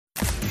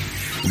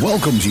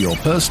Welcome to your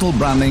Personal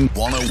Branding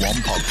 101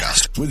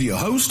 podcast with your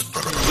host,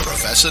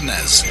 Professor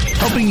Nez,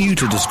 helping you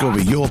to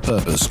discover your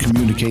purpose,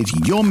 communicate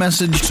your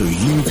message so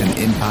you can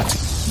impact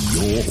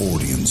your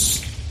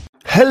audience.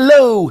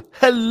 Hello,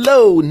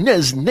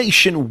 Nez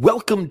Nation.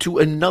 Welcome to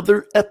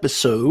another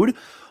episode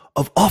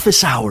of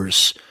Office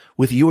Hours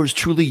with yours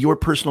truly, your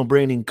personal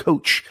branding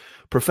coach,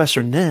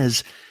 Professor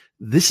Nez.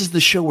 This is the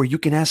show where you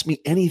can ask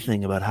me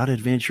anything about how to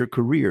advance your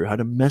career, how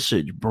to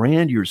message,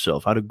 brand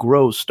yourself, how to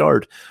grow,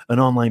 start an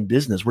online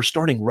business. We're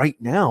starting right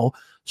now,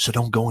 so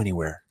don't go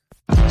anywhere.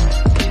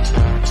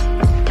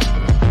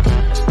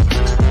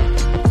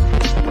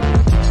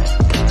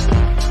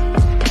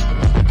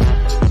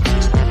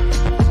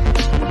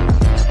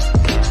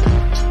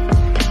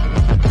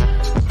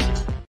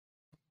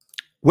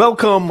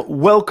 Welcome,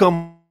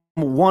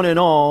 one and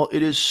all.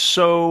 It is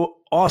so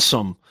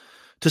awesome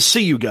to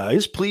see you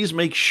guys. Please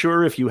make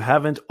sure, if you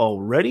haven't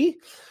already,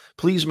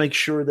 please make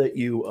sure that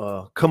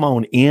you come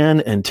on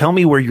in and tell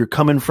me where you're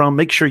coming from.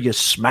 Make sure you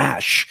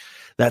smash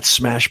that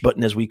smash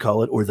button, as we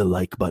call it, or the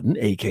like button,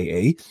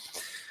 aka.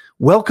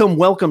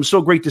 Welcome.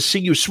 So great to see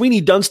you. Sweeney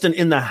Dunstan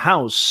in the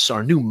house,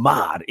 our new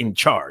mod in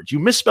charge. You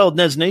misspelled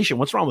Nez Nation.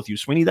 What's wrong with you,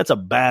 Sweeney? That's a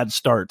bad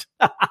start.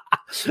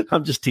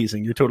 I'm just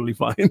teasing. You're totally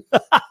fine.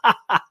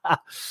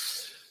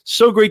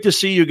 So great to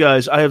see you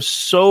guys. I have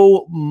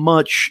so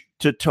much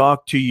to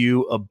talk to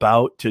you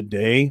about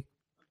today.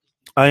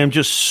 I am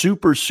just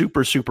super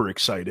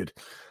excited.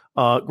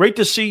 Great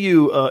to see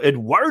you,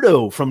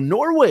 Eduardo from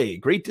Norway.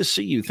 Great to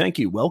see you. Thank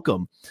you.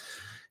 Welcome.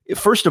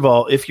 First of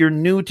all, if you're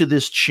new to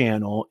this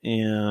channel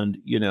and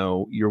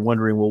you're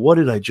wondering, well, what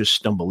did I just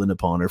stumble in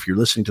upon? Or if you're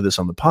listening to this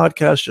on the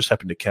podcast, just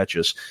happened to catch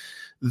us.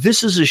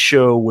 This is a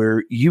show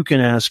where you can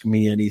ask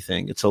me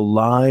anything. It's a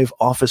live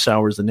Office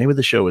Hours. The name of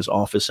the show is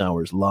Office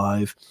Hours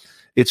Live.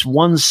 It's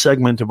one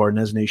segment of our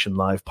Nez Nation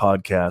live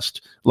podcast,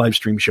 live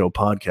stream show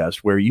podcast,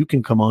 where you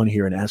can come on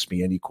here and ask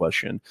me any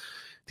question.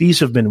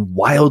 These have been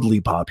wildly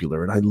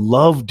popular, and I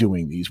love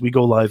doing these. We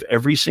go live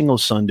every single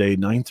Sunday,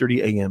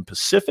 9:30 a.m.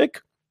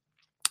 Pacific.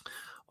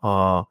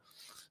 That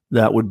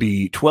would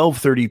be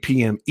 12:30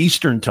 p.m.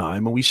 Eastern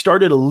time. And we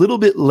started a little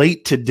bit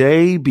late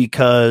today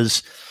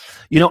because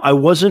I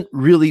wasn't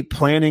really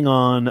planning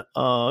on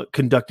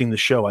conducting the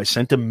show. I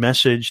sent a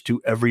message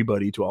to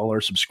everybody, to all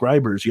our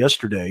subscribers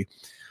yesterday,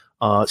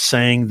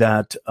 saying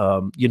that,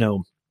 I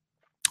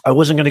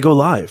wasn't going to go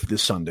live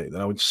this Sunday,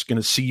 that I was going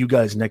to see you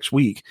guys next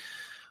week.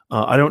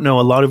 I don't know.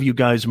 A lot of you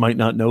guys might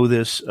not know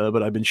this,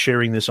 but I've been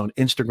sharing this on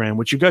Instagram,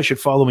 which you guys should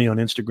follow me on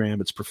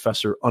Instagram. It's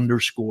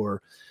Professor_Nez.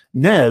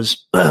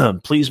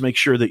 Please make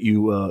sure that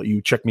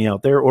you check me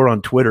out there, or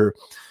on Twitter.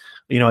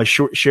 I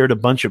shared a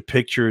bunch of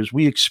pictures.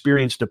 We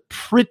experienced a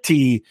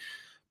pretty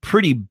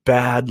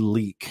bad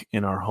leak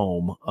in our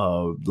home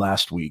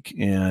last week,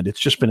 and it's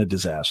just been a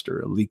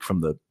disaster. A leak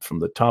from the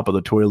top of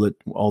the toilet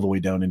all the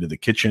way down into the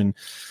kitchen.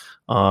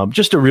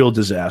 Just a real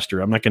disaster.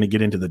 I'm not going to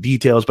get into the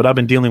details, but I've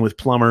been dealing with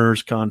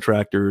plumbers,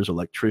 contractors,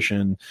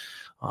 electrician,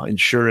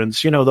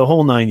 insurance, the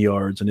whole 9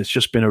 yards, and it's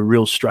just been a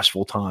real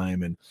stressful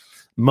time. And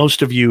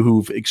most of you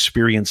who've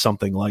experienced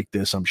something like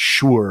this, I'm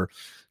sure,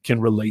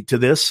 can relate to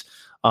this.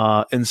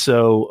 And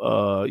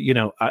so,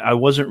 I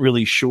wasn't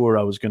really sure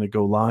I was going to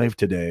go live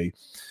today.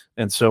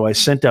 And so I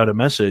sent out a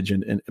message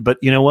but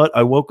you know what?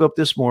 I woke up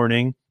this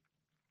morning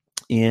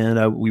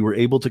and we were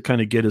able to kind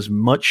of get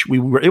we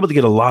were able to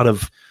get a lot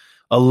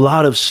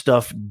of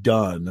stuff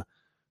done,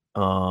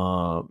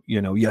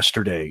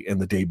 yesterday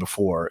and the day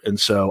before. And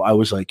so I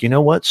was like, you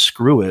know what?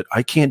 Screw it.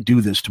 I can't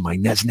do this to my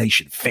Nez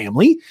Nation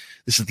family.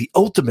 This is the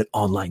ultimate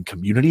online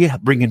community.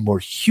 Bring in more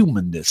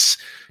humanness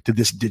to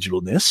this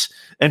digitalness.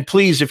 And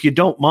please, if you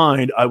don't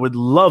mind, I would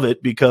love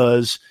it,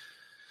 because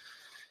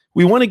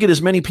we want to get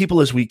as many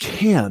people as we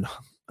can.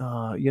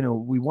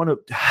 We want to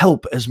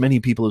help as many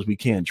people as we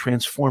can,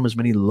 transform as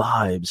many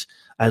lives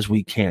as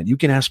we can. You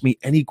can ask me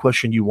any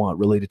question you want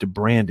related to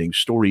branding,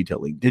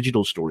 storytelling,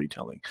 digital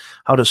storytelling,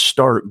 how to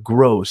start,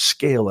 grow,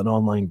 scale an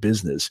online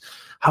business,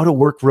 how to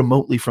work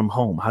remotely from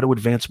home, how to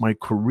advance my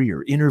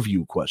career,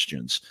 interview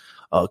questions,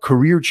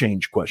 career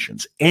change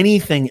questions,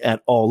 anything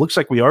at all. Looks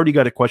like we already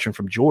got a question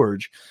from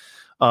George.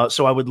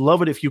 So I would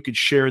love it if you could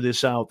share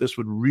this out. This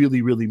would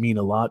really, really mean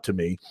a lot to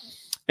me.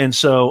 And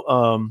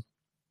so,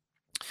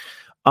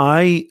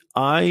 I'm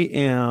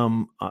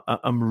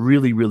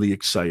really, really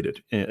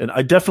excited. And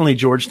I definitely,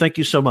 George, thank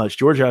you so much.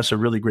 George asked a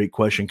really great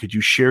question. Could you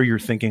share your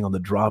thinking on the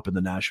drop in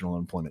the national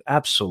unemployment?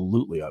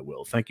 Absolutely, I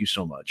will. Thank you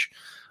so much.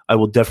 I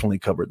will definitely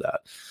cover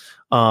that.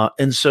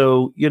 And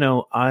so,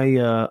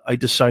 I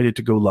decided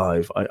to go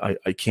live.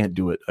 I can't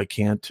do it. I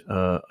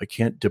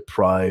can't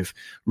deprive.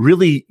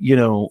 Really,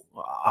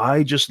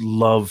 I just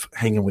love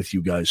hanging with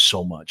you guys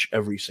so much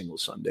every single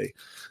Sunday.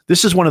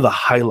 This is one of the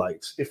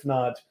highlights, if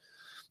not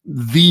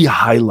the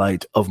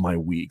highlight of my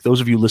week.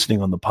 Those of you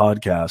listening on the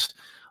podcast,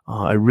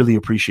 I really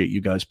appreciate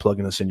you guys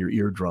plugging us in your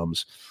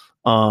eardrums.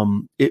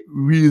 It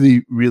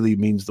really, really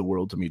means the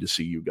world to me to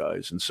see you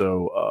guys. And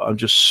so I'm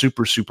just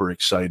super, super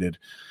excited.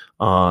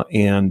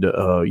 And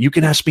you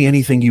can ask me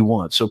anything you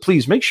want. So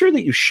please make sure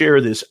that you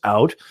share this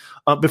out.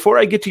 Before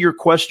I get to your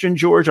question,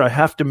 George, I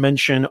have to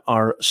mention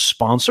our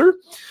sponsor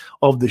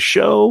of the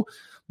show,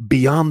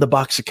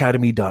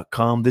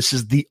 BeyondTheBoxAcademy.com. This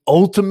is the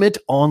ultimate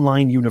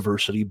online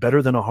university,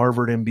 better than a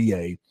Harvard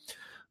MBA,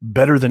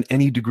 better than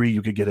any degree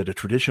you could get at a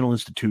traditional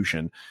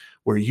institution,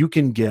 where you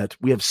can get,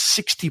 we have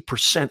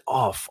 60%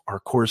 off our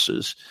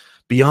courses.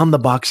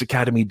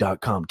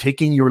 BeyondTheBoxAcademy.com,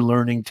 taking your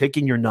learning,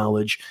 taking your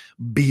knowledge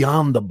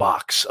beyond the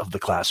box of the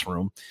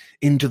classroom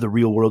into the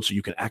real world so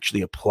you can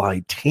actually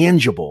apply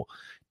tangible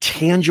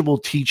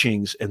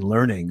teachings and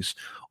learnings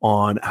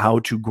on how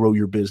to grow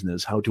your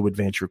business, how to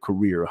advance your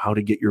career, how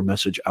to get your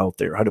message out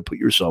there, how to put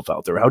yourself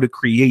out there, how to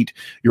create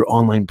your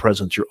online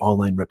presence, your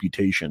online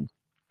reputation,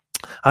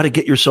 how to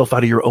get yourself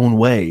out of your own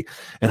way,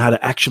 and how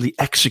to actually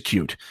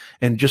execute,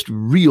 and just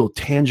real,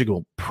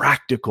 tangible,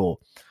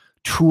 practical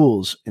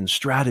tools and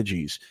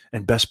strategies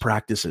and best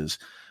practices,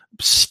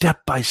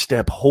 step by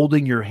step,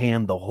 holding your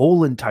hand the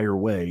whole entire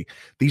way.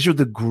 These are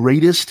the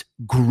greatest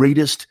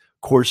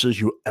courses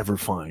you'll ever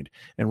find.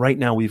 And right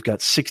now we've got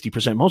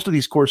 60%. Most of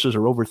these courses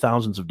are over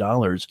thousands of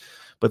dollars,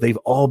 but they've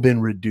all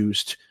been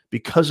reduced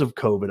because of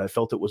COVID. I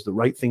felt it was the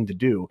right thing to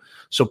do.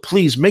 So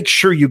please make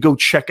sure you go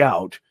check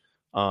out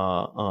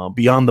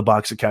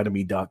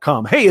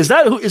BeyondTheBoxAcademy.com. Hey, is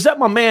that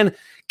my man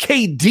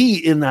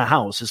KD in the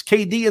house? Is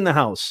KD in the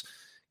house?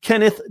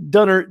 Kenneth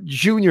Dunner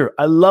Jr.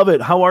 I love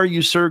it. How are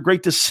you, sir?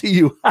 Great to see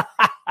you.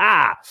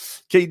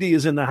 KD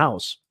is in the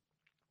house.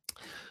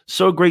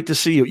 So great to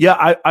see you.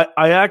 Yeah,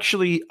 I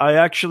actually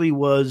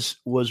was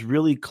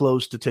really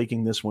close to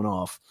taking this one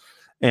off.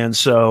 And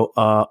so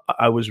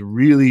I was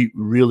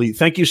really,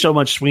 thank you so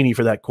much, Sweeney,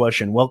 for that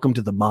question. Welcome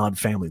to the mod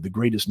family, the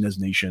greatest Nez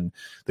Nation,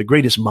 the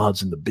greatest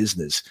mods in the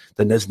business,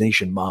 the Nez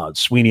Nation mods.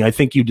 Sweeney, I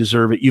think you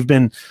deserve it. You've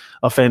been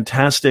a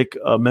fantastic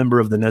member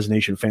of the Nez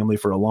Nation family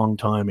for a long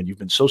time, and you've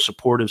been so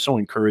supportive, so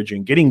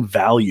encouraging, getting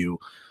value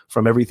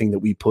from everything that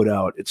we put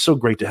out. It's so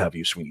great to have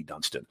you, Sweeney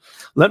Dunston.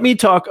 Let me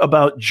talk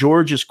about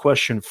George's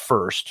question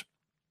first.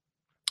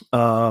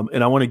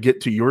 And I want to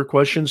get to your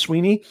question,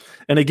 Sweeney.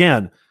 And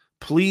again,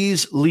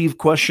 please leave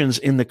questions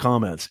in the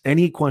comments,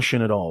 any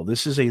question at all.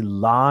 This is a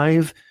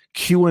live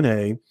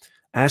Q&A.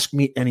 Ask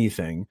me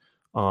anything.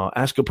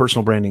 Ask a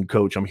personal branding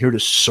coach. I'm here to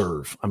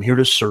serve. I'm here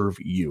to serve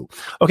you.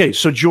 Okay,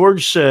 so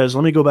George says,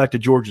 let me go back to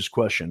George's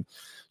question.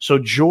 So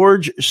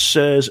George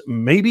says,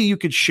 maybe you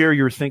could share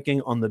your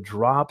thinking on the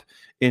drop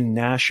in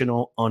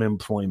national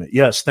unemployment.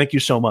 Yes, thank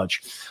you so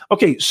much.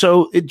 Okay,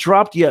 so it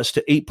dropped, yes,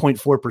 to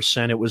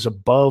 8.4%. It was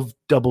above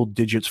double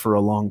digits for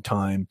a long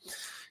time.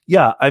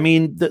 Yeah, I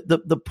mean,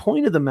 the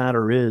point of the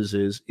matter is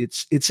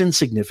it's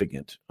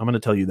insignificant. I'm going to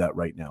tell you that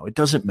right now. It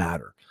doesn't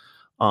matter.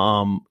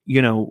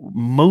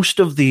 Most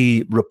of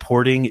the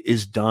reporting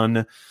is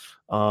done,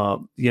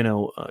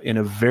 in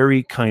a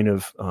very kind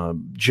of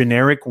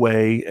generic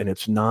way, and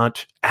it's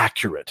not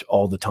accurate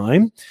all the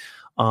time.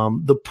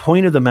 The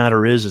point of the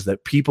matter is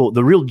that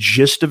the real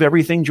gist of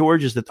everything,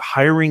 George, is that the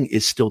hiring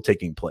is still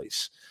taking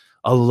place.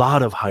 A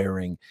lot of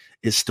hiring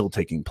is still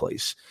taking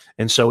place.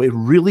 And so it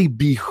really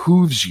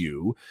behooves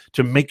you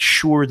to make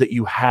sure that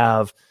you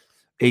have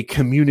a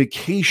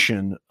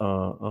communication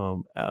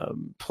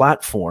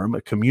platform,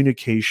 a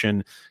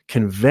communication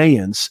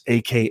conveyance,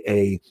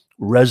 aka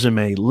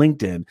resume,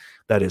 LinkedIn,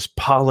 that is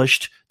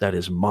polished, that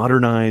is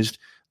modernized,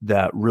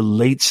 that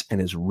relates and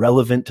is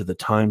relevant to the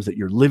times that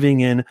you're living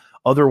in.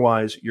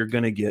 Otherwise, you're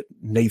going to get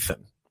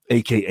Nathan,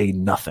 aka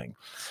nothing.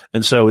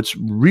 And so it's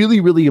really,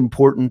 really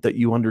important that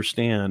you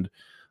understand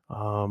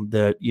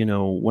that,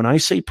 when I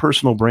say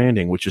personal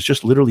branding, which is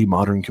just literally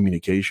modern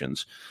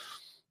communications,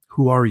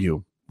 who are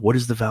you? What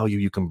is the value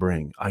you can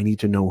bring? I need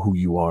to know who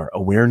you are.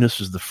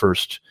 Awareness is the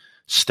first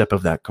step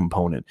of that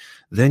component.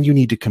 Then you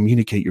need to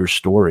communicate your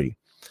story.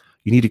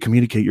 You need to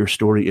communicate your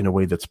story in a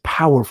way that's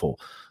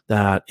powerful,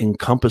 that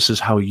encompasses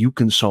how you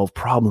can solve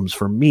problems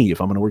for me if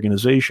I'm an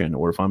organization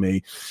or if I'm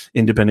a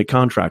independent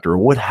contractor or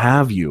what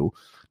have you.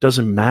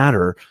 Doesn't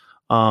matter.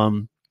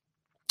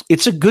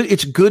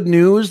 It's good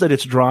news that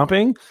it's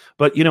dropping,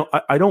 but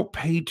I don't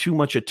pay too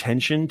much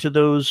attention to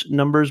those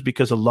numbers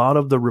because a lot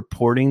of the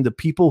reporting, the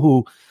people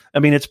who,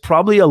 it's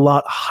probably a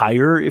lot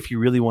higher if you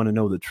really want to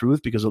know the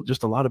truth, because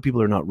just a lot of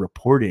people are not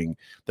reporting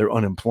their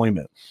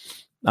unemployment.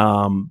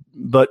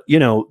 But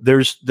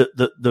there's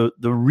the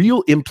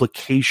real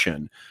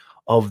implication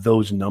of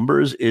those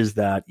numbers is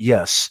that,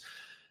 yes,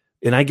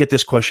 and I get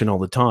this question all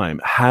the time,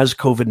 has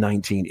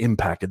COVID-19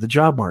 impacted the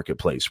job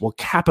marketplace? Well,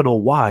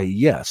 capital Y,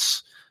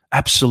 yes.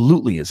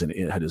 Absolutely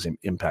it has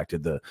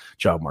impacted the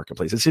job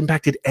marketplace. It's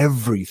impacted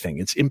everything.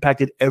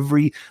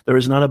 There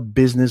is not a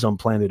business on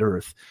planet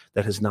Earth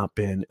that has not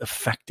been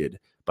affected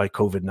by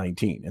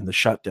COVID-19 and the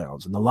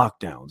shutdowns and the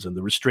lockdowns and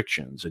the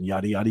restrictions and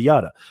yada, yada,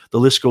 yada. The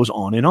list goes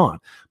on and on.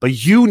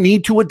 But you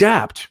need to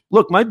adapt.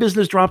 Look, my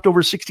business dropped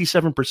over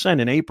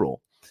 67% in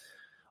April.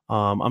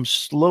 I'm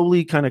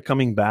slowly kind of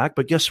coming back,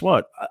 but guess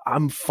what?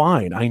 I'm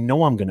fine. I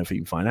know I'm going to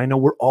be fine. I know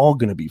we're all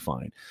going to be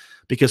fine.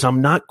 because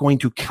I'm not going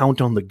to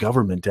count on the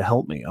government to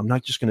help me. I'm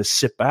not just going to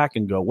sit back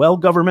and go, well,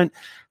 government,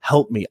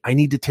 help me. I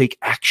need to take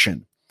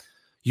action.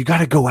 You got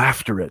to go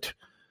after it.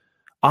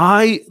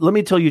 Let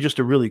me tell you just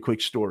a really quick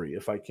story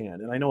if I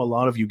can. And I know a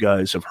lot of you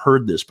guys have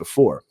heard this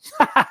before.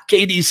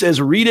 KD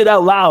says, read it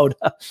out loud.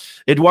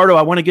 Eduardo,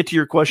 I want to get to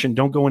your question.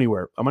 Don't go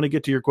anywhere. I'm going to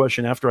get to your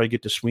question after I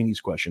get to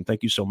Sweeney's question.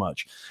 Thank you so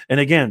much. And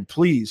again,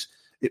 please,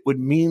 it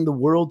would mean the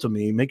world to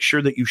me. Make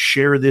sure that you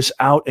share this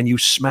out and you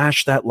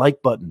smash that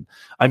like button.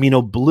 I mean,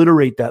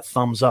 obliterate that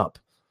thumbs up.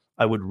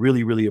 I would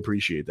really, really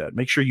appreciate that.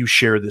 Make sure you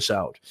share this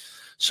out.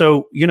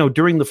 So,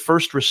 during the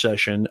first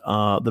recession,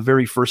 the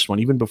very first one,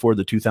 even before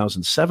the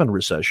 2007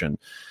 recession,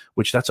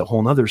 which that's a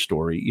whole nother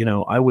story,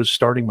 I was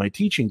starting my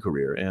teaching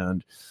career,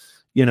 and,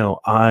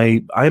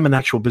 I am an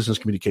actual business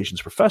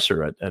communications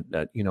professor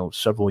at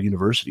several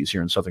universities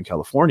here in Southern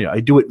California.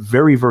 I do it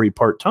very, very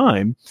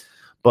part-time,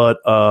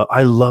 but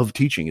I love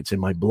teaching. It's in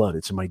my blood.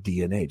 It's in my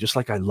DNA, just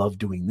like I love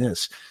doing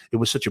this. It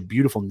was such a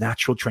beautiful,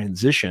 natural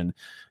transition,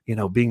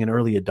 being an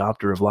early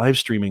adopter of live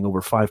streaming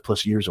over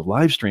 5+ years of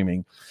live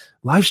streaming.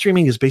 Live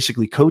streaming is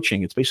basically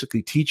coaching. It's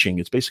basically teaching.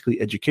 It's basically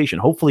education,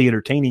 hopefully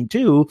entertaining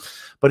too,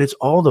 but it's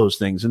all those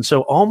things. And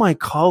so all my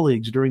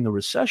colleagues during the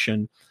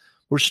recession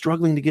were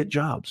struggling to get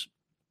jobs.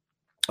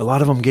 A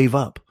lot of them gave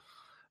up,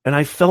 and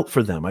I felt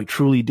for them. I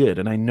truly did.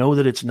 And I know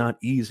that it's not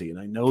easy. And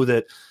I know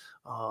that,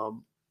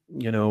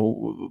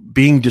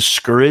 being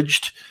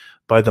discouraged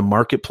by the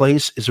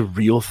marketplace is a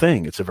real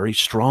thing. It's a very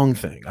strong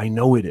thing. I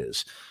know it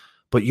is.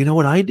 But you know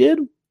what I did?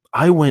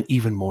 I went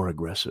even more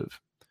aggressive.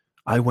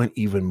 I went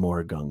even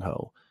more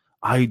gung-ho.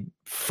 I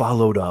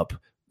followed up.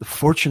 The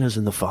fortune is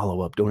in the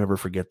follow-up. Don't ever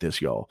forget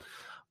this, y'all.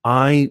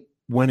 I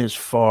went as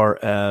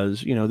far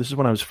as, this is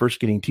when I was first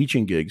getting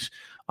teaching gigs.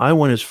 I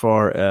went as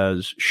far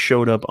as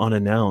showed up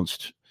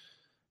unannounced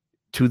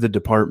to the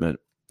department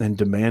and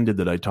demanded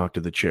that I talk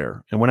to the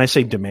chair. And when I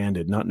say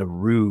demanded, not in a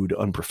rude,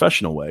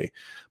 unprofessional way,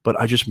 but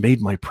I just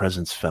made my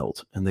presence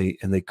felt. And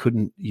they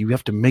couldn't. You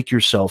have to make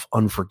yourself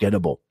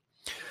unforgettable.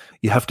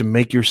 You have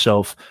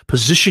to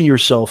position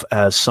yourself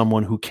as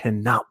someone who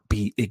cannot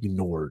be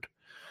ignored.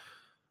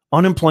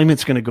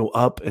 Unemployment's going to go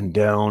up and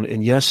down.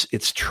 And yes,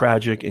 it's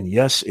tragic. And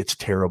yes, it's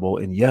terrible.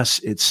 And yes,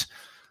 it's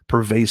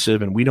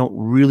pervasive. And we don't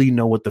really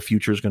know what the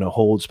future is going to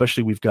hold,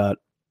 especially we've got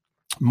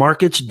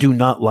markets do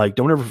not like,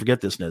 don't ever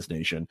forget this, Nez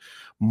Nation.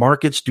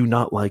 Markets do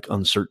not like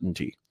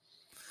uncertainty.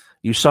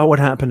 You saw what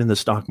happened in the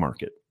stock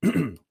market.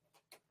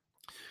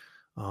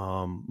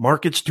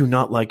 Markets do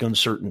not like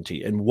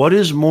uncertainty. And what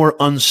is more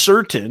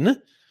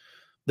uncertain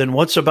than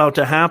what's about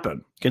to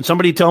happen? Can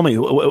somebody tell me?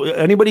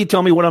 Anybody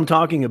tell me what I'm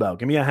talking about?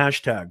 Give me a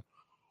hashtag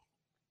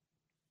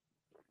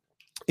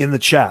in the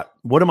chat.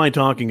 What am I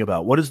talking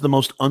about? What is the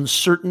most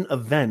uncertain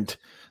event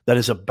that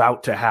is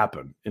about to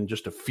happen in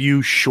just a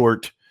few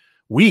short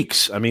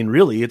weeks? I mean,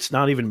 really, it's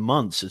not even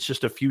months. It's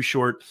just a few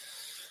short.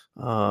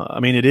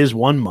 It is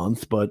 1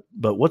 month, but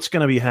what's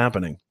going to be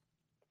happening?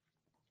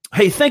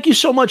 Hey, thank you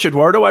so much,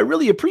 Eduardo. I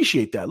really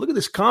appreciate that. Look at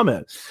this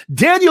comment.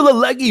 Daniel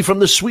Alleghi from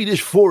the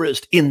Swedish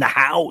Forest in the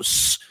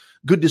house.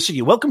 Good to see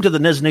you. Welcome to the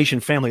Nez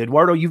Nation family.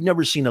 Eduardo, you've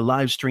never seen a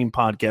live stream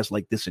podcast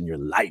like this in your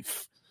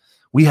life.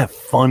 We have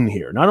fun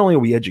here. Not only are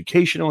we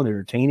educational and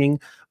entertaining,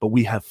 but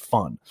we have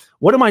fun.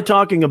 What am I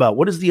talking about?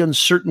 What is the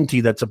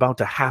uncertainty that's about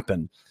to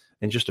happen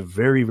in just a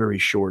very, very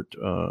short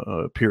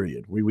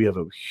period? We have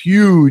a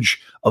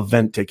huge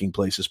event taking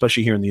place,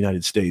 especially here in the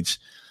United States,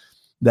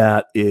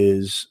 that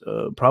is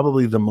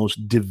probably the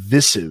most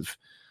divisive,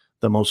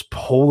 the most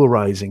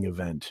polarizing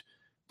event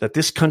that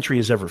this country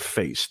has ever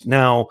faced.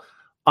 Now,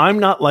 I'm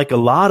not like a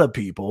lot of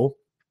people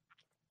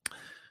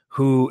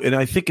who, and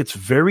I think it's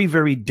very,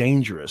 very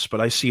dangerous,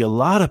 but I see a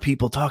lot of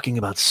people talking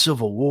about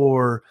civil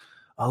war,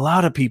 a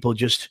lot of people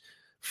just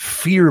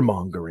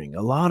fear-mongering,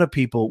 a lot of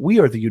people. We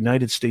are the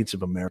United States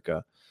of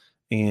America,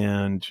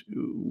 and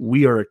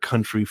we are a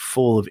country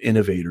full of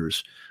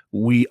innovators.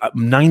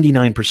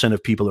 99%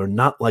 of people are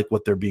not like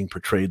what they're being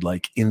portrayed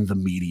like in the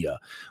media.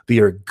 They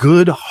are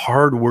good,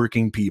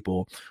 hardworking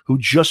people who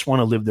just want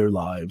to live their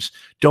lives.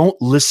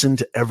 Don't listen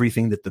to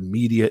everything that the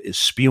media is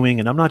spewing.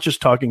 And I'm not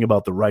just talking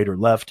about the right or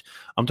left.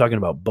 I'm talking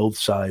about both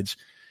sides.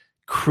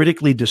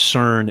 Critically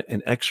discern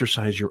and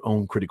exercise your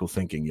own critical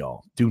thinking,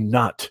 y'all. Do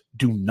not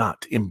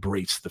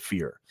embrace the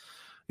fear.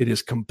 It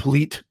is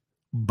complete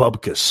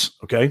bubkus,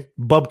 okay?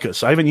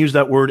 Bubkus. I haven't used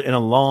that word in a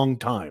long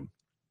time.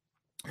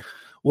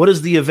 What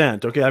is the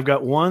event? Okay, I've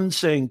got one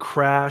saying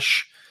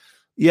crash.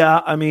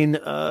 Yeah,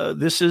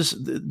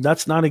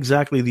 that's not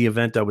exactly the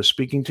event I was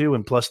speaking to.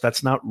 And plus,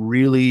 that's not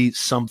really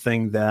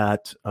something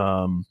that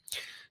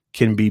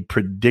can be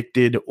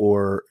predicted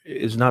or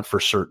is not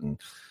for certain.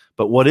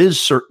 But what is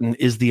certain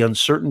is the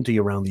uncertainty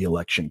around the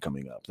election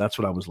coming up. That's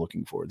what I was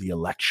looking for, the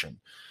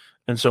election.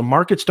 And so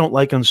markets don't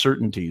like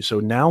uncertainty. So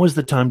now is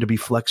the time to be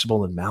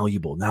flexible and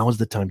malleable. Now is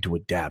the time to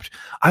adapt.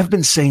 I've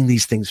been saying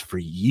these things for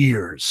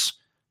years.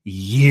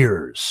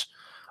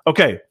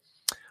 Okay.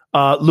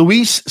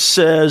 Luis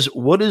says,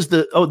 what is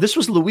this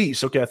was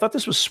Luis. Okay. I thought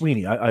this was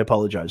Sweeney. I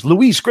apologize.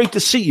 Luis, great to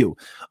see you.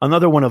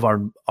 Another one of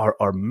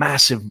our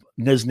massive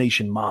Nez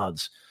Nation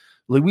mods.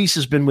 Luis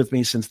has been with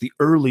me since the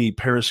early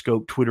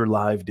Periscope Twitter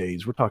Live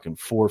days. We're talking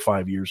 4 or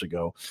 5 years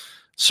ago.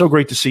 So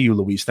great to see you,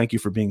 Luis. Thank you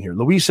for being here.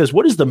 Luis says,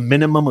 what is the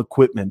minimum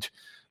equipment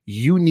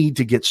you need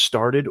to get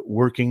started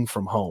working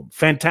from home?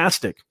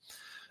 Fantastic.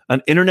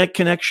 An internet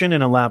connection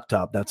and a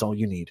laptop. That's all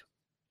you need.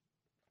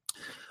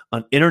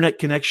 An internet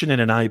connection and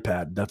an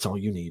iPad. That's all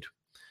you need.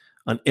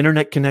 An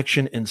internet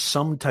connection and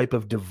some type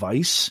of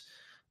device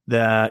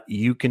that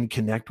you can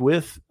connect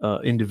with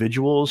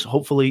individuals.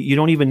 Hopefully, you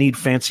don't even need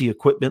fancy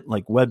equipment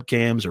like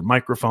webcams or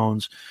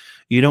microphones.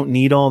 You don't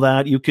need all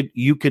that. You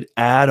could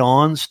add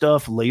on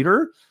stuff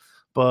later,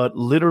 but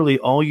literally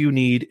all you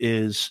need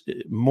is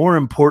more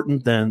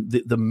important than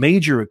the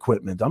major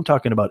equipment. I'm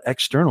talking about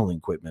external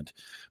equipment,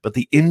 but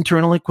the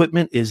internal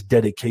equipment is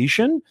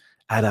dedication,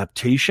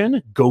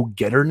 adaptation,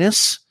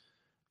 go-getterness,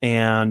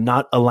 and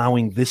not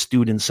allowing this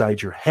dude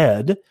inside your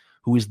head,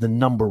 who is the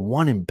number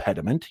one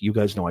impediment. You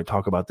guys know I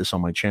talk about this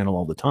on my channel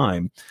all the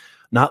time.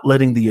 Not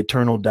letting the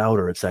eternal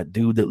doubter, it's that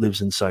dude that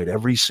lives inside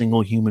every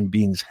single human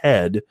being's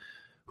head,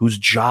 whose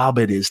job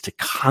it is to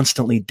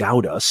constantly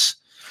doubt us.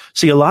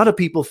 See, a lot of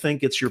people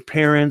think it's your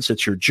parents,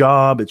 it's your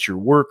job, it's your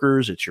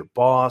workers, it's your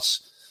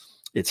boss,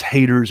 it's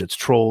haters, it's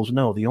trolls.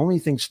 No, the only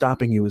thing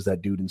stopping you is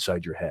that dude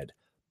inside your head,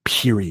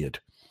 period.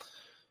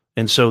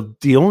 And so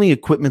the only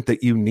equipment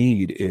that you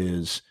need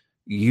is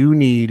you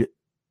need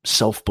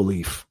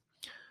self-belief.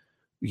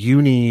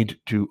 You need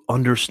to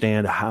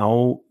understand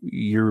how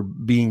you're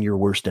being your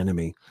worst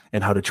enemy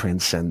and how to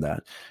transcend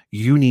that.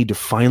 You need to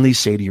finally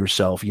say to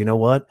yourself, you know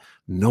what?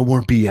 No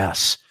more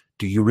BS.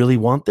 Do you really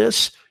want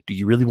this? Do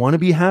you really want to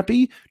be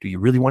happy? Do you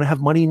really want to have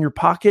money in your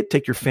pocket?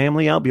 Take your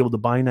family out, be able to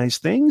buy nice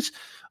things?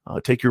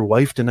 Take your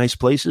wife to nice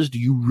places? Do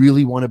you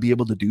really want to be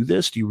able to do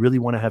this? Do you really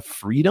want to have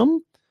freedom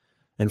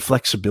and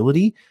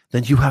flexibility?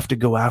 Then you have to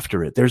go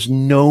after it. There's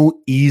no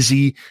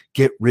easy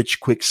get rich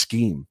quick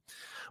scheme.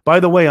 By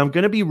the way, I'm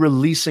going to be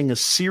releasing a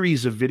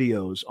series of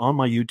videos on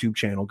my YouTube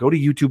channel. Go to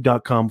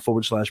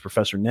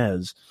youtube.com/Professor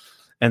Nez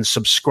and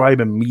subscribe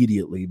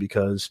immediately,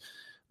 because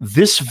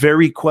this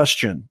very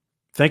question,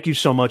 thank you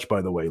so much, by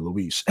the way,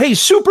 Luis. Hey,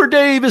 Super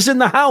Dave is in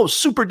the house.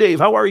 Super Dave,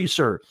 how are you,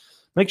 sir?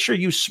 Make sure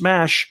you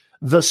smash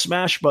the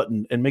smash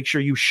button and make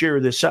sure you share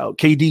this out.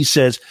 KD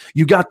says,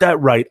 you got that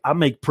right. I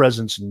make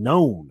presence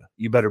known.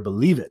 You better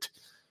believe it.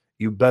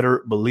 You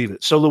better believe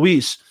it. So,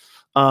 Luis,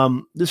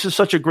 this is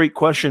such a great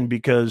question,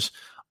 because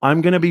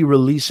I'm going to be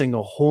releasing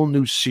a whole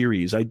new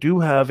series. I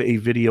do have a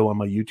video on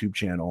my YouTube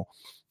channel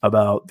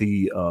about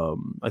the,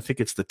 I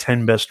think it's the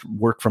 10 best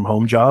work from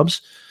home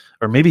jobs,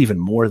 or maybe even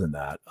more than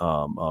that,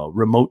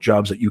 remote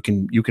jobs that you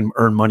can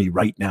earn money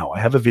right now. I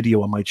have a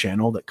video on my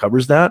channel that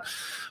covers that,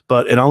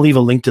 and I'll leave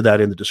a link to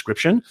that in the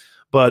description.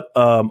 But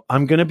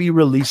I'm going to be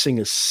releasing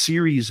a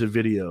series of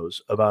videos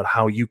about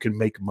how you can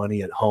make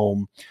money at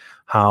home,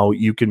 how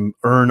you can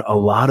earn a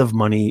lot of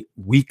money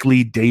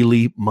weekly,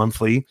 daily,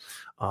 monthly.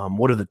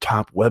 What are the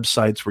top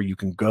websites where you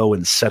can go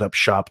and set up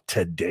shop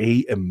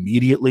today,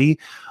 immediately?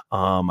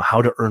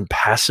 How to earn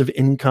passive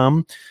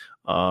income.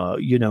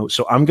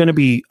 So I'm going to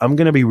be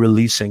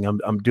releasing,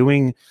 I'm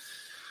doing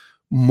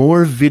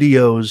more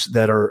videos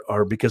that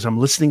are because I'm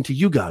listening to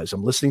you guys.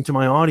 I'm listening to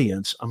my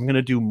audience. I'm going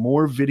to do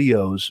more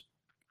videos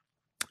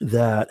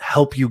that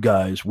help you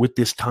guys with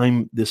this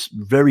time, this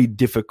very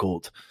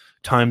difficult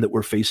time that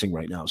we're facing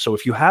right now. So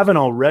if you haven't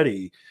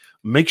already,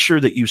 make sure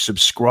that you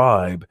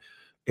subscribe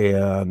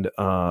and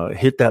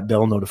hit that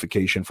bell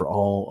notification for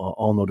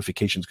all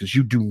notifications, because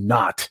you do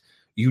not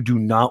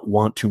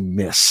want to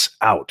miss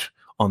out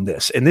on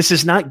this. And this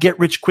is not get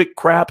rich quick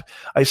crap.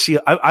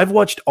 I've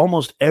watched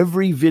almost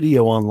every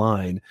video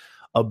online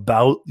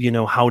about,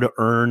 how to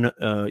earn,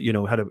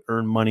 how to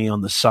earn money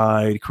on the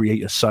side,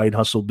 create a side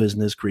hustle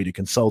business, create a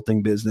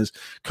consulting business,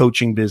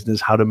 coaching business,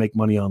 how to make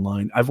money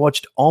online. I've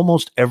watched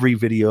almost every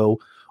video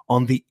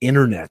on the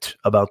internet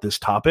about this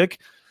topic.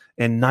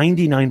 And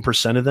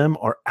 99% of them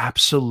are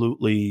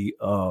absolutely,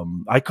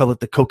 I call it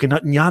the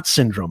coconut and yacht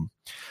syndrome.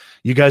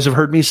 You guys have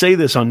heard me say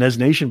this on Nez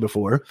Nation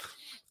before.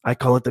 I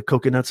call it the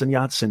coconuts and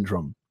yacht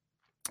syndrome.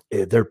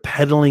 They're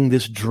peddling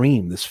this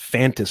dream, this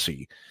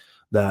fantasy,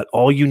 that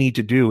all you need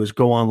to do is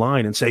go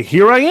online and say,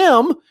 here I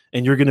am,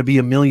 and you're going to be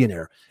a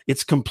millionaire.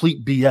 It's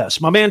complete BS.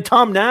 My man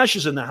Tom Nash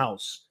is in the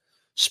house.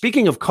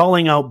 Speaking of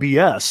calling out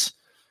BS,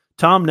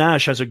 Tom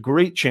Nash has a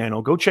great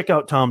channel. Go check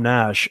out Tom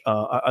Nash.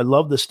 I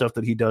love the stuff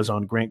that he does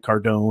on Grant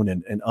Cardone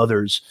and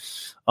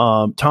others.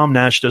 Tom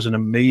Nash does an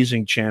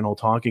amazing channel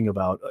talking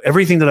about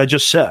everything that I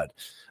just said.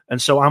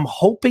 And so I'm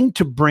hoping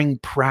to bring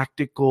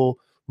practical,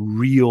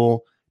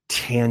 real,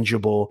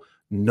 tangible,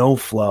 no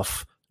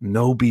fluff,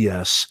 no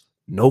BS,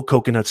 no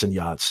coconuts and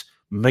yachts.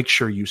 Make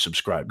sure you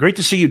subscribe. Great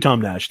to see you, Tom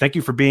Nash. Thank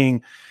you for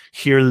being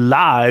here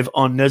live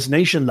on Nez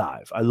Nation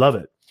Live. I love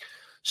it.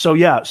 So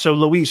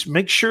Luis,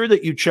 make sure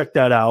that you check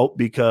that out,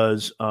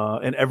 because,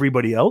 and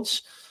everybody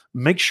else,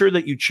 make sure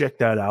that you check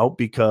that out,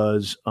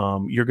 because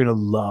you're going to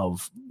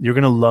love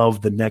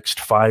the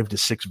next 5 to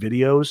 6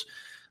 videos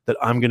that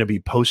I'm going to be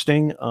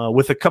posting,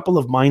 with a couple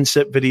of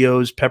mindset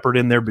videos peppered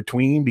in there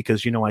between,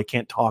 because, I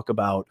can't talk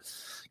about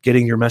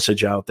getting your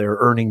message out there,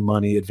 earning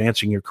money,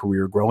 advancing your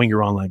career, growing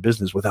your online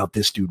business without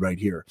this dude right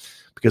here,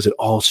 because it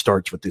all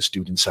starts with this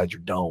dude inside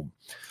your dome.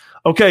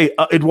 Okay,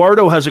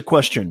 Eduardo has a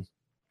question.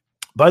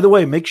 By the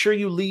way, make sure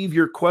you leave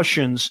your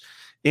questions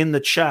in the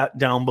chat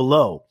down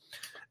below.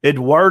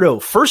 Eduardo,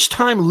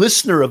 first-time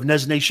listener of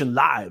Nez Nation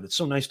Live. It's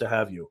so nice to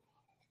have you.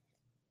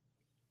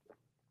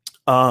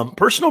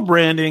 Personal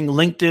branding,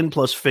 LinkedIn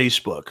plus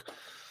Facebook.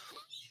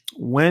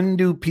 When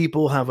do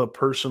people have a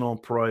personal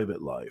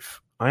private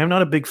life? I am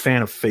not a big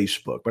fan of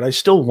Facebook, but I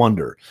still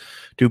wonder,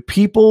 do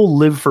people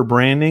live for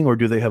branding, or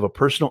do they have a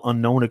personal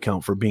unknown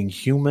account for being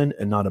human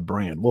and not a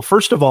brand? Well,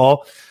 first of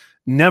all,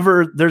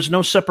 there's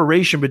no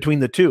separation between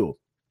the two.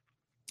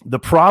 The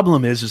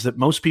problem is that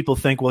most people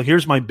think, well,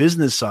 here's my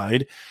business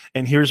side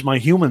and here's my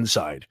human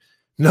side.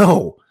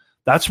 No,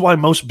 that's why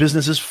most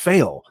businesses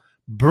fail.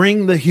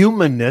 Bring the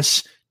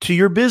humanness to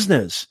your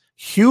business.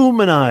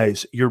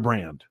 Humanize your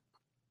brand.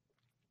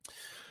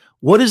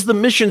 What is the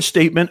mission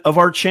statement of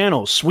our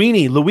channel?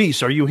 Sweeney,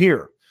 Luis, are you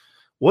here?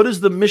 What is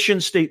the mission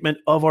statement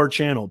of our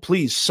channel?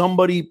 Please,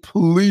 somebody,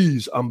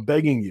 please, I'm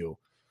begging you.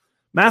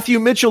 Matthew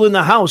Mitchell in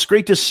the house.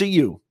 Great to see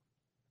you.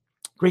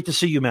 Great to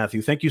see you,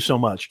 Matthew. Thank you so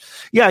much.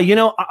 Yeah,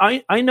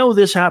 I know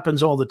this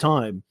happens all the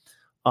time,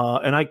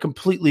 and I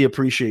completely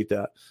appreciate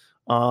that.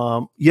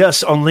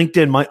 Yes, on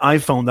LinkedIn, my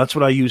iPhone, that's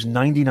what I use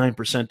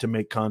 99% to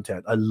make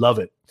content. I love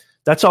it.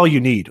 That's all you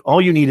need. All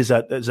you need is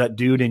that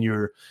dude in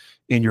your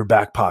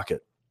back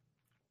pocket.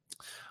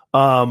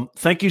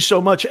 Thank you so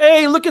much.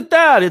 Hey, look at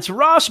that. It's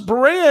Ross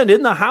Brand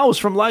in the house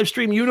from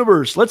Livestream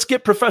Universe. Let's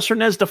get Professor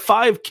Nez to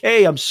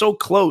 5K. I'm so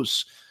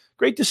close.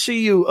 Great to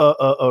see you,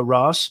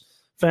 Ross.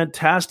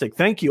 Fantastic.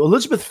 Thank you.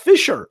 Elizabeth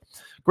Fisher.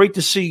 Great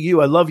to see you.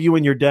 I love you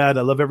and your dad.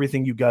 I love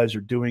everything you guys are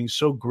doing.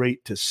 So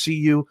great to see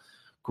you.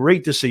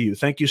 Great to see you.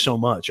 Thank you so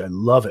much. I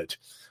love it.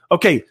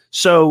 Okay.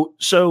 So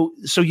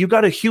you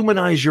got to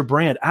humanize your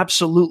brand.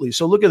 Absolutely.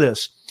 So look at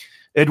this.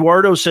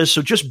 Eduardo says,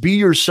 so just be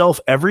yourself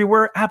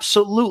everywhere.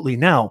 Absolutely.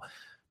 Now,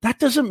 that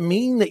doesn't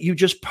mean that you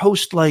just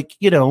post that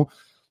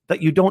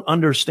you don't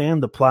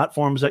understand the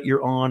platforms that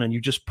you're on and you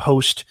just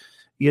post,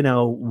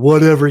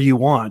 whatever you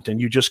want.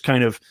 And you just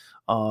kind of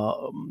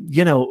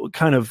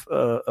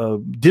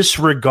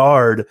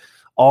disregard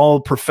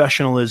all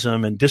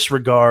professionalism and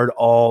disregard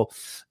all,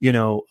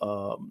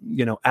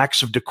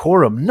 acts of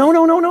decorum.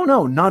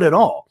 No, not at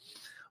all.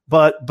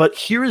 But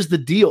here is the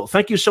deal.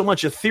 Thank you so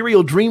much.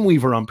 Ethereal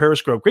Dreamweaver on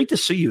Periscope. Great to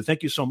see you.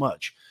 Thank you so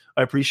much.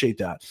 I appreciate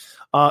that.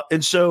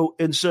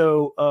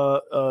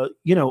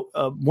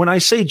 When I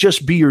say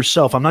just be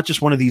yourself, I'm not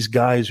just one of these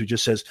guys who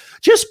just says,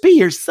 just be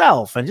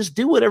yourself and just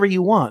do whatever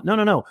you want.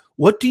 No.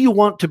 What do you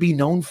want to be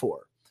known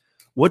for?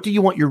 What do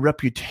you want your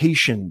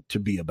reputation to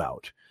be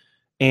about?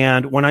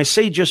 And when I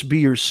say just be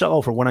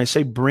yourself, or when I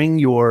say bring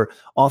your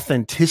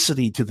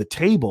authenticity to the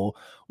table,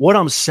 what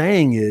I'm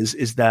saying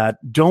is that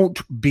don't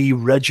be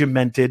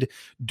regimented.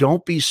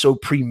 Don't be so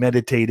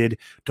premeditated.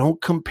 Don't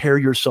compare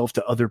yourself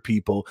to other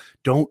people.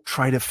 Don't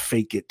try to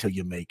fake it till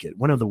you make it.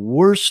 One of the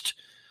worst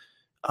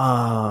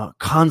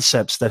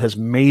concepts that has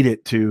made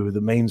it to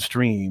the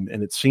mainstream,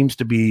 and it seems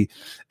to be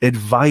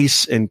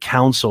advice and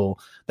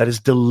counsel that is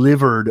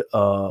delivered,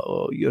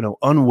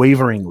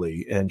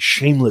 unwaveringly and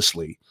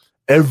shamelessly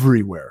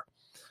everywhere.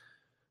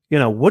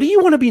 What do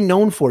you want to be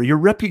known for? Your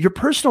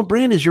personal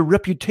brand is your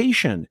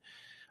reputation.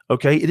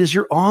 Okay. It is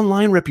your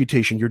online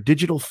reputation, your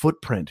digital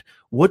footprint.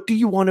 What do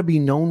you want to be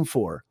known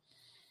for?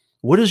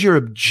 What is your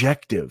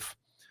objective?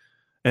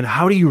 And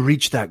how do you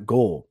reach that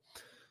goal?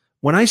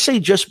 When I say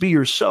just be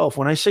yourself,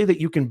 when I say that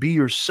you can be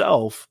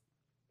yourself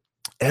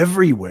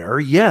everywhere,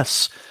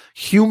 yes,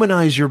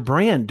 humanize your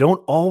brand.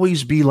 Don't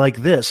always be like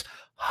this.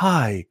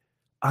 Hi,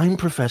 I'm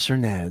Professor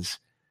Nez.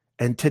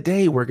 And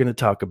today we're going to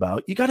talk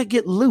about, you got to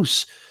get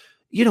loose,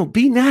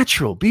 be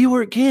natural, be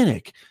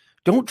organic.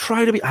 Don't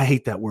try to be, I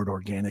hate that word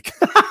organic.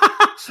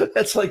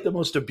 That's like the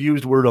most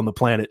abused word on the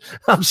planet.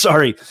 I'm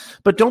sorry,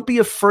 but don't be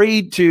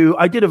afraid to,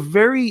 I did a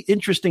very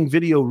interesting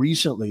video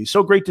recently.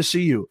 So great to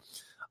see you.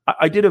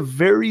 I did a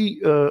very,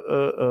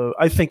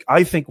 I think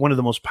one of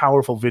the most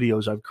powerful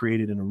videos I've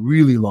created in a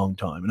really long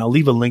time. And I'll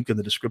leave a link in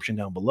the description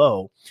down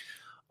below.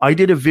 I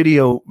did a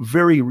video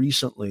very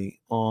recently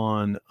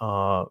on,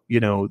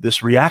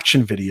 this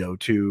reaction video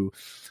to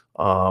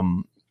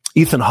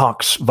Ethan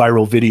Hawke's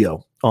viral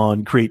video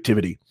on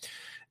creativity.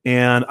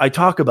 And I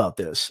talk about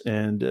this.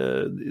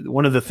 And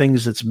one of the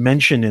things that's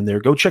mentioned in there,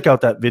 go check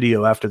out that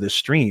video after this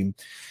stream,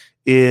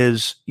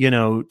 is,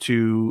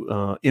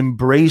 to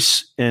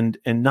embrace and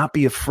not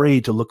be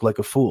afraid to look like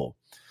a fool.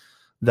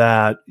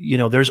 That,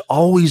 there's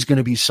always going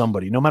to be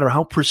somebody, no matter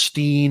how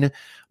pristine,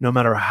 no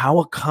matter how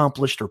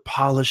accomplished or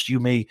polished you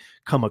may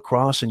come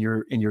across in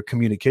your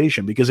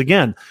communication. Because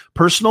again,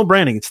 personal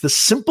branding, it's the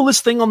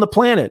simplest thing on the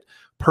planet.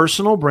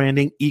 Personal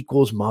branding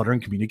equals modern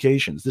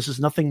communications. This is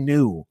nothing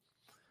new.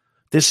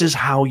 This is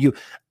how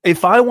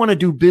if I want to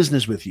do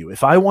business with you,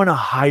 if I want to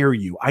hire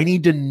you, I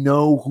need to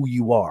know who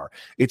you are.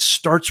 It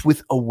starts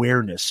with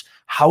awareness.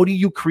 How do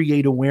you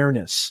create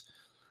awareness?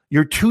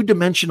 Your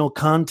two-dimensional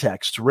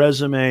context,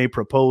 resume,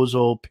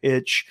 proposal,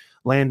 pitch,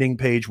 landing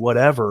page,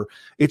 whatever.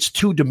 It's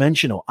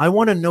two-dimensional. I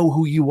want to know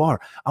who you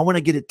are. I want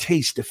to get a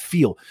taste, a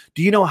feel.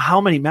 Do you know how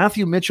many?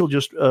 Matthew Mitchell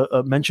just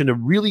mentioned a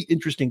really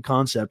interesting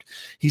concept.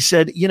 He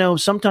said,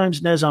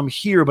 sometimes, Nez, I'm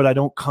here, but I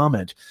don't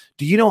comment.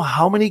 Do you know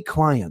how many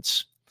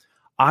clients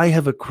I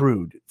have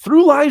accrued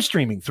through live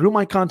streaming, through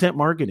my content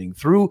marketing,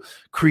 through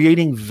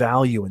creating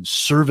value and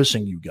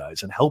servicing you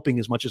guys and helping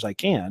as much as I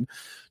can,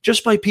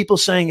 just by people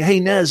saying, hey,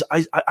 Nez,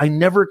 I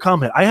never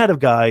comment. I had a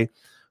guy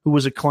who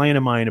was a client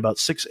of mine about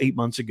 6-8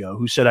 months ago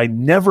who said, I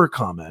never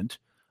comment.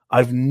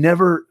 I've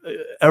never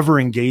ever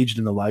engaged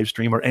in the live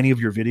stream or any of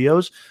your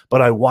videos,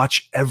 but I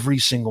watch every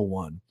single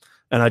one.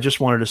 And I just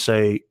wanted to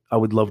say, I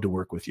would love to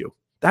work with you.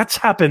 That's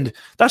happened.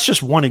 That's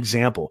just one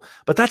example,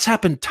 but that's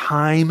happened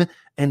time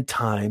and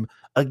time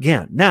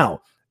again.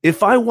 Now,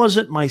 if I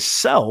wasn't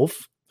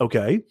myself,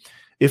 okay,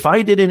 if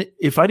I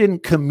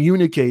didn't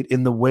communicate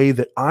in the way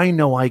that I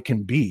know I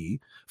can be,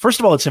 first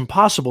of all, it's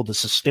impossible to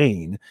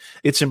sustain.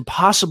 It's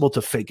impossible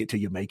to fake it till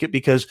you make it,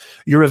 because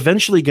you're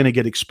eventually going to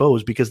get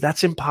exposed, because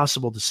that's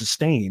impossible to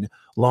sustain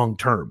long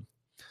term.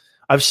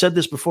 I've said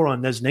this before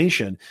on Nez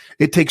Nation.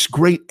 It takes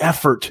great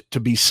effort to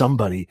be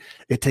somebody.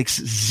 It takes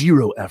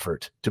zero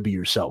effort to be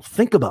yourself.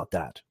 Think about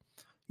that.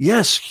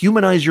 Yes,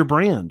 humanize your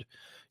brand.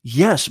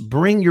 Yes,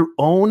 bring your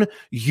own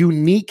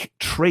unique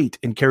trait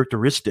and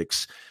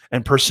characteristics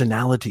and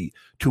personality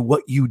to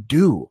what you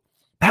do.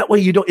 That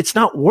way it's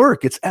not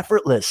work, it's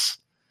effortless.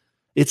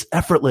 It's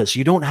effortless.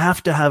 You don't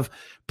have to have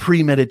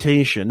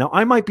premeditation. Now,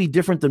 I might be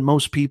different than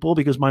most people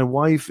because my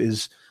wife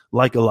is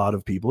like a lot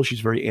of people. She's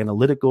very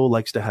analytical,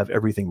 likes to have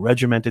everything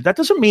regimented. That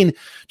doesn't mean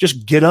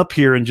just get up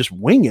here and just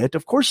wing it.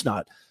 Of course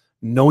not.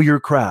 Know your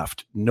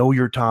craft, know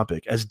your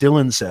topic. As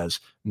Dylan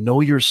says,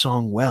 know your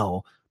song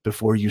well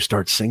before you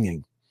start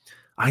singing.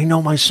 I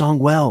know my song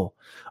well.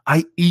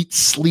 I eat,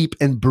 sleep,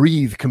 and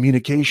breathe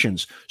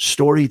communications,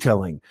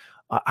 storytelling.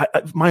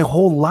 My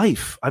whole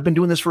life, I've been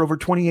doing this for over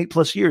 28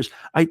 plus years.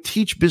 I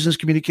teach business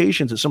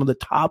communications at some of the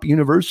top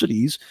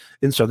universities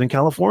in Southern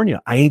California.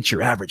 I ain't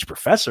your average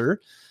professor.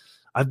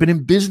 I've been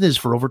in business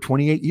for over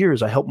 28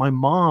 years. I helped my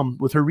mom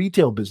with her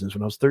retail business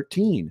when I was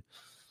 13.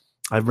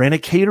 I ran a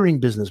catering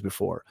business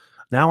before.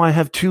 Now I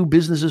have 2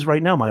 businesses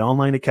right now, my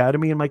online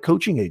academy and my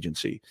coaching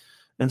agency.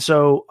 And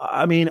so,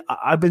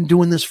 I've been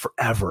doing this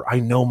forever. I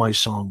know my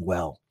song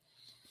well.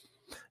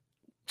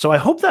 So I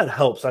hope that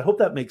helps. I hope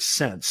that makes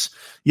sense.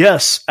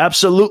 Yes,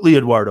 absolutely,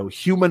 Eduardo.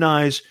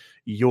 Humanize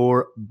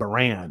your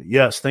brand.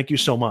 Yes, thank you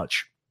so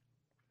much.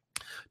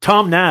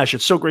 Tom Nash,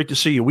 it's so great to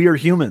see you. We are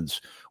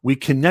humans. We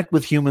connect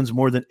with humans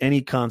more than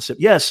any concept.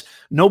 Yes,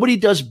 nobody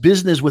does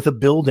business with a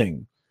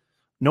building.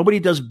 Nobody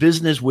does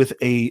business with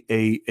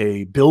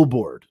a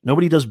billboard.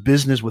 Nobody does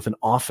business with an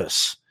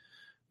office.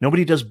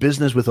 Nobody does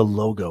business with a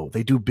logo.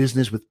 They do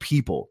business with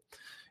people.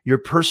 Your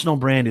personal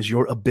brand is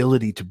your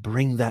ability to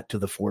bring that to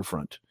the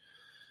forefront.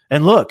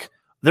 And look,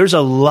 there's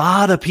a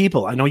lot of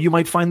people. I know you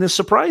might find this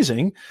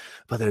surprising,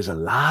 but there's a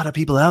lot of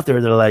people out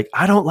there that are like,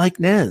 I don't like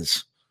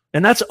Nez.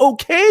 And that's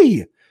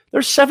okay.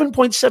 There's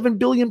 7.7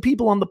 billion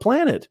people on the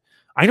planet.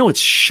 I know it's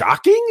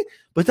shocking,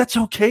 but that's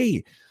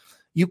okay.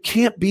 You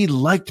can't be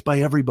liked by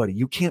everybody.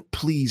 You can't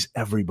please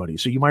everybody.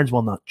 So you might as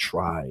well not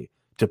try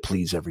to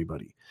please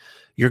everybody.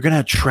 You're going to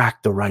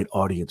attract the right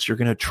audience. You're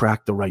going to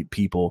attract the right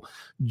people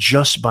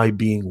just by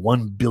being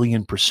 1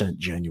 billion%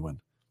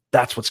 genuine.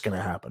 That's what's going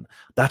to happen.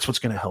 That's what's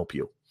going to help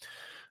you.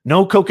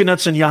 No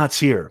coconuts and yachts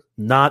here.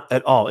 Not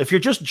at all. If you're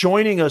just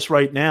joining us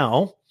right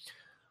now,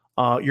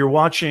 you're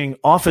watching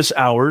Office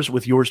Hours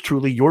with yours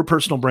truly, your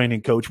personal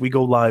branding coach. We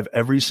go live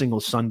every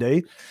single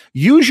Sunday,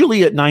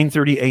 usually at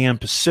 9:30 a.m.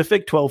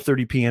 Pacific,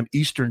 12:30 p.m.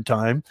 Eastern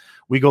time.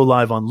 We go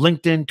live on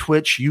LinkedIn,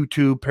 Twitch,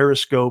 YouTube,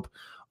 Periscope,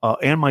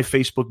 and my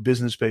Facebook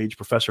business page,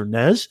 Professor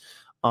Nez.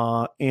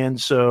 And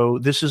so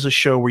this is a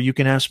show where you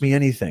can ask me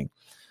anything.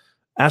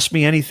 Ask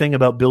me anything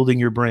about building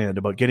your brand,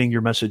 about getting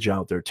your message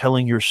out there,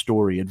 telling your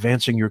story,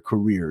 advancing your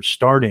career,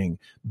 starting,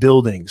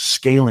 building,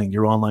 scaling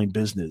your online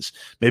business.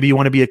 Maybe you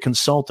want to be a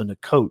consultant, a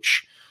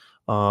coach,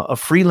 a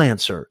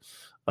freelancer,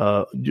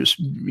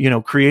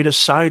 create a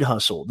side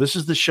hustle. This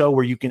is the show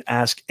where you can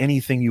ask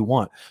anything you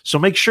want. So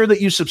make sure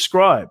that you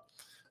subscribe.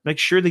 Make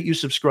sure that you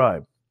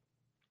subscribe.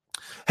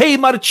 Hey,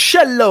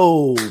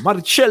 Marcello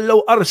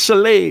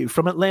Arcele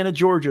from Atlanta,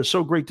 Georgia.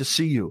 So great to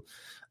see you.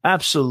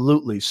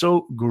 Absolutely.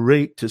 So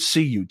great to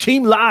see you.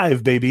 Team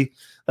Live, baby.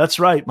 That's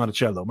right,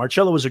 Marcello.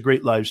 Marcello is a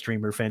great live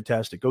streamer.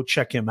 Fantastic. Go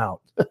check him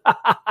out.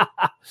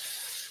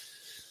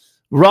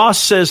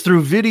 Ross says,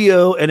 through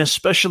video and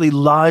especially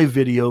live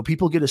video,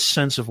 people get a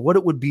sense of what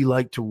it would be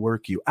like to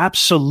work you.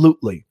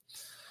 Absolutely.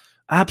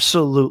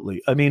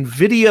 Absolutely. I mean,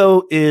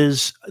 video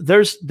is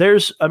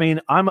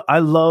I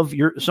love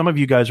some of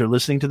you guys are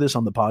listening to this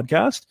on the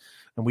podcast.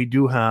 And we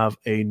do have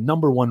a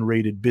 #1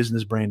 rated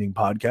business branding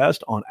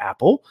podcast on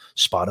Apple,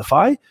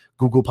 Spotify,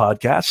 Google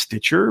Podcasts,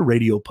 Stitcher,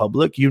 Radio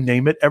Public, you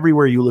name it.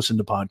 Everywhere you listen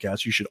to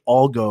podcasts, you should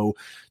all go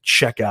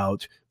check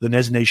out the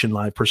Nez Nation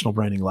Live Personal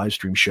Branding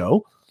Livestream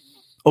Show.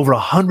 Over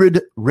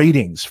 100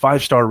 ratings,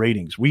 5-star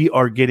ratings.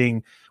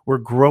 We're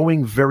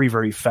growing very,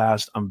 very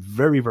fast. I'm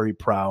very, very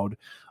proud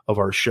of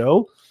our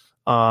show.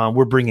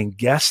 We're bringing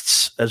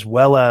guests as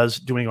well as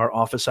doing our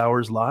office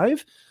hours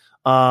live.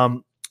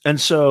 And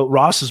so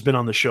Ross has been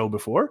on the show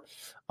before.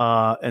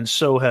 And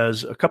so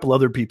has a couple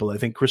other people. I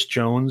think Chris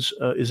Jones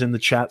is in the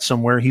chat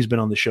somewhere. He's been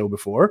on the show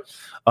before.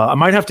 I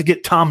might have to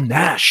get Tom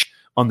Nash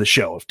on the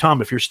show.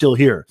 If you're still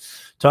here,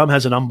 Tom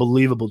has an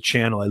unbelievable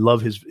channel. I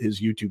love his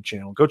YouTube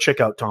channel. Go check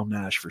out Tom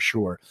Nash for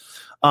sure.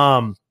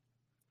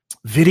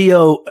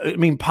 Video,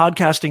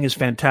 podcasting is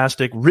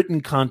fantastic.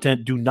 Written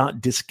content, do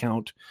not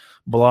discount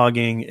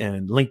blogging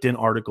and LinkedIn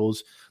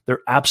articles.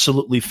 They're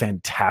absolutely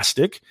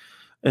fantastic.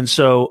 And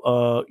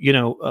so,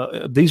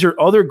 these are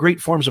other great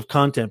forms of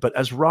content. But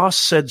as Ross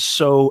said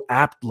so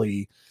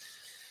aptly,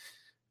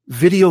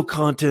 video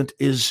content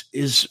is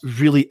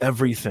really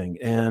everything.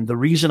 And the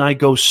reason I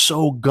go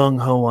so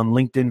gung-ho on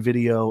LinkedIn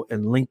video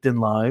and LinkedIn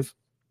Live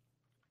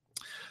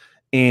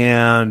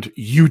and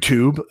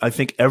YouTube, I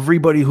think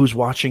everybody who's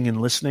watching and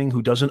listening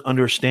who doesn't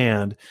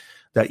understand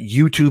that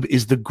YouTube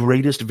is the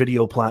greatest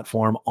video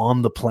platform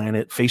on the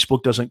planet.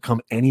 Facebook doesn't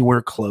come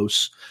anywhere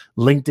close.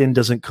 LinkedIn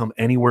doesn't come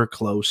anywhere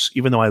close.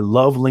 Even though I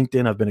love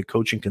LinkedIn, I've been a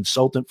coaching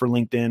consultant for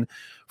LinkedIn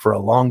for a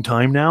long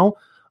time now.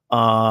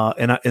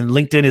 And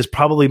LinkedIn is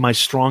probably my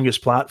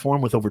strongest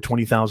platform with over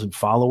 20,000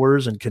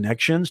 followers and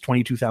connections,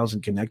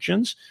 22,000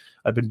 connections.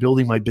 I've been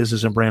building my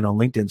business and brand on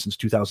LinkedIn since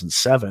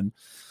 2007.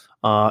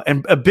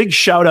 And a big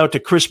shout out to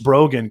Chris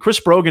Brogan.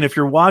 Chris Brogan, if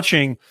you're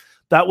watching,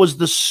 that was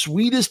the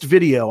sweetest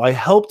video. I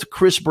helped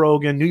Chris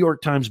Brogan, New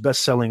York Times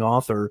bestselling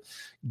author,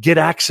 get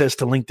access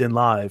to LinkedIn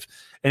Live.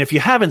 And if you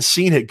haven't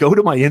seen it, go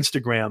to my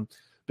Instagram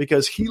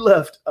because he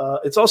left.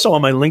 It's also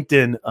on my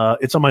LinkedIn.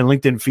 It's on my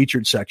LinkedIn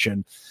featured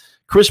section.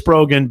 Chris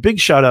Brogan, big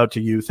shout out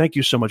to you. Thank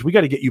you so much. We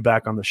got to get you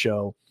back on the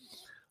show.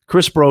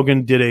 Chris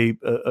Brogan did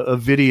a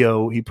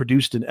video. He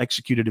produced and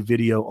executed a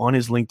video on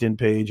his LinkedIn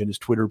page and his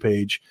Twitter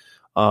page,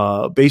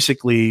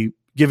 basically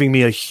giving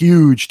me a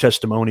huge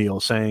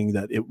testimonial saying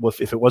that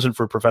if it wasn't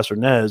for Professor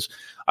Nez,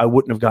 I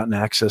wouldn't have gotten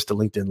access to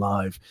LinkedIn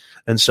Live.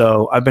 And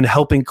so I've been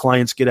helping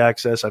clients get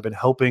access. I've been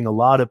helping a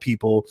lot of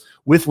people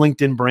with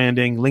LinkedIn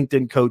branding,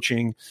 LinkedIn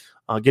coaching,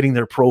 getting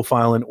their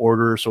profile in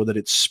order so that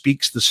it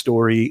speaks the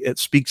story, it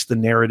speaks the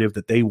narrative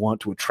that they want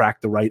to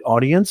attract the right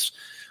audience.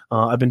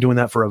 I've been doing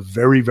that for a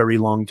very, very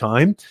long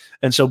time.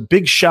 And so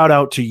big shout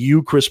out to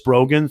you, Chris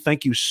Brogan.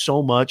 Thank you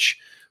so much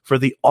for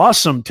the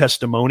awesome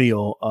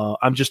testimonial.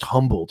 I'm just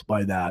humbled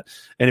by that.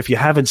 And if you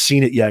haven't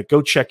seen it yet,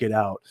 go check it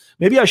out.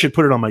 Maybe I should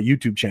put it on my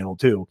YouTube channel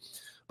too.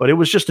 But it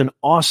was just an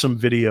awesome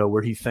video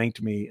where he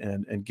thanked me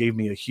and gave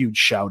me a huge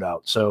shout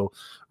out. So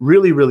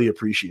really, really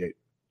appreciate.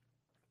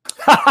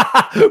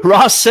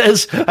 Ross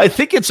says, I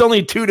think it's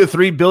only 2 to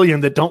 3 billion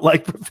that don't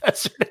like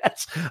Professor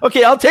Nez.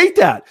 Okay, I'll take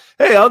that.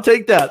 Hey, I'll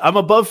take that. I'm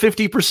above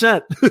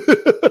 50%.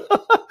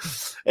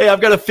 Hey,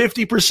 I've got a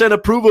 50%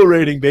 approval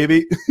rating,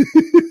 baby.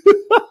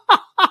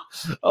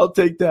 I'll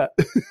take that.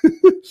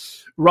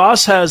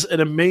 Ross has an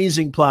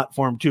amazing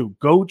platform too.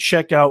 Go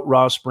check out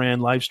Ross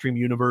Brand, Livestream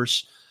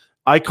Universe.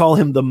 I call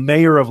him the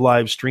mayor of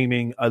live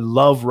streaming. I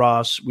love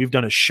Ross. We've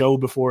done a show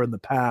before in the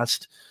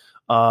past.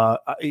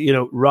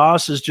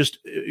 Ross is just,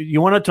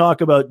 you want to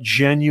talk about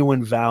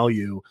genuine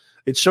value.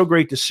 It's so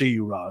great to see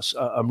you, Ross.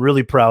 I'm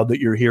really proud that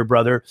you're here,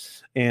 brother.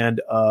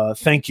 And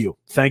thank you.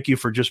 Thank you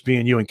for just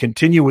being you and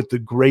continue with the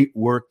great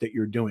work that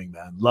you're doing,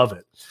 man. Love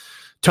it.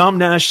 Tom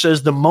Nash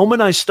says, the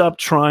moment I stopped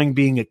trying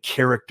being a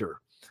character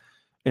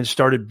and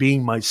started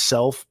being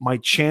myself, my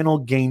channel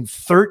gained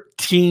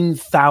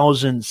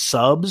 13,000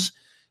 subs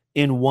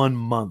in 1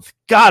 month.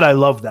 God, I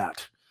love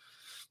that.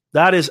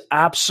 That is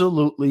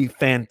absolutely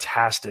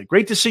fantastic.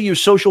 Great to see you,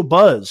 Social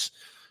Buzz.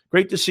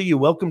 Great to see you.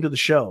 Welcome to the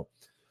show.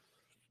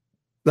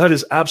 That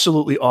is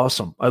absolutely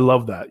awesome. I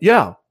love that.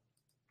 Yeah.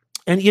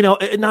 And,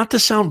 not to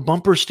sound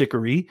bumper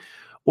stickery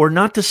or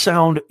not to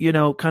sound,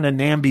 kind of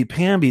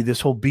namby-pamby,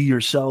 this whole be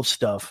yourself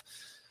stuff.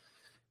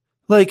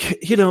 Like,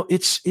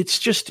 it's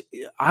just,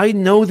 I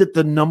know that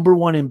the number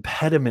one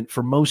impediment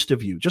for most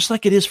of you, just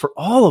like it is for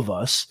all of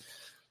us,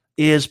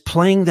 is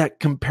playing that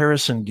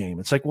comparison game.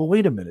 It's like, well,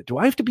 wait a minute. Do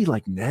I have to be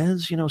like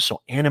Nez,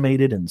 so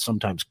animated and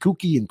sometimes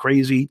kooky and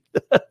crazy?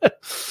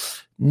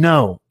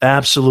 No,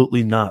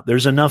 absolutely not.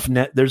 There's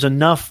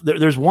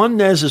one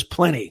Nez is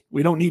plenty.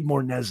 We don't need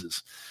more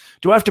Nezes.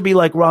 Do I have to be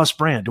like Ross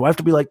Brand? Do I have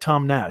to be like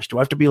Tom Nash? Do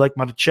I have to be like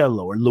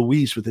Marcello or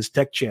Luis with his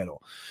tech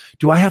channel?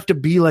 Do I have to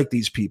be like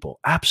these people?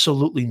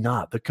 Absolutely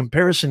not. The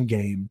comparison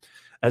game,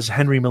 as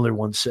Henry Miller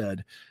once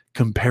said,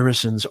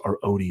 comparisons are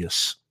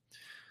odious.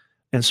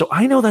 And so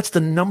I know that's the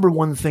number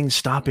one thing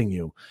stopping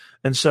you.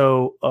 And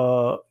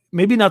so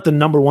maybe not the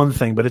number one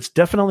thing, but it's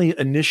definitely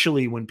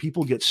initially when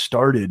people get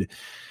started,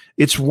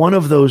 it's one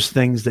of those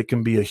things that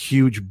can be a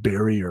huge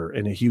barrier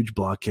and a huge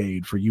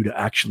blockade for you to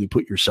actually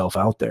put yourself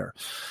out there.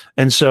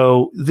 And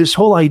so this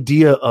whole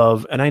idea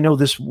of, and I know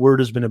this word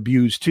has been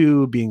abused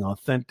too, being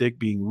authentic,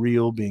 being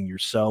real, being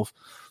yourself.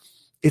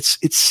 It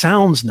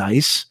sounds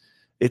nice.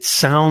 It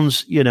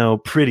sounds,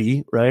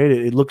 pretty, right?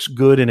 It looks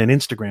good in an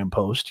Instagram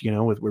post,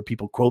 where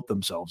people quote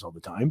themselves all the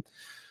time,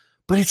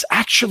 but it's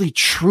actually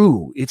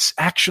true. It's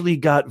actually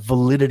got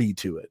validity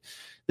to it.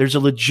 There's a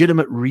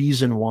legitimate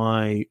reason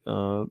why,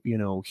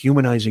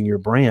 humanizing your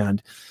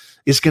brand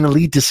is going to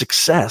lead to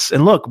success.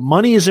 And look,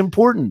 money is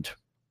important.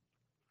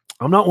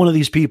 I'm not one of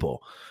these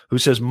people who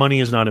says money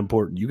is not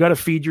important. You got to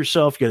feed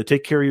yourself. You got to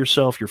take care of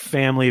yourself, your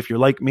family. If you're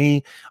like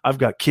me, I've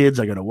got kids.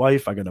 I got a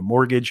wife. I got a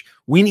mortgage.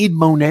 We need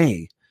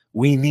Monet.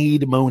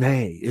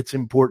 It's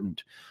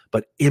important.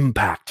 But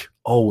impact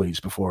always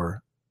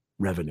before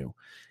revenue.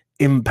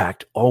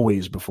 Impact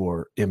always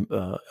before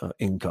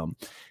income.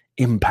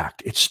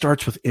 Impact. It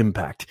starts with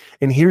impact.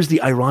 And here's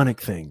the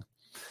ironic thing.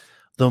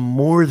 The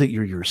more that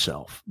you're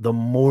yourself, the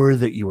more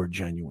that you are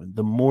genuine,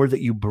 the more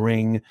that you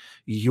bring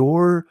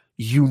your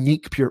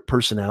unique pure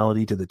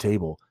personality to the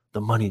table,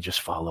 the money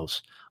just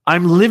follows.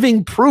 I'm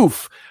living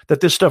proof that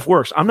this stuff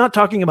works. I'm not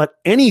talking about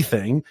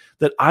anything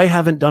that I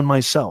haven't done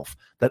myself,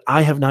 that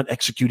I have not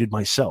executed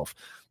myself.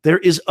 There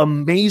is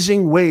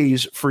amazing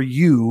ways for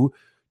you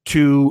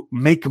to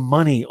make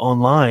money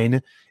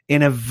online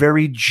in a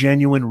very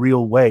genuine,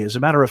 real way. As a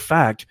matter of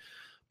fact,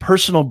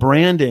 personal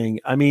branding,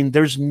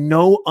 there's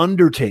no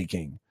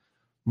undertaking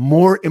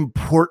more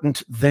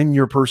important than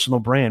your personal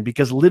brand,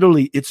 because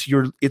literally it's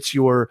your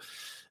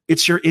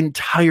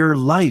entire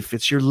life.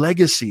 It's your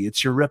legacy.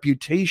 It's your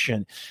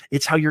reputation.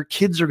 It's how your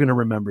kids are going to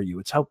remember you.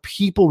 It's how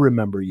people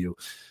remember you.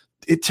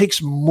 It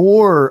takes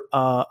more,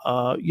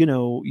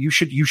 you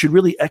should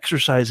really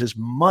exercise as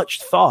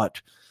much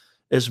thought,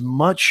 as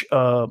much,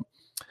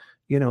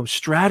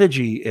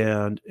 strategy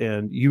and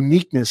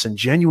uniqueness and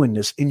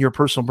genuineness in your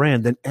personal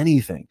brand than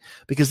anything,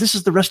 because this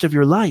is the rest of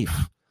your life.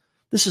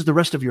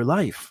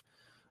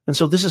 And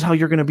so this is how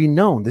you're going to be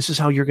known. This is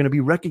how you're going to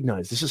be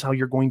recognized. This is how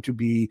you're going to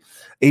be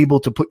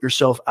able to put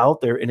yourself out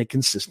there in a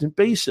consistent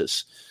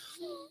basis.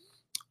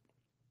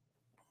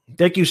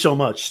 Thank you so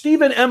much.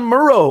 Stephen M.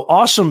 Murrow,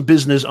 awesome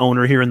business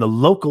owner here in the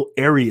local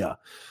area.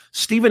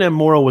 Stephen M.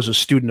 Murrow was a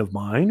student of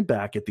mine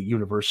back at the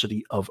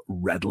University of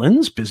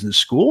Redlands Business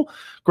School.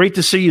 Great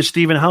to see you,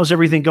 Stephen. How's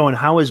everything going?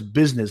 How is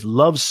business?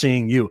 Love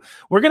seeing you.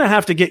 We're going to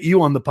have to get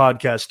you on the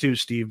podcast too,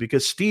 Steve,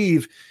 because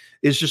Steve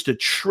is just a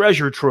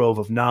treasure trove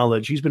of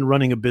knowledge. He's been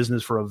running a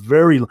business for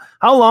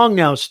how long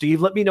now, Steve?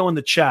 Let me know in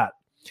the chat.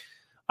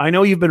 I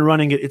know you've been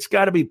running it. It's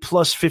got to be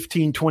plus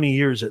 15, 20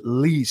 years at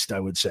least, I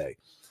would say.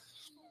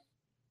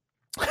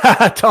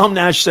 Tom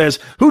Nash says,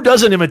 who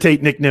doesn't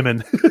imitate Nick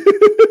Nimmin?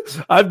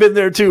 I've been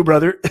there too,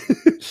 brother.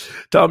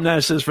 Tom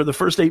Nash says, for the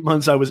first 8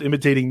 months, I was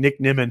imitating Nick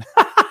Nimmin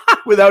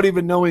without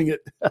even knowing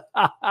it.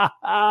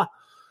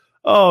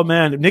 Oh,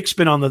 man. Nick's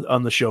been on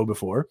the show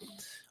before.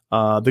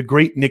 The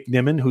great Nick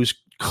Nimmin, who's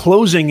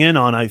closing in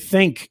on, I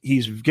think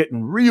he's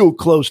getting real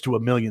close to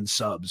 1 million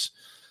subs.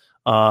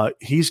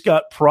 He's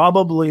got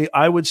probably,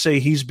 I would say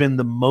he's been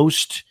the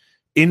most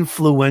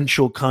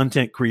influential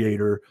content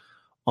creator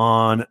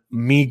on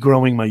me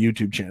growing my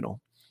YouTube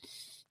channel.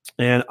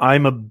 And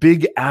I'm a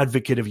big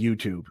advocate of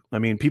YouTube.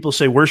 People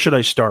say, where should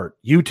I start?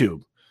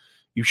 YouTube.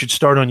 You should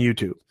start on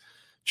YouTube.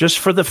 Just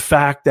for the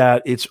fact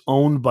that it's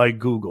owned by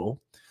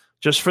Google.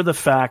 Just for the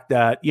fact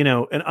that,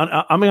 and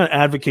I'm going to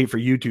advocate for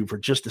YouTube for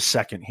just a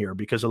second here,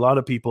 because a lot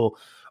of people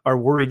are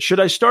worried. Should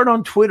I start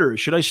on Twitter?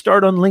 Should I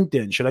start on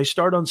LinkedIn? Should I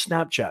start on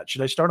Snapchat?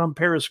 Should I start on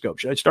Periscope?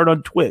 Should I start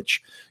on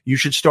Twitch? You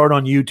should start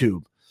on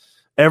YouTube.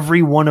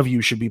 Every one of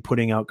you should be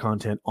putting out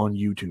content on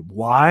YouTube.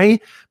 Why?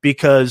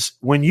 Because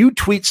when you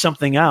tweet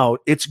something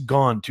out, it's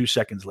gone 2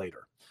 seconds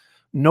later.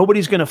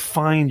 Nobody's going to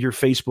find your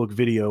Facebook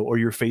video or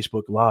your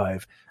Facebook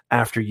Live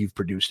after you've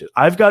produced it.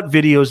 I've got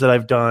videos that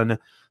I've done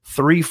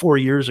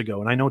 3-4 years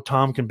ago, and I know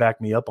Tom can back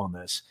me up on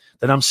this,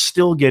 that I'm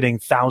still getting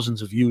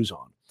thousands of views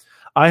on.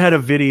 I had a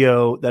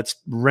video that's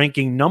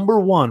ranking number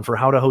 1 for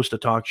how to host a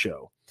talk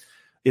show.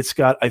 It's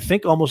got, I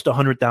think, almost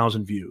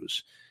 100,000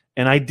 views.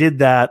 And I did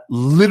that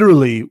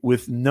literally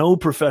with no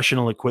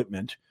professional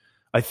equipment.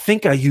 I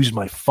think I used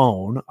my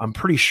phone. I'm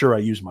pretty sure I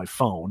used my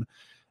phone.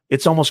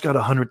 It's almost got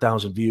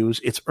 100,000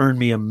 views. It's earned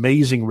me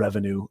amazing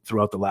revenue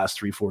throughout the last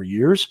 3-4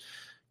 years.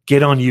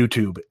 Get on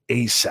YouTube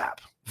ASAP.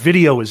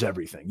 Video is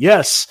everything.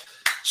 Yes.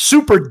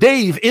 Super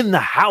Dave in the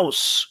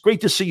house.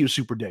 Great to see you,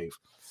 Super Dave.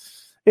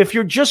 If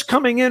you're just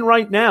coming in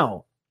right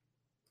now,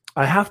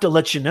 I have to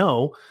let you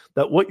know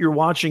that what you're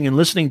watching and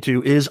listening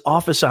to is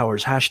Office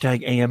Hours,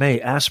 #AMA.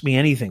 Ask Me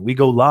Anything. We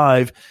go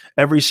live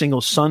every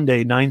single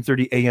Sunday,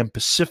 9:30 a.m.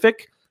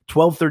 Pacific,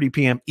 12:30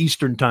 p.m.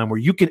 Eastern Time, where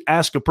you can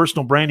ask a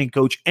personal branding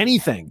coach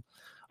anything.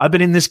 I've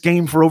been in this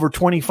game for over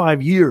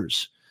 25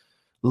 years.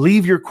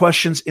 Leave your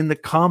questions in the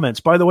comments.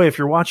 By the way, if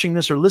you're watching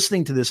this or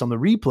listening to this on the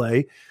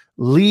replay,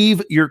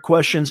 leave your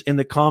questions in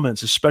the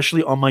comments,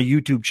 especially on my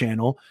YouTube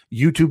channel,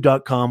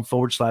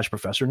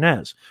 youtube.com/Professor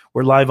Nez.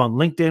 We're live on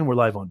LinkedIn. We're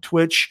live on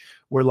Twitch.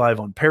 We're live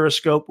on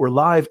Periscope. We're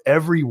live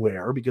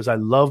everywhere because I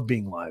love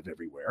being live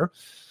everywhere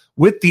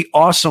with the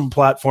awesome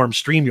platform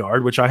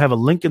StreamYard, which I have a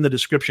link in the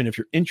description if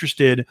you're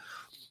interested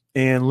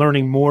in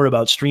learning more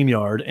about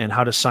StreamYard and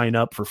how to sign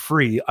up for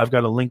free. I've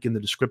got a link in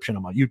the description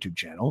on my YouTube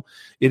channel.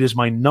 It is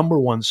my number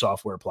 1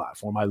 software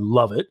platform. I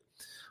love it.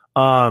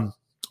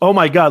 Oh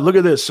my God, look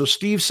at this. So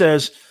Steve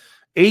says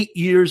 8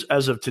 years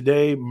as of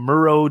today,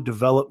 Murrow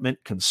Development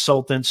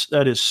Consultants.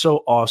 That is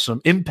so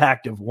awesome.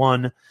 Impact of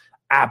 1.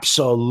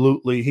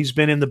 Absolutely. He's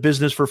been in the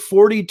business for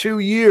 42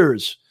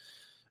 years.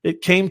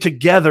 It came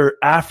together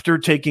after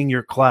taking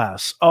your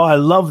class. Oh, I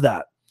love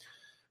that.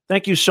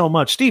 Thank you so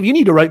much. Steve, you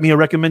need to write me a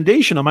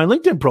recommendation on my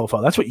LinkedIn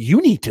profile. That's what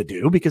you need to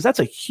do, because that's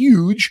a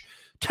huge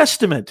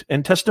testament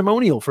and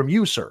testimonial from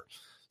you, sir,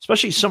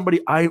 especially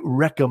somebody I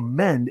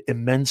recommend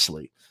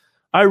immensely.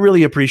 I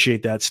really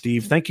appreciate that,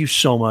 Steve. Thank you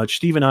so much.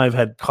 Steve and I have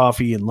had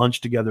coffee and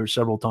lunch together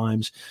several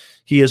times.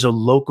 He is a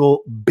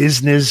local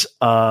business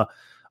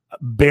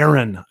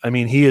baron. I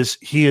mean, he is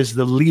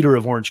the leader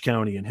of Orange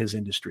County in his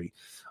industry.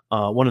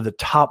 One of the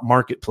top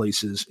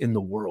marketplaces in the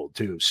world,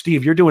 too.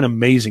 Steve, you're doing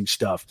amazing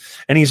stuff.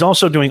 And he's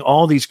also doing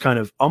all these kind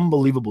of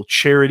unbelievable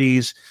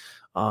charities,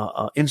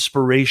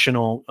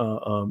 inspirational,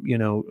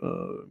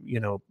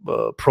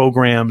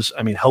 programs.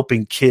 I mean,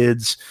 helping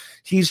kids.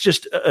 He's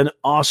just an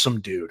awesome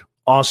dude.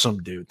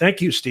 Awesome dude. Thank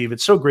you, Steve.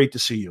 It's so great to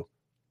see you.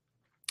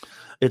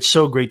 It's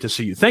so great to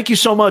see you. Thank you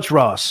so much,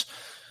 Ross.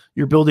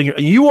 You're building.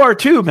 You are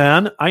too,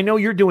 man. I know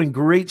you're doing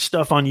great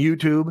stuff on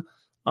YouTube.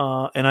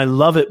 And I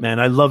love it, man.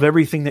 I love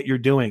everything that you're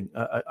doing.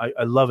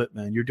 I love it,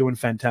 man. You're doing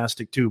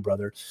fantastic too,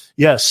 brother.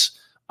 Yes,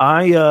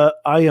 I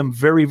am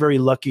very, very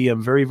lucky.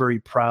 I'm very, very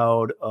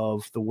proud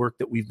of the work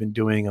that we've been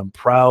doing. I'm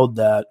proud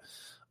that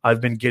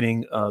I've been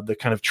getting the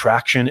kind of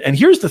traction. And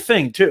here's the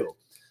thing too,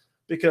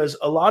 because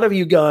a lot of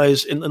you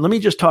guys, and let me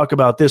just talk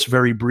about this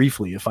very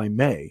briefly, if I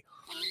may.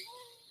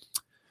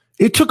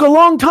 It took a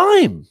long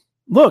time.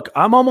 Look,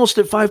 I'm almost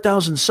at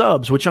 5,000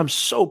 subs, which I'm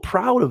so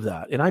proud of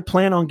that. And I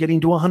plan on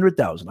getting to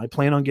 100,000. I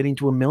plan on getting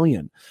to 1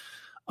 million.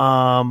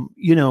 And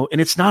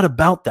it's not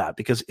about that,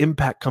 because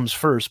impact comes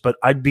first, but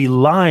I'd be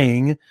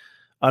lying.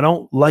 I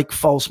don't like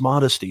false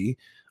modesty.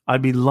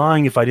 I'd be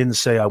lying if I didn't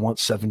say I want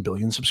 7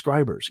 billion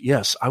subscribers.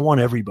 Yes, I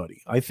want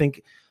everybody. I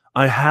think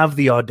I have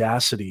the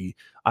audacity.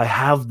 I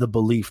have the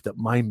belief that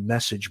my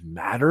message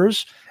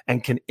matters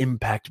and can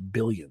impact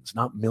billions,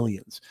 not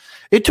millions.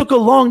 It took a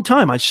long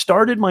time. I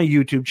started my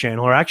YouTube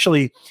channel, or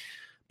actually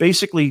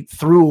basically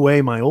threw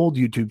away my old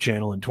YouTube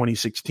channel in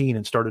 2016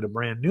 and started a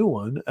brand new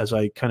one as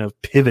I kind of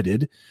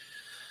pivoted.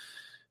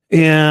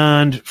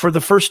 And for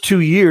the first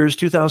 2 years,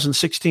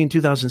 2016,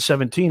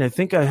 2017, I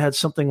think I had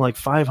something like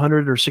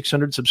 500 or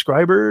 600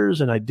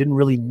 subscribers, and I didn't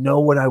really know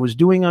what I was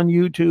doing on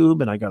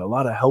YouTube. And I got a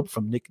lot of help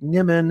from Nick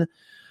Nimmin.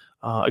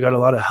 I got a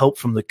lot of help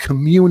from the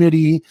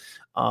community.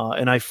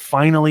 And I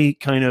finally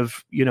kind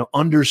of,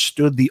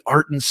 understood the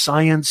art and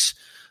science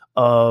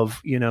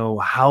of,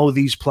 how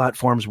these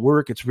platforms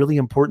work. It's really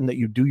important that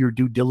you do your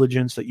due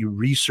diligence, that you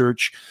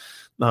research.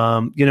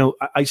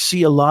 I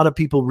see a lot of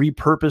people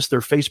repurpose their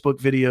Facebook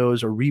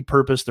videos or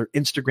repurpose their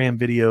Instagram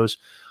videos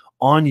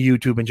on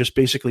YouTube and just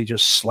basically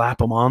just slap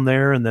them on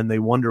there. And then they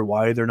wonder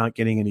why they're not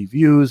getting any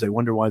views. They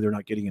wonder why they're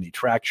not getting any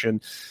traction.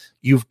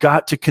 You've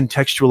got to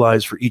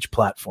contextualize for each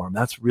platform.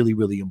 That's really,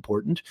 really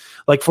important.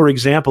 Like, for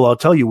example, I'll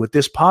tell you with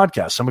this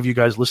podcast, some of you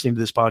guys listening to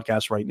this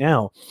podcast right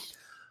now,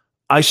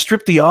 I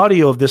strip the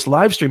audio of this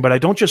live stream, but I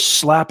don't just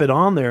slap it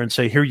on there and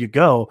say, here you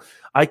go.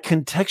 I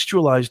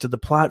contextualize to the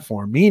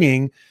platform,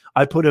 meaning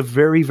I put a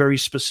very, very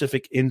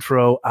specific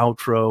intro,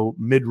 outro,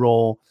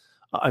 mid-roll.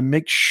 I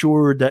make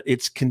sure that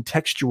it's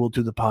contextual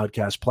to the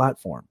podcast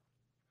platform.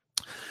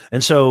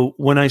 And so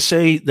when I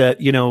say that,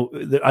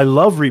 that I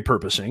love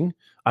repurposing,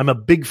 I'm a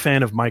big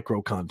fan of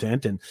micro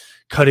content and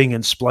cutting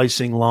and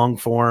splicing long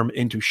form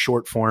into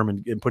short form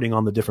and putting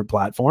on the different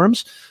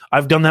platforms.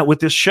 I've done that with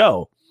this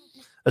show.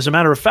 As a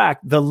matter of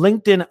fact, the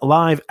LinkedIn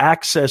Live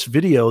Access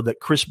video that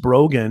Chris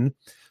Brogan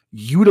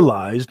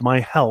utilized my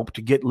help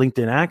to get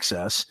LinkedIn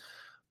access,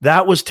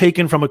 that was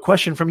taken from a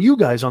question from you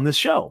guys on this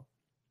show.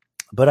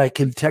 But I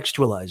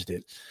contextualized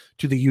it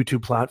to the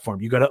YouTube platform.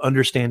 You got to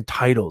understand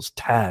titles,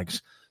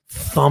 tags,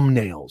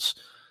 thumbnails.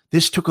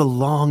 This took a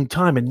long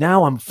time. And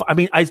now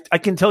I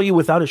can tell you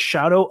without a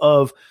shadow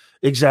of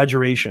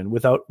exaggeration,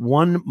 without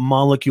one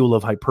molecule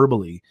of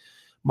hyperbole,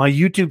 my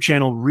YouTube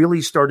channel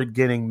really started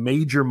getting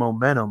major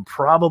momentum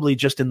probably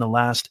just in the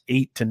last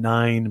 8 to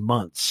 9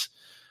 months,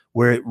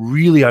 where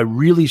I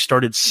really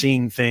started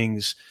seeing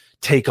things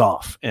take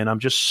off. And I'm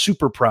just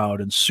super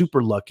proud and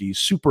super lucky,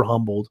 super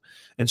humbled,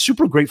 and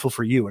super grateful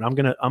for you.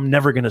 And I'm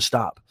never going to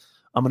stop.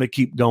 I'm going to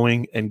keep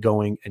going and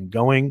going and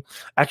going,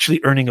 actually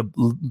earning a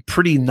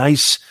pretty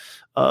nice,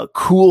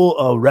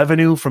 cool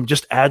revenue from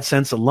just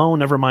AdSense alone.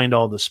 Never mind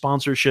all the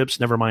sponsorships,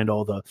 never mind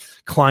all the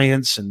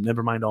clients, and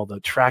never mind all the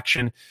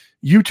traction.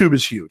 YouTube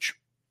is huge.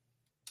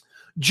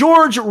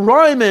 George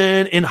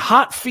Ryman in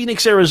hot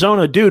Phoenix,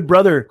 Arizona. Dude,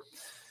 brother,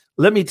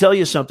 let me tell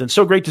you something.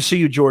 So great to see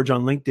you, George,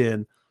 on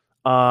LinkedIn.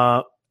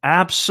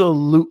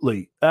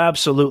 Absolutely.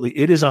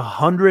 It is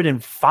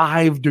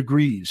 105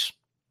 degrees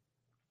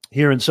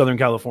here in Southern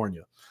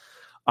California.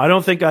 I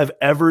don't think I've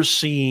ever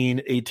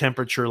seen a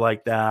temperature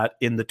like that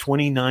in the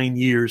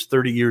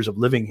 30 years of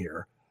living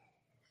here.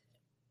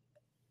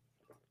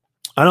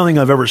 I don't think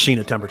I've ever seen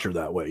a temperature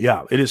that way.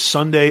 Yeah, it is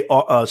Sunday,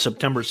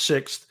 September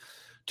 6th,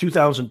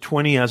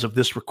 2020, as of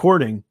this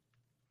recording.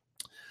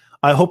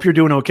 I hope you're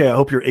doing okay. I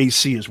hope your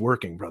AC is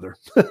working, brother.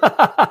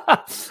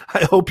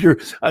 I hope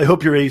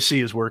your AC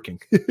is working.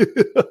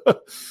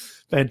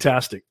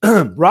 Fantastic.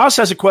 Ross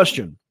has a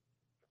question.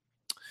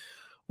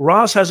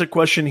 Ross has a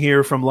question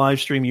here from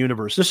Livestream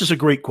Universe. This is a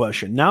great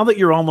question. Now that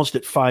you're almost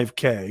at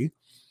 5K,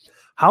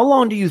 how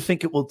long do you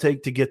think it will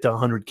take to get to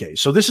 100K?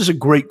 So this is a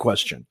great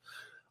question.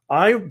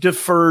 I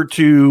defer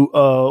to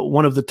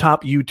one of the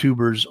top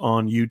YouTubers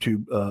on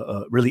YouTube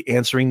really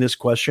answering this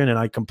question, and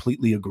I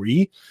completely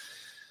agree.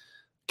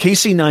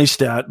 Casey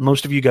Neistat,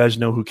 most of you guys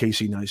know who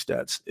Casey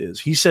Neistat is.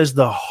 He says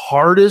the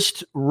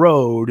hardest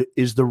road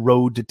is the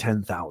road to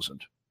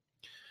 10,000.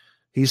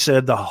 He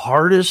said the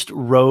hardest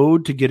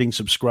road to getting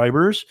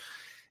subscribers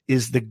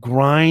is the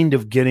grind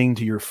of getting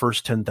to your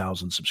first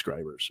 10,000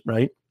 subscribers,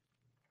 right?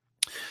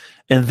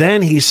 And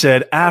then he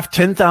said after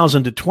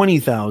 10,000 to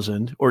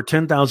 20,000 or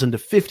 10,000 to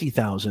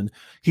 50,000,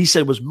 he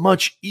said was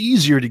much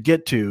easier to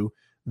get to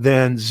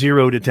than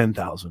 0 to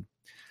 10,000.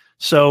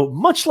 So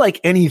much like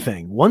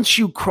anything, once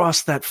you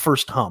cross that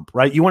first hump,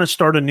 right? You want to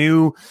start a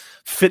new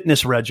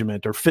fitness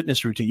regimen or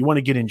fitness routine. You want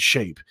to get in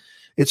shape.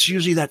 It's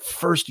usually that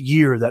first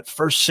year, that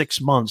first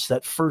 6 months,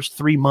 that first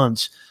 3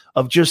 months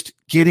of just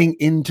getting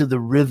into the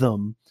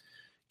rhythm,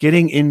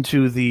 getting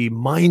into the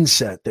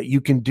mindset that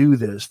you can do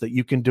this, that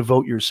you can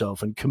devote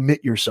yourself and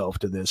commit yourself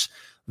to this.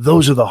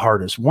 Those are the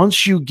hardest.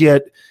 Once you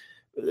get,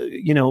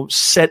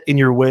 set in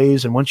your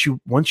ways, and once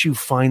you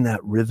find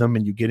that rhythm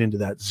and you get into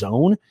that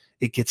zone,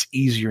 it gets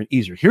easier and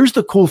easier. Here's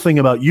the cool thing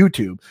about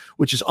YouTube,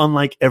 which is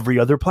unlike every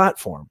other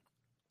platform.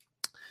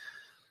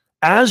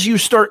 As you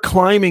start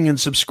climbing in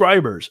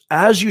subscribers,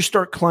 as you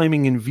start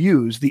climbing in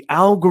views, the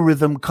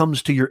algorithm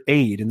comes to your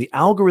aid, and the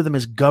algorithm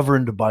is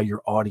governed by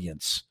your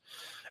audience.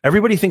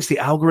 Everybody thinks the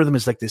algorithm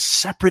is like this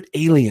separate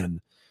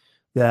alien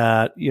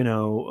that,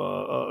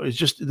 is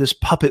just this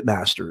puppet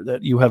master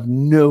that you have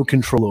no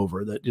control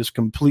over, that just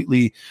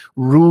completely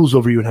rules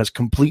over you and has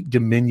complete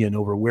dominion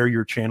over where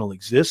your channel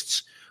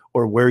exists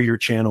or where your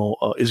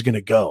channel is going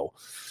to go.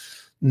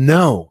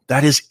 No,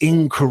 that is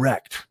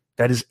incorrect.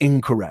 That is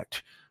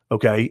incorrect.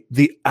 Okay.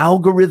 The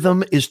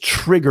algorithm is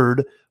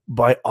triggered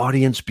by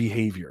audience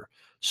behavior.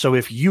 So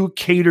if you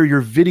cater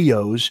your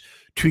videos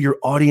to your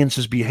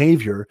audience's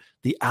behavior,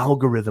 the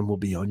algorithm will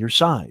be on your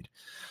side.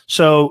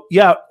 So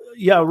yeah,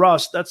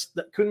 Ross, that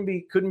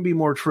couldn't be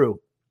more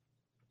true.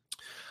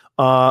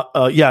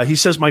 He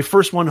says my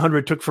first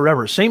 100 took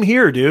forever. Same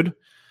here, dude.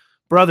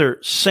 Brother,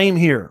 same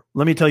here.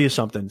 Let me tell you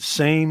something.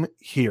 Same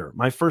here.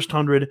 My first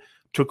 100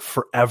 took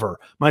forever.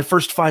 My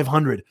first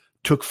 500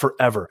 took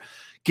forever.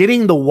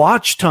 Getting the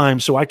watch time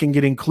so I can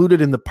get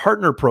included in the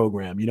partner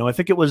program. I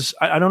think it was,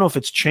 I don't know if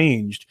it's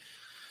changed.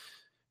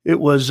 It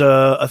was,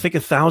 I think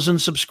 1,000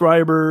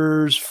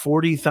 subscribers,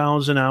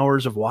 40,000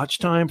 hours of watch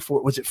time.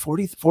 Was it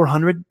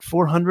 400?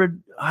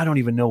 I don't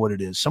even know what it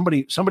is.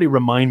 Somebody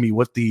remind me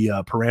what the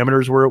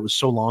parameters were. It was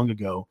so long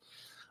ago.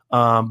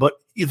 But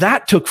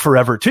that took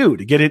forever too,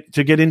 to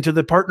get into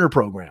the partner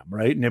program,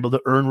 right? And able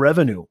to earn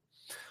revenue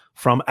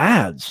from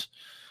ads.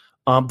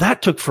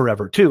 That took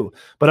forever too.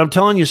 But I'm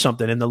telling you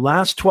something, in the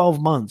last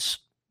 12 months,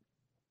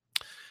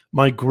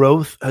 my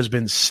growth has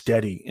been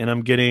steady, and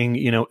I'm getting,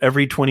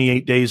 every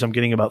 28 days, I'm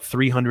getting about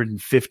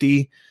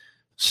 350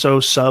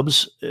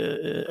 subs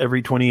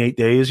every 28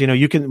 days.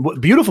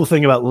 Beautiful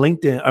thing about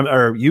LinkedIn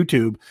or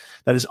YouTube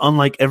that is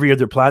unlike every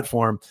other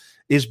platform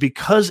is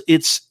because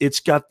it's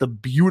got the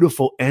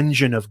beautiful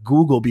engine of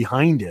Google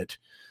behind it.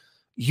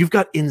 You've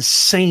got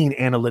insane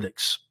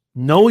analytics.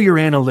 Know your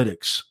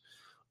analytics.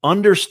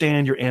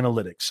 Understand your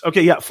analytics.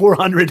 Okay, yeah,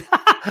 400.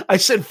 I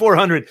said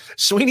 400.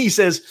 Sweeney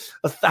says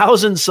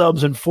 1,000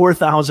 subs and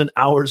 4,000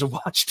 hours of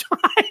watch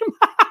time.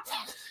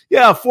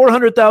 Yeah,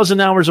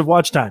 400,000 hours of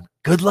watch time.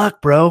 Good luck,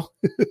 bro.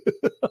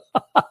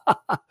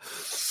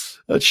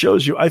 That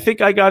shows you. I think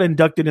I got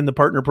inducted in the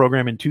partner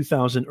program in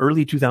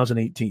early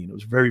 2018. It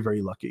was very,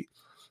 very lucky.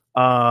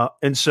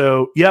 And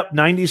so,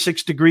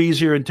 96 degrees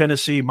here in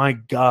Tennessee. My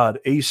God,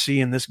 AC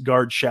in this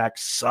guard shack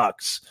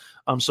sucks.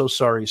 I'm so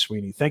sorry,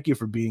 Sweeney. Thank you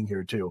for being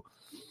here too.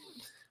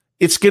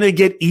 It's going to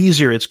get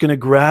easier. It's going to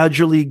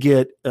gradually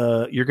get,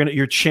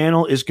 your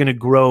channel is going to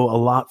grow a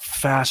lot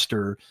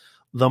faster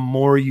the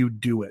more you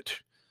do it.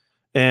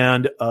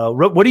 And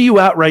what are you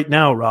at right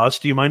now, Ross?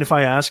 Do you mind if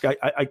I ask?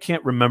 I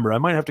can't remember. I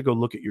might have to go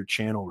look at your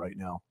channel right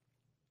now.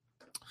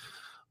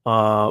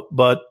 So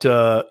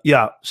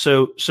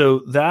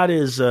that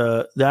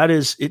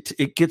is it.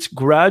 It gets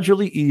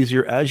gradually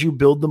easier as you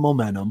build the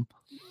momentum.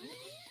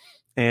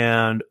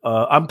 And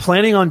I'm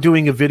planning on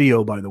doing a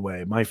video, by the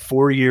way, my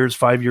 5 years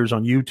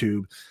on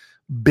YouTube,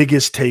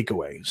 biggest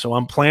takeaway. So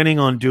I'm planning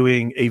on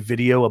doing a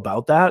video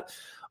about that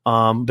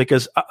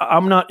because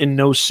I'm not in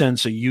no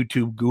sense a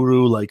YouTube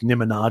guru like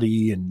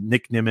Niminati and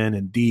Nick Nimmin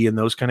and D and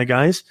those kind of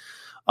guys.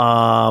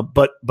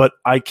 But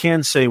I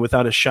can say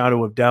without a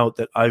shadow of doubt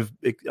that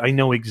I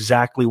know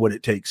exactly what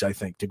it takes, I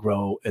think, to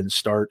grow and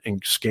start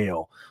and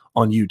scale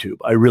on YouTube.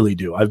 I really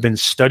do. I've been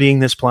studying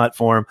this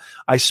platform.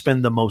 I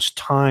spend the most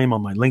time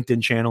on my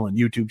LinkedIn channel and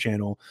YouTube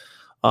channel.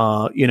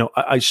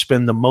 I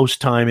spend the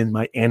most time in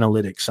my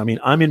analytics. I mean,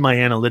 I'm in my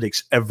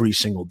analytics every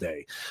single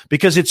day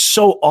because it's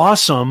so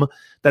awesome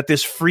that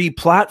this free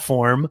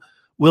platform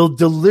will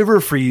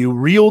deliver for you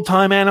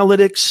real-time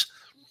analytics,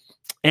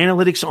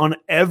 analytics on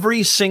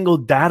every single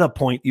data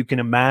point you can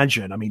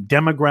imagine. I mean,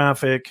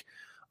 demographic,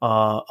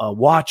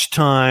 watch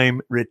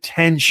time,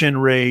 retention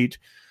rate,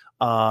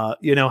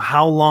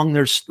 how long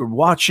they're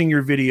watching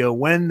your video,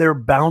 when they're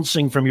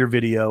bouncing from your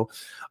video.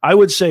 I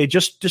would say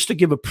just to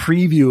give a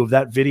preview of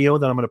that video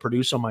that I'm going to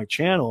produce on my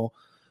channel,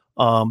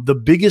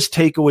 the biggest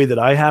takeaway that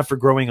I have for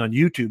growing on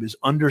YouTube is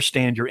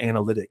understand your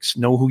analytics,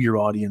 know who your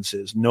audience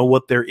is, know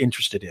what they're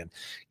interested in,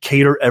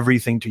 cater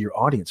everything to your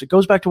audience. It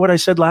goes back to what I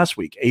said last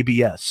week,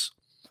 ABS.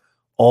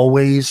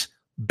 Always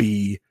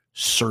be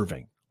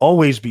serving.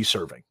 Always be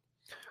serving.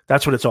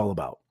 That's what it's all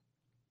about.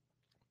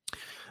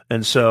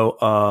 And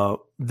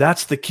so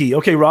that's the key.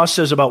 Okay, Ross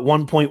says about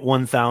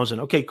 1.1 thousand.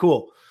 Okay,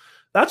 cool.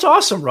 That's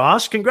awesome,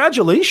 Ross.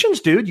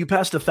 Congratulations, dude. You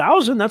passed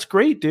 1,000. That's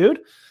great, dude.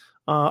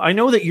 I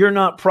know that you're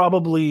not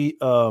probably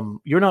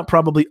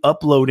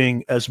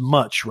uploading as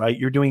much, right?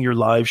 You're doing your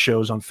live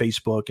shows on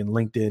Facebook and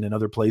LinkedIn and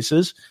other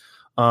places.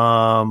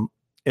 And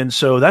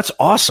so that's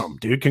awesome,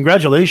 dude.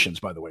 Congratulations,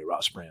 by the way,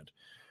 Ross Brand,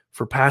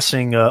 for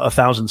passing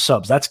 1,000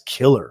 subs. That's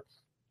killer.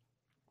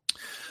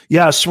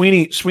 Yeah,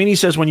 Sweeney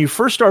says, when you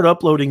first start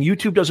uploading,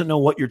 YouTube doesn't know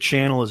what your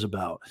channel is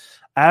about.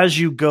 As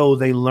you go,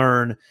 they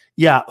learn,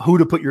 who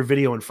to put your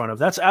video in front of.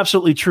 That's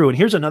absolutely true. And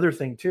here's another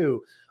thing,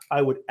 too,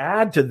 I would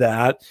add to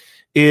that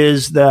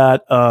is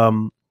that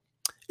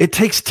it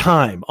takes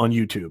time on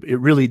YouTube. It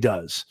really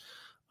does.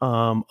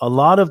 A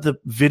lot of the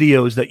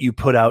videos that you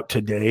put out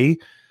today,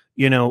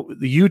 the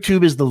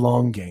YouTube is the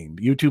long game.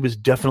 YouTube is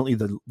definitely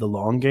the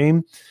long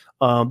game.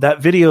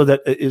 That video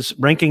that is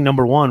ranking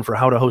number 1 for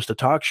how to host a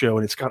talk show,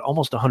 and it's got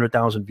almost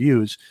 100,000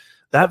 views.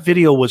 That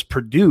video was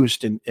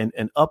produced and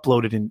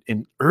uploaded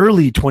in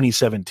early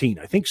 2017,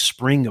 I think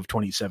spring of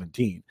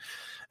 2017.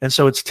 And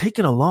so it's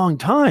taken a long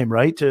time,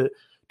 right?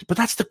 But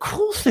that's the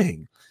cool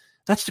thing.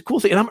 That's the cool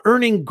thing. And I'm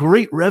earning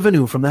great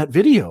revenue from that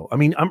video. I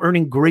mean, I'm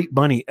earning great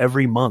money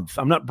every month.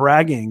 I'm not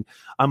bragging.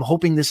 I'm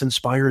hoping this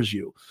inspires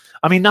you.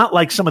 I mean, not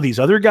like some of these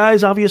other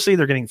guys, obviously,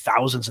 they're getting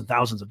thousands and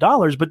thousands of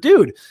dollars. But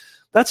dude,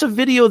 that's a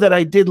video that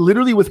I did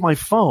literally with my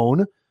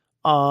phone.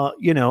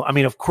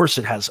 Of course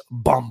it has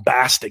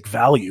bombastic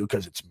value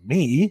because it's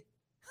me.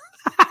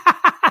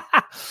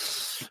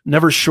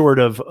 Never short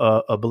of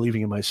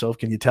believing in myself.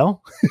 Can you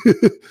tell?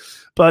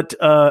 But,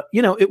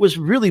 it was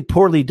really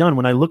poorly done.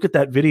 When I look at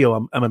that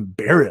video, I'm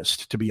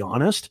embarrassed, to be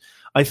honest.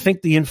 I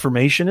think the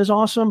information is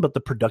awesome, but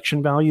the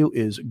production value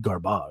is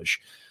garbage.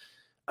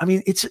 I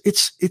mean,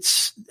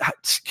 it's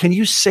can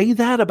you say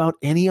that about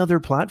any other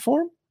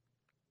platform?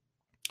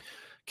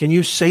 Can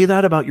you say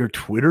that about your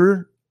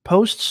Twitter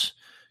posts?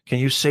 Can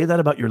you say that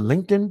about your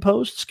LinkedIn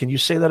posts? Can you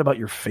say that about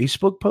your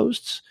Facebook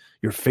posts,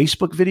 your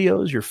Facebook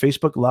videos, your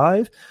Facebook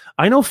Live?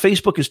 I know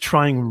Facebook is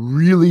trying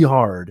really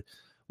hard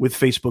with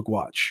Facebook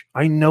Watch.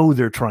 I know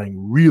they're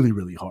trying really,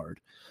 really hard.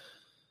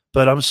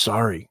 But I'm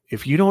sorry,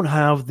 if you don't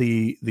have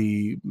the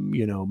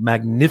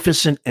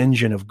magnificent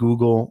engine of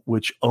Google,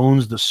 which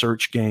owns the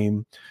search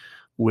game,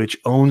 which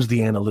owns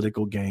the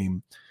analytical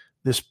game,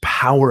 this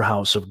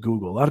powerhouse of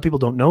Google. A lot of people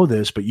don't know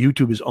this, but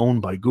YouTube is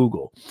owned by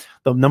Google.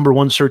 The number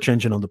 1 search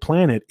engine on the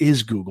planet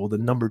is Google. The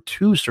number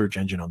 2 search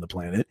engine on the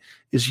planet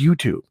is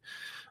YouTube.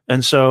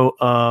 And so,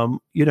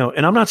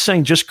 and I'm not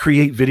saying just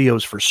create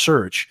videos for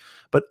search,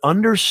 but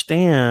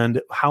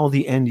understand how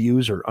the end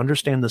user,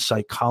 understand the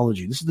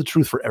psychology. This is the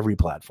truth for every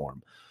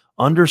platform.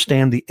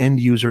 Understand the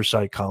end user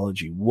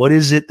psychology. What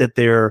is it that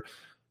they're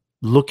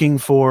looking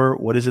for?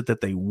 What is it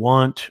that they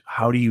want?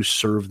 How do you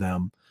serve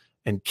them?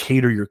 And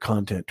cater your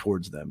content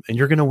towards them, and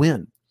you're going to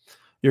win.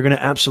 You're going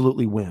to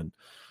absolutely win.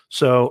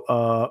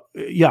 So,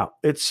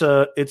 it's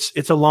a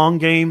long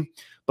game.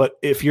 But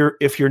if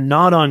you're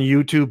not on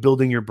YouTube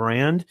building your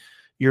brand,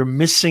 you're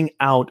missing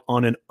out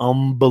on an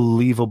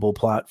unbelievable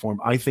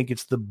platform. I think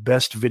it's the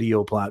best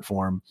video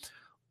platform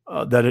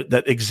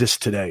that exists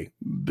today.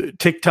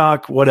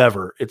 TikTok,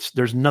 whatever.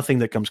 There's nothing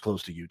that comes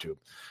close to YouTube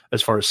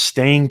as far as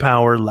staying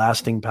power,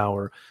 lasting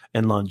power,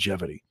 and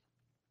longevity.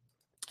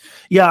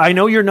 Yeah, I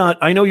know you're not.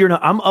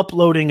 I'm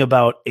uploading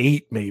about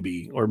 8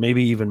 maybe, or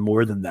maybe even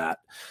more than that.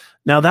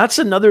 Now, that's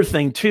another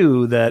thing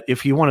too, that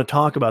if you want to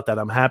talk about that,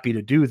 I'm happy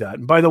to do that.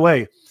 And by the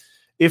way,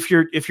 if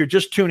you're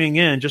just tuning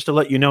in, just to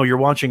let you know, you're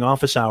watching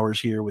Office Hours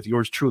here with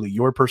yours truly,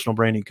 your personal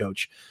branding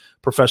coach,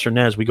 Professor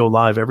Nez. We go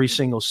live every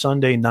single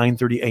Sunday,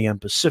 9:30 a.m.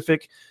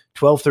 Pacific,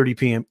 12:30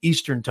 p.m.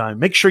 Eastern time.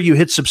 Make sure you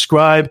hit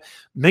subscribe.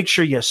 Make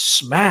sure you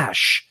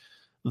smash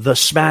the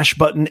smash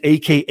button,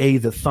 aka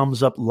the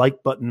thumbs up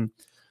like button,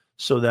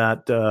 so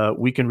that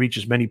we can reach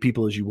as many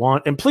people as you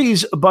want. And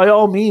please, by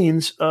all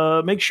means,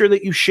 make sure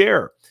that you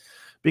share,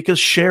 because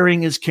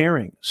sharing is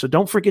caring. So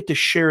don't forget to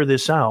share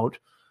this out.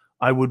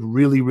 I would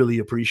really, really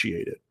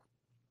appreciate it.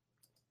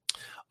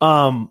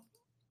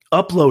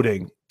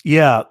 Uploading.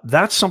 Yeah,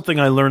 that's something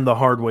I learned the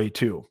hard way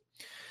too.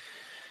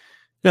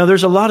 Now,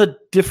 there's a lot of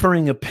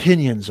differing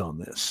opinions on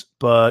this,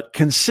 but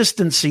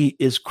consistency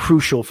is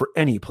crucial for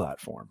any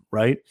platform,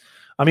 right?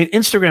 I mean,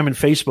 Instagram and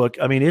Facebook,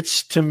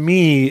 it's, to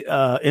me,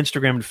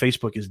 Instagram and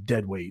Facebook is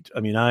dead weight. I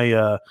mean,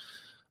 I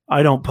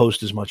I don't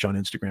post as much on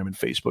Instagram and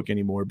Facebook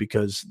anymore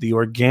because the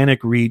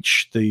organic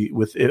reach,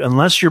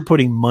 unless you're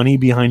putting money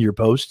behind your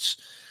posts,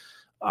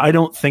 I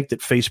don't think that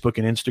Facebook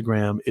and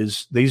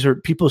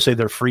Instagram people say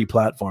they're free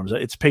platforms.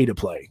 It's pay to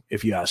play,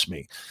 if you ask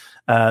me.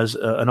 As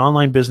an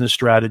online business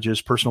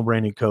strategist, personal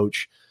branding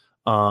coach,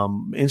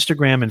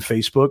 Instagram and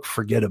Facebook,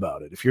 forget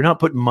about it. If you're not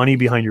putting money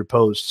behind your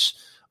posts,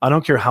 I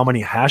don't care how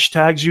many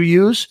hashtags you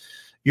use,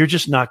 you're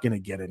just not going to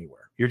get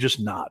anywhere. You're just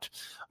not.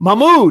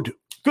 Mahmoud,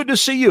 good to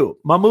see you.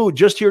 Mahmoud,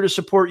 just here to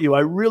support you.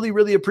 I really,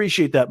 really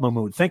appreciate that,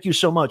 Mahmoud. Thank you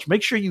so much.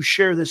 Make sure you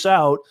share this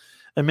out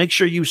and make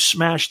sure you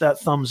smash that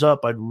thumbs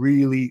up. I'd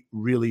really,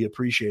 really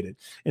appreciate it.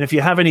 And if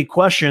you have any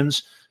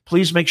questions,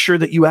 please make sure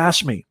that you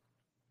ask me.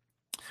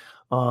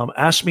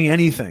 Ask me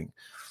anything.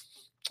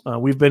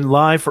 We've been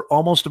live for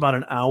almost about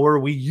an hour.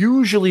 We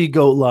usually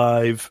go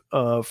live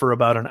for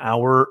about an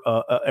hour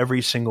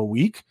every single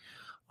week.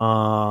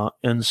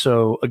 And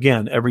so,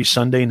 again, every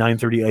Sunday,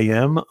 9:30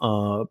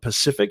 a.m.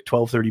 Pacific,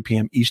 12:30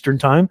 p.m. Eastern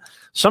time.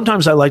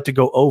 Sometimes I like to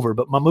go over,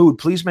 but Mahmoud,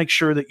 please make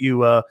sure that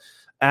you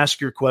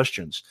ask your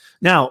questions.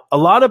 Now, a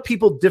lot of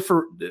people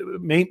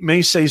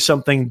may say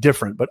something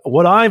different, but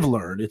what I've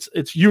learned,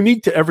 it's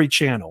unique to every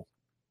channel.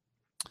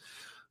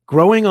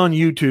 Growing on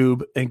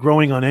YouTube and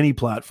growing on any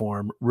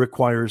platform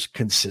requires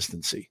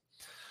consistency.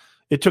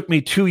 It took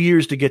me 2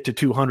 years to get to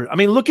 200. I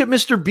mean, look at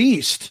Mr.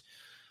 Beast.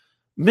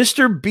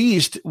 Mr.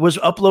 Beast was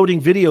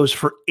uploading videos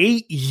for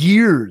 8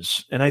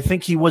 years, and I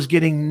think he was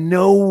getting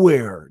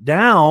nowhere.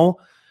 Now,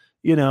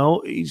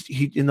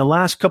 he in the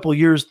last couple of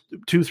years,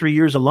 2-3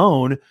 years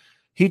alone,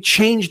 he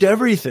changed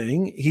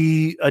everything.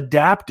 He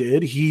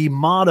adapted, he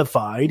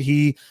modified,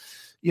 he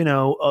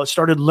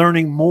started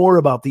learning more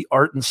about the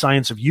art and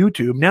science of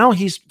YouTube. Now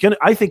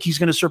I think he's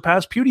going to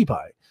surpass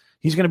PewDiePie.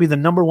 He's going to be the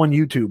number one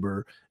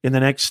YouTuber in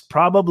the next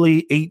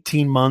probably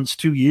 18 months,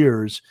 2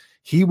 years.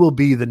 He will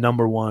be the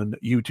number one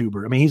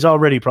YouTuber. I mean, he's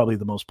already probably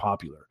the most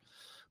popular.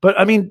 But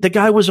I mean, the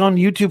guy was on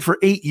YouTube for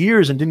 8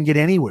 years and didn't get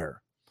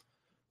anywhere.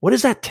 What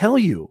does that tell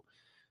you?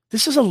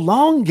 This is a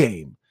long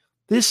game.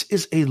 This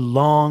is a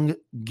long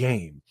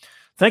game.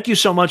 Thank you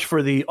so much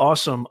for the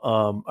awesome.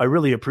 I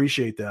really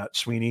appreciate that,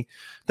 Sweeney.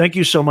 Thank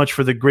you so much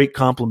for the great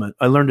compliment.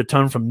 I learned a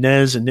ton from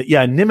Nez, and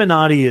yeah,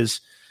 Niminati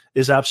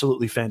is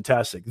absolutely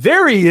fantastic.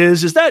 There he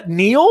is. Is that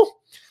Neil?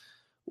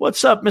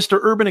 What's up, Mr.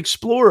 Urban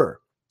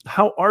Explorer?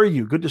 How are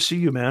you? Good to see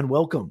you, man.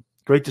 Welcome.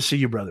 Great to see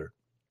you, brother.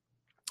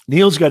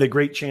 Neil's got a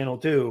great channel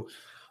too.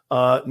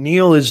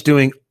 Neil is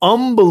doing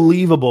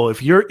unbelievable.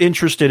 If you're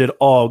interested at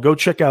all, go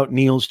check out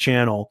Neil's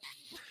channel.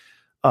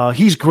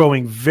 He's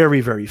growing very,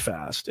 very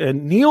fast.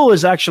 And Neil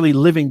is actually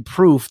living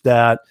proof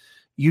that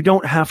you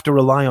don't have to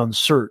rely on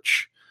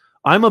search.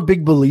 I'm a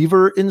big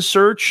believer in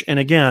search. And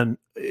again,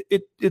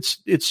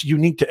 it's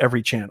unique to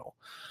every channel.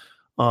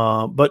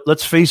 But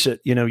let's face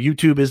it,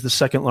 YouTube is the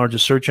second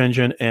largest search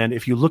engine. And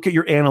if you look at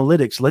your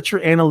analytics, let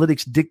your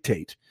analytics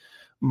dictate.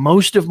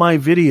 Most of my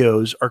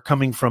videos are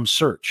coming from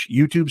search,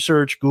 YouTube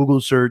search,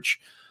 Google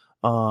search.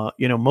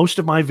 Most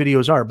of my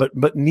videos are.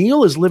 But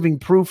Neil is living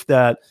proof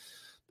that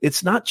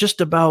it's not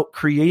just about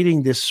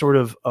creating this sort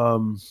of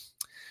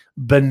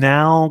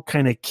banal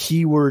kind of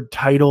keyword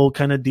title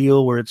kind of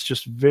deal where it's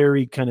just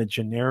very kind of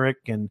generic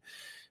and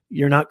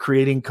you're not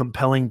creating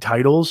compelling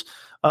titles.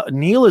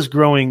 Neil is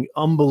growing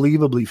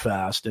unbelievably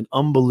fast and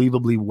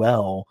unbelievably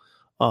well.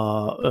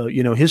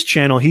 His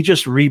channel, he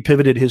just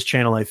repivoted his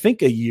channel, I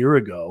think, a year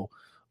ago.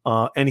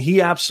 And he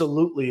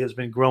absolutely has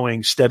been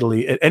growing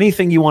steadily.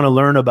 Anything you want to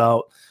learn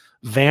about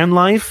van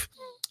life,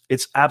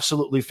 it's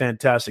absolutely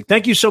fantastic.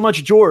 Thank you so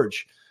much,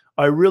 George.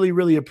 I really,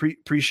 really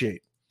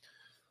appreciate.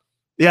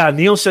 Yeah,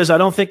 Neil says, I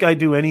don't think I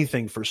do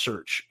anything for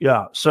search.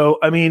 Yeah. So,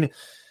 I mean,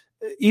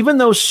 even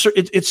though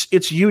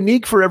it's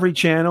unique for every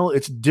channel,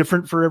 it's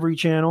different for every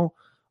channel.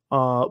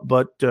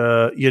 But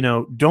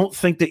don't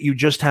think that you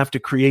just have to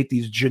create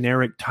these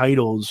generic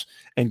titles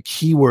and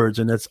keywords,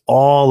 and it's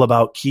all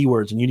about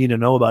keywords. And you need to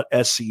know about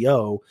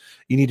SEO.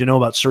 You need to know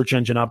about search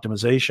engine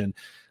optimization.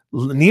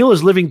 Neil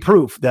is living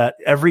proof that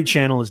every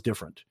channel is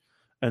different.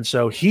 And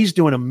so he's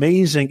doing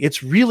amazing.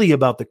 It's really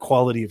about the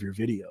quality of your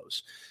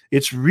videos.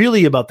 It's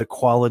really about the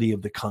quality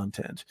of the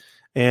content.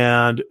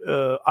 And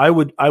I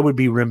would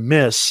be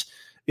remiss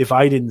if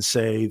I didn't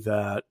say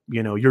that,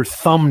 your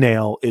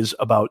thumbnail is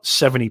about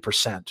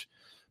 70%,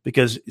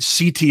 because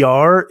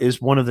CTR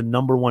is one of the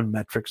number one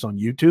metrics on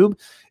YouTube.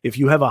 If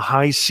you have a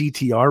high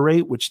CTR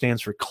rate, which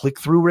stands for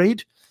click-through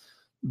rate,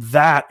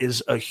 that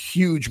is a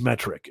huge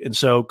metric. And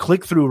so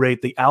click-through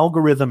rate, the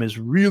algorithm is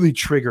really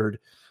triggered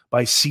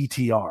by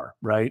CTR,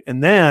 right?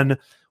 And then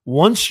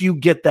once you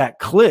get that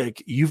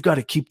click, you've got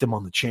to keep them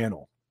on the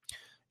channel.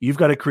 You've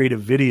got to create a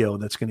video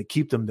that's going to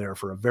keep them there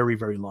for a very,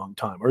 very long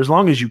time, or as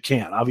long as you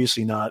can.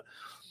 Obviously not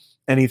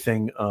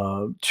anything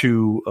over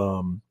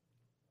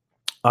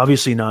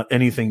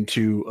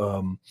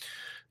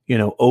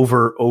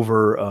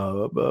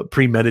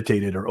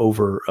premeditated or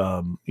over,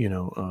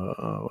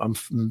 I'm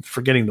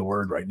forgetting the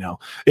word right now.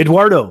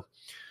 Eduardo,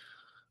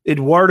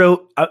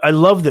 Eduardo, I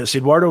love this.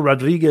 Eduardo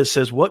Rodriguez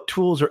says, what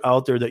tools are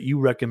out there that you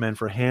recommend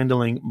for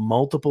handling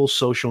multiple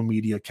social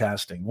media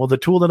casting? Well, the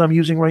tool that I'm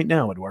using right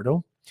now,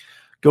 Eduardo,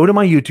 go to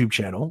my YouTube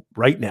channel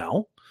right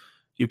now.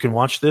 You can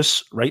watch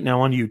this right now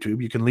on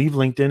YouTube. You can leave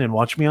LinkedIn and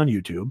watch me on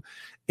YouTube.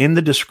 In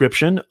the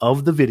description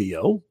of the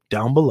video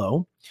down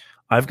below,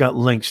 I've got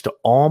links to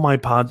all my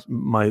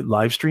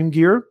live stream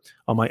gear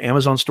on my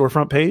Amazon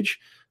storefront page,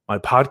 my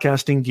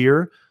podcasting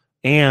gear,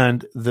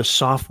 and the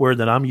software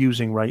that I'm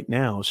using right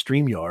now,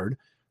 StreamYard.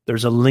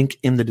 There's a link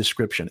in the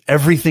description.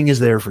 Everything is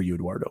there for you,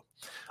 Eduardo.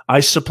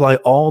 I supply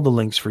all the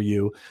links for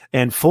you.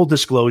 And full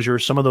disclosure,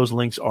 some of those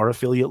links are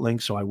affiliate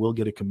links, so I will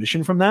get a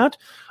commission from that.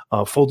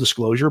 Full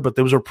disclosure, but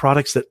those are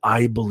products that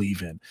I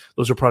believe in.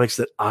 Those are products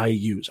that I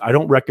use. I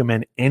don't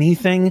recommend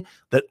anything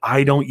that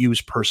I don't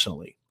use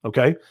personally.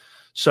 Okay.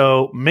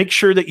 So make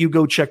sure that you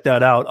go check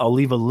that out. I'll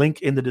leave a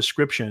link in the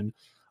description.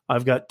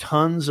 I've got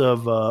tons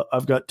of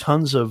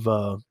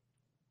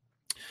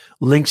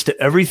links to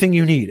everything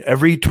you need,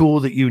 every tool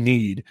that you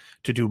need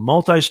to do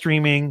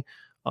multi-streaming,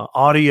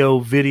 audio,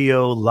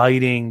 video,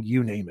 lighting,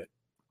 you name it.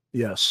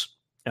 Yes,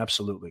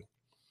 absolutely.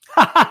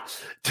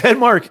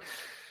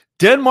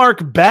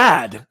 Denmark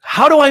bad.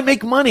 How do I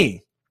make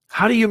money?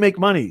 How do you make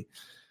money?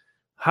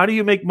 How do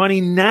you make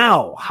money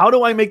now? How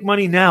do I make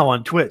money now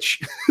on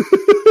Twitch?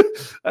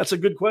 That's a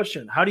good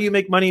question. How do you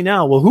make money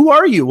now? Well, who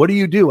are you? What do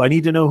you do? I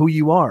need to know who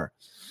you are.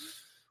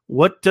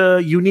 What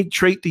unique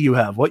trait do you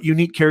have? What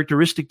unique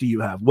characteristic do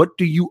you have? What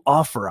do you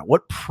offer?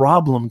 What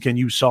problem can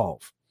you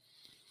solve?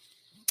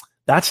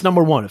 That's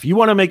number one. If you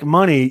want to make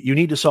money, you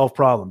need to solve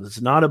problems.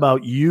 It's not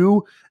about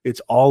you. It's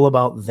all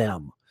about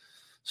them.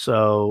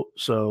 So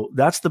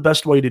that's the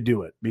best way to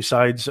do it.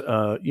 Besides,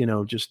 doing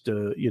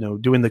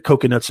the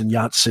coconuts and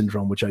yachts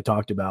syndrome, which I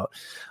talked about.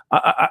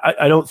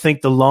 I don't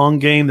think the long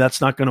game, that's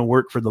not going to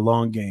work for the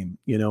long game.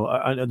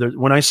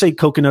 When I say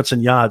coconuts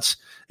and yachts,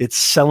 it's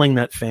selling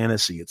that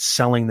fantasy. It's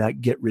selling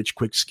that get rich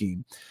quick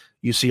scheme.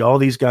 You see all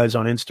these guys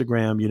on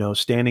Instagram,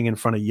 standing in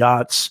front of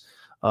yachts,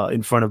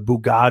 in front of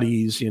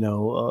Bugattis,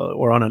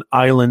 or on an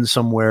island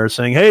somewhere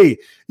saying, hey,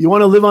 you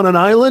want to live on an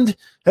island?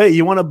 Hey,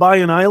 you want to buy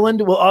an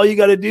island? Well, all you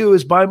got to do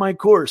is buy my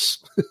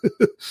course.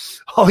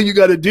 All you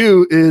got to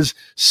do is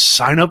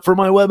sign up for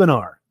my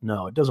webinar.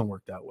 No, it doesn't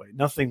work that way.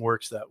 Nothing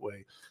works that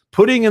way.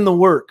 Putting in the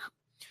work.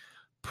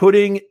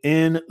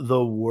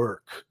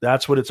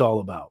 That's what it's all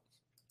about.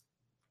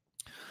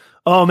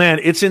 Oh man,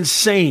 it's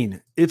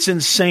insane. It's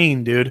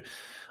insane, dude.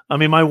 I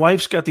mean, my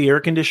wife's got the air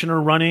conditioner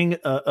running.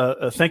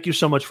 Thank you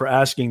so much for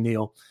asking,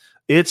 Neil.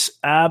 It's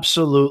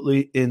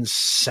absolutely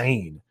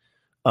insane.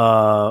 We've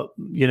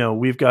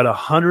got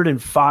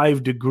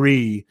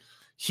 105-degree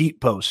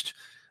heat post.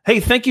 Hey,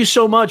 thank you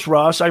so much,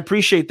 Ross. I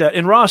appreciate that.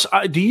 And Ross,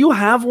 do you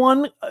have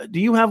one? Do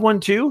you have one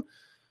too?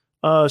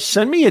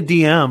 Send me a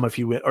DM if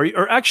you will.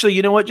 Or actually,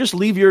 you know what? Just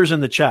leave yours in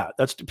the chat.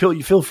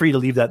 You feel free to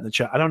leave that in the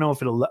chat. I don't know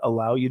if it'll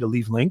allow you to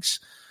leave links.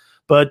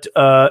 But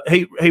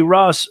hey,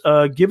 Ross,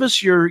 give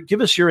us your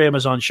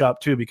Amazon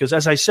shop too, because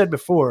as I said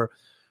before,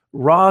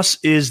 Ross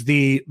is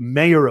the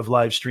mayor of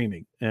live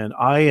streaming, and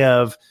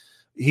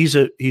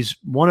he's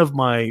one of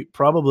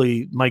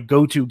probably my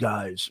go-to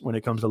guys when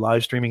it comes to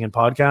live streaming and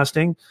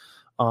podcasting.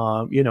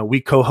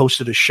 We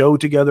co-hosted a show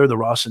together, the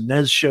Ross and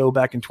Nez show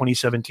back in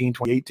 2017,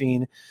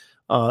 2018.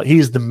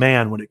 He's the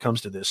man when it comes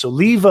to this. So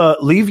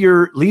leave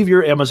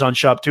your Amazon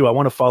shop too. I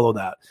want to follow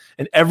that,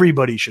 and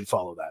everybody should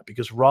follow that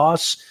because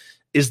Ross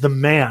is the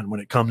man when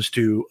it comes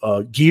to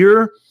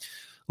gear,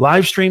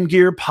 live stream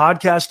gear,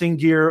 podcasting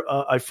gear.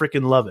 I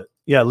freaking love it.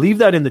 Yeah, leave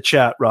that in the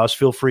chat, Ross.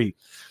 Feel free.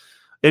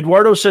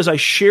 Eduardo says, I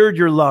shared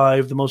your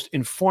live, the most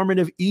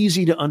informative,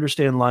 easy to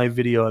understand live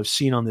video I've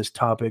seen on this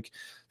topic.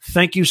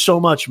 Thank you so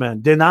much,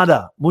 man. De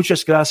nada.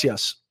 Muchas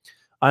gracias.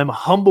 I'm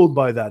humbled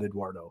by that,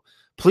 Eduardo.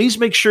 Please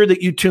make sure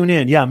that you tune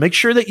in. Yeah, make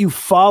sure that you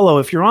follow.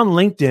 If you're on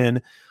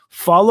LinkedIn,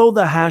 follow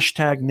the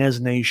hashtag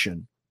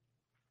NezNation.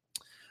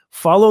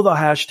 Follow the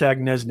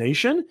hashtag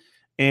NezNation,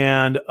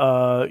 and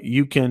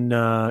you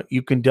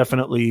can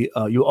definitely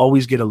you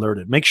always get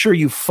alerted. Make sure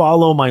you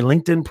follow my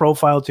LinkedIn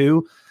profile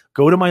too.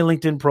 Go to my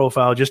LinkedIn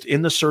profile, just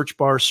in the search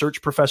bar,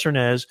 search Professor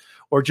Nez,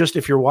 or just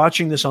if you're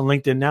watching this on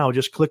LinkedIn now,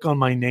 just click on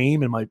my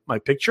name and my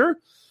picture.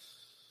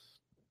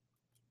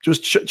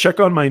 Just check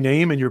on my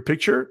name and your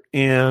picture,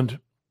 and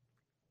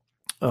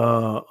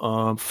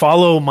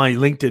follow my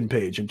LinkedIn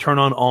page and turn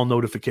on all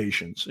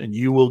notifications, and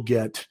you will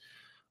get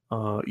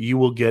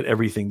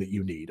everything that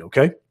you need.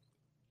 Okay.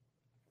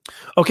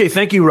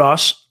 Thank you,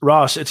 Ross.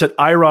 Ross, it's at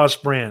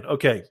iRoss brand.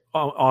 Okay.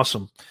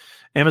 Awesome.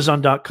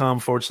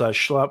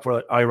 Amazon.com/shop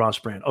for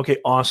iRoss brand. Okay.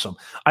 Awesome.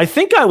 I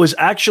think I was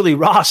actually,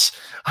 Ross,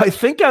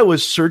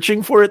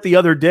 searching for it the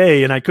other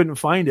day and I couldn't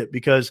find it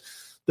because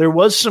there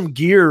was some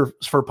gear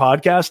for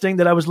podcasting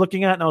that I was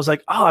looking at. And I was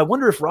like, I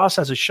wonder if Ross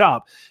has a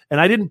shop.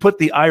 And I didn't put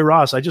the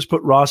iRoss. I just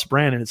put Ross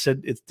brand and it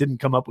said it didn't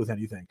come up with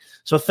anything.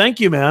 So thank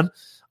you, man.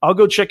 I'll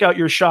go check out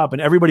your shop,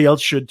 and everybody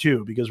else should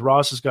too, because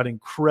Ross has got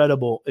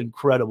incredible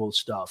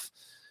stuff.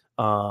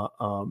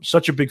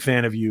 Such a big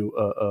fan of you,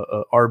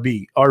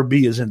 RB.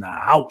 RB is in the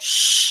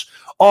house.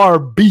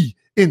 RB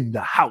in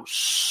the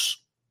house.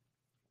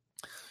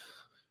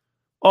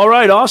 All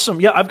right,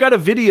 awesome. Yeah, I've got a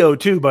video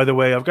too, by the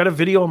way. I've got a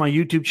video on my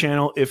YouTube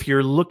channel. If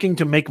you're looking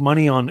to make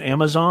money on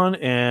Amazon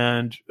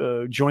and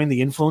join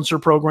the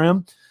influencer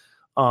program,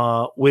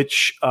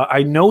 which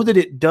I know that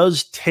it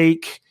does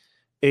take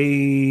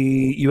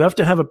you have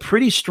to have a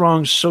pretty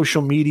strong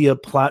social media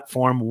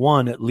platform,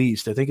 one at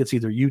least. I think it's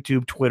either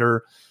YouTube,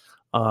 Twitter,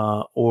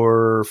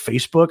 or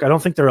Facebook. I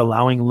don't think they're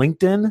allowing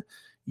LinkedIn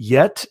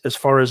yet, as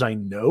far as I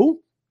know.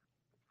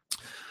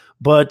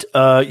 But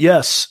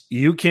yes,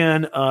 you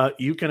can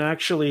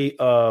actually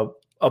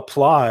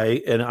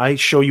apply, and I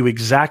show you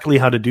exactly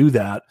how to do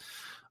that.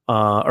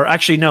 Or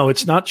actually, no,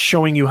 it's not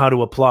showing you how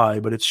to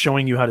apply, but it's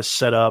showing you how to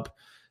set up.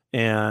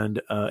 And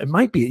it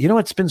might be,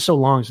 it's been so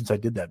long since I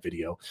did that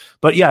video.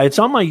 But yeah, it's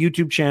on my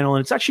YouTube channel,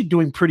 and it's actually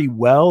doing pretty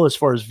well as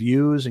far as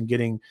views and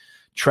getting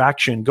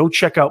traction. Go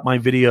check out my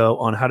video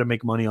on how to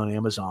make money on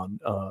Amazon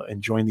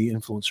and join the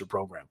influencer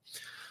program.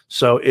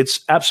 So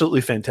it's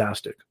absolutely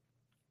fantastic.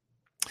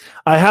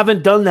 I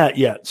haven't done that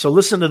yet. So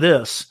listen to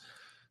this.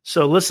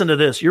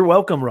 You're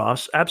welcome,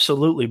 Ross.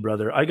 Absolutely,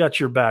 brother. I got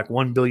your back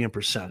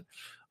 1,000,000,000%.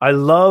 I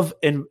love,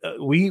 and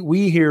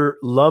we here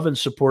love and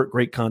support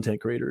great content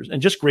creators and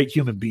just great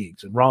human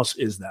beings. And Ross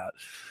is that.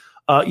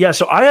 Yeah.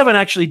 So I haven't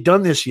actually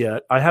done this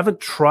yet. I haven't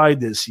tried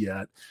this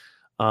yet.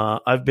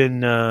 I've been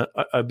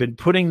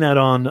putting that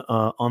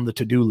on the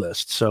to-do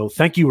list. So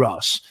thank you,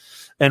 Ross.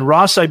 And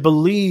Ross, I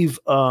believe,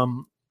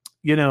 that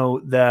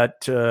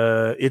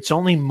it's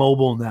only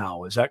mobile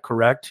now. Is that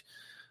correct?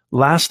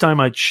 Last time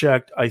I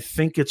checked, I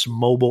think it's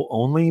mobile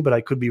only, but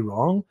I could be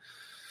wrong.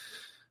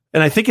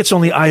 And I think it's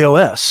only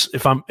iOS.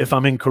 If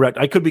I'm incorrect,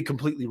 I could be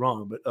completely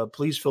wrong. But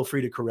please feel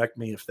free to correct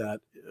me if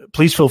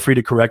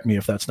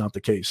that's not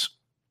the case.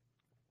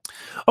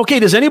 Okay.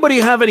 Does anybody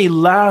have any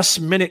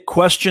last minute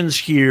questions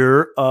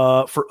here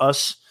for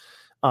us?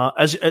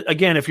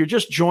 Again, if you're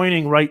just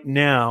joining right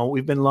now,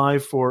 we've been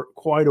live for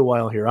quite a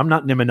while here. I'm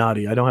not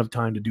Niminati. I don't have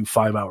time to do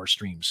 5-hour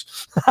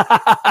streams.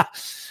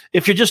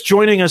 If you're just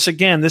joining us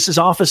again, this is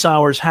Office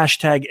Hours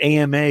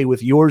 #AMA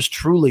with yours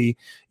truly,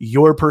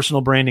 your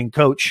personal branding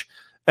coach.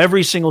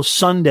 Every single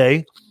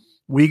Sunday,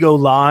 we go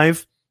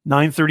live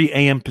 9:30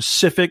 a.m.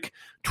 Pacific,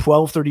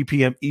 12:30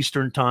 p.m.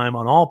 Eastern time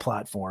on all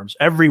platforms,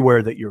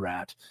 everywhere that you're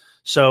at.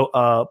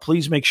 So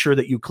please make sure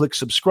that you click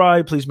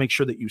subscribe. Please make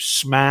sure that you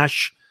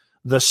smash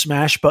the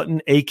smash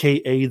button,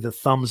 aka the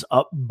thumbs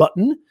up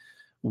button.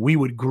 We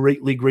would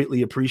greatly,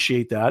 greatly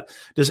appreciate that.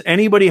 Does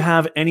anybody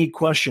have any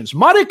questions?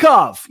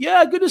 Marikov,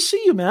 yeah, good to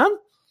see you, man.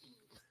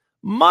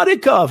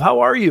 Marikov,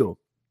 how are you?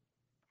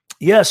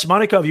 Yes,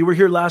 Marikov, you were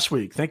here last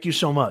week. Thank you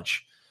so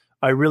much.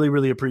 I really,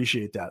 really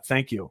appreciate that.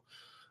 Thank you.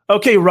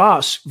 Okay,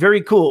 Ross,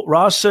 very cool.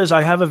 Ross says,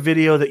 I have a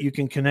video that you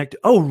can connect.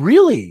 Oh,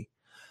 really?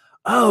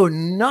 Oh,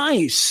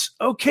 nice.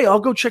 Okay,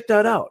 I'll go check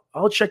that out.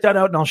 I'll check that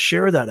out and I'll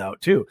share that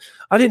out too.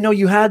 I didn't know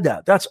you had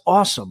that. That's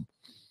awesome.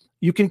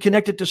 You can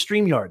connect it to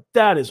StreamYard.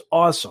 That is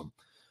awesome.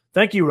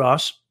 Thank you,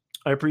 Ross.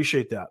 I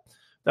appreciate that.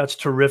 That's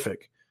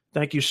terrific.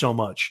 Thank you so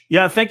much.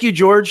 Yeah, thank you,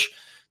 George.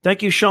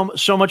 Thank you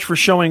so much for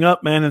showing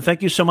up, man. And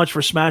thank you so much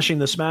for smashing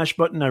the smash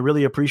button. I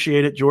really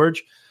appreciate it,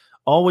 George.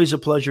 Always a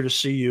pleasure to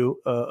see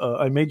you.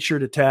 I made sure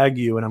to tag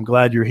you, and I'm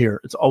glad you're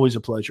here. It's always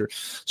a pleasure.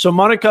 So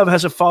Monikov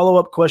has a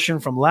follow-up question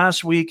from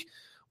last week.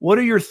 What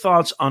are your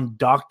thoughts on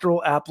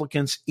doctoral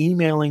applicants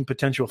emailing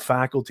potential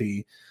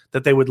faculty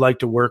that they would like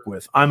to work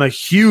with? I'm a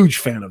huge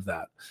fan of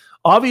that.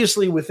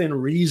 Obviously, within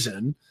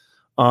reason,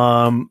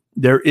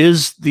 there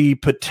is the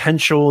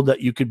potential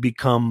that you could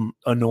become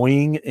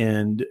annoying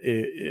and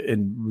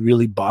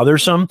really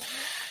bothersome.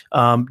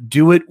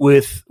 Do it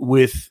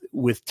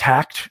with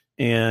tact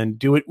and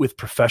do it with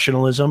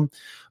professionalism.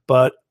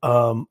 But,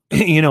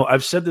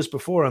 I've said this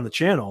before on the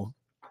channel.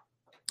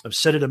 I've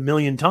said it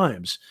 1,000,000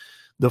 times.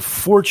 The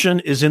fortune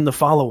is in the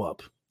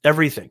follow-up.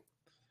 Everything.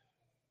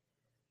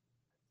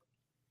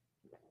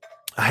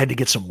 I had to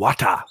get some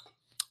water.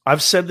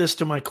 I've said this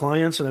to my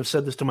clients and I've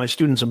said this to my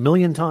students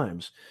 1,000,000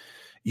 times.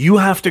 You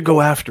have to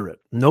go after it.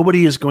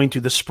 Nobody is going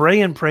to. The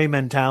spray and pray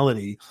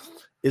mentality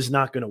is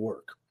not going to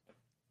work.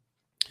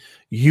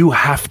 You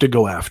have to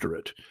go after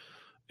it.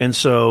 And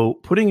so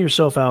putting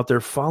yourself out there,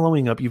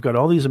 following up, you've got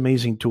all these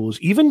amazing tools,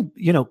 even,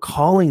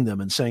 calling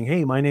them and saying,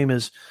 hey, my name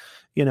is,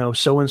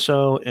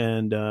 so-and-so.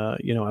 And, I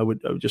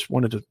just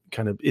wanted to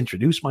kind of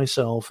introduce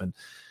myself. And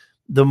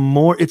the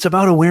more it's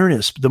about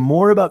awareness, the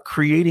more about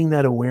creating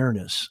that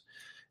awareness,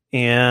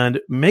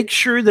 and make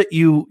sure that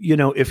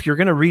if you're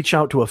going to reach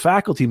out to a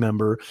faculty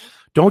member,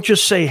 don't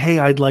just say, hey,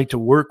 I'd like to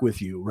work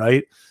with you.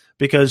 Right.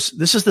 Because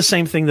this is the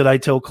same thing that I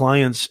tell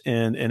clients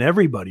and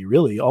everybody,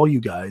 really, all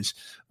you guys,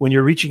 when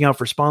you're reaching out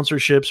for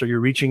sponsorships or you're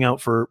reaching out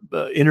for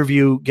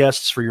interview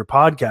guests for your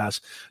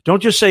podcast.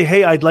 Don't just say,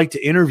 hey, I'd like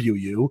to interview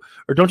you,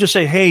 or don't just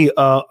say, hey,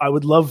 I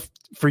would love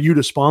for you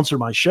to sponsor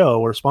my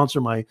show or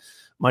sponsor my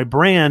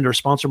brand or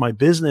sponsor my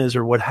business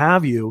or what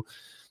have you.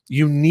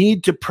 You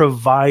need to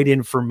provide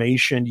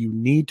information. You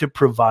need to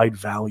provide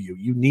value.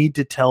 You need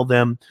to tell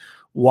them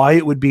why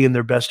it would be in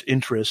their best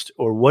interest,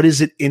 or what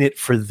is it in it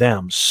for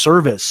them.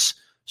 Service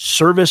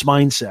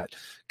mindset.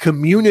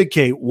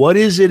 Communicate. What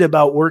is it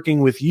about working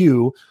with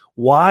you?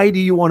 Why do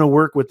you want to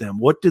work with them?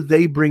 What do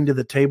they bring to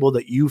the table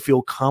that you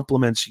feel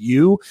complements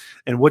you?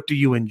 And what do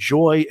you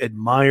enjoy,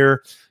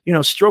 admire?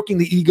 Stroking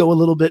the ego a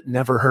little bit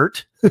never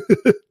hurt.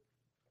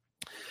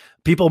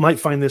 People might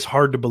find this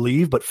hard to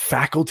believe, but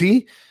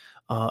faculty,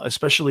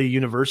 especially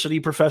university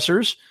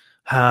professors,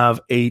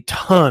 have a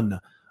ton,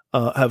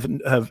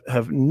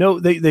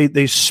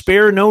 they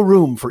spare no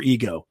room for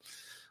ego.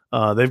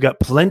 They've got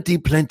plenty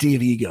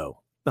of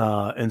ego.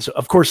 And so,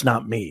 of course,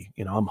 not me.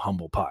 I'm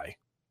humble pie.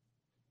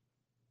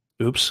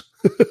 Oops.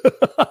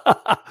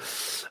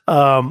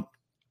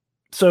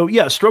 So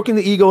yeah, stroking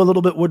the ego a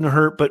little bit wouldn't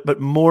hurt, but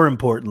more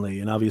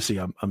importantly, and obviously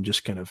I'm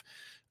just kind of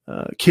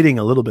kidding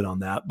a little bit on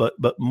that,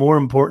 but more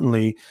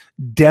importantly,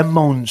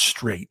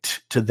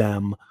 demonstrate to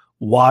them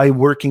why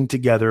working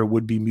together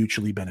would be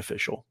mutually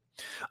beneficial.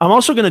 I'm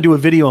also going to do a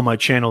video on my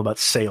channel about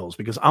sales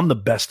because I'm the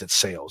best at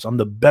sales. I'm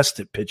the best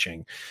at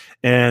pitching.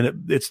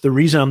 And it's the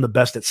reason I'm the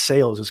best at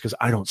sales is because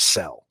I don't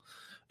sell.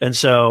 And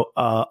so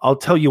I'll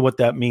tell you what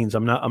that means.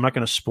 I'm not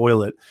going to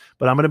spoil it,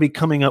 but I'm going to be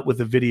coming up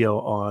with a video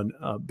on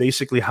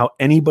basically how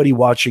anybody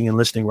watching and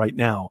listening right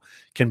now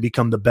can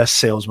become the best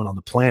salesman on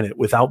the planet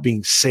without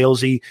being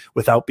salesy,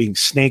 without being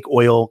snake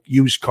oil,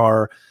 used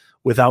car,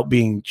 without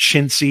being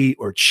chintzy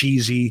or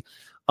cheesy.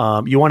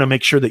 You want to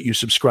make sure that you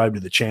subscribe to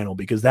the channel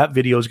because that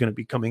video is going to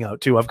be coming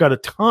out too. I've got a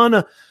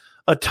ton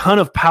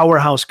of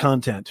powerhouse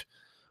content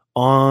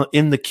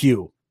in the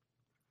queue.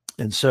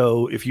 And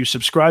so if you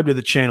subscribe to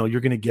the channel,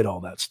 you're going to get all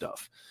that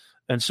stuff.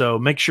 And so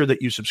make sure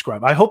that you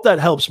subscribe. I hope that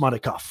helps,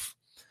 Madakov.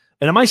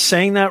 And am I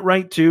saying that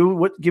right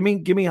too? Give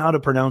me how to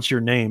pronounce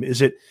your name.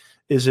 Is it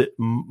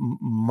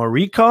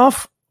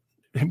Marikov?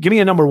 Give me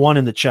a number 1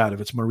 in the chat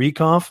if it's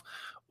Marikov,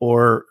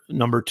 or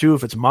number 2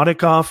 if it's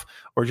Madakov,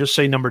 or just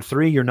say number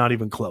 3. You're not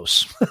even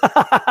close.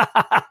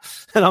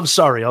 And I'm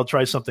sorry, I'll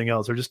try something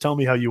else, or just tell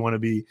me how you want to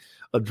be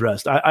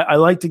addressed. I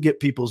like to get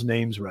people's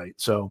names right.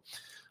 So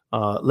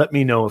let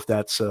me know if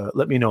that's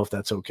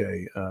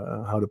okay,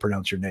 how to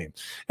pronounce your name.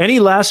 Any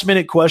last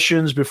minute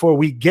questions before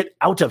we get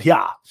out of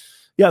here?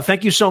 Yeah.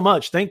 Thank you so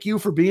much. Thank you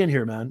for being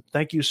here, man.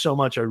 Thank you so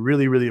much. I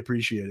really, really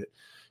appreciate it.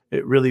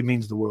 It really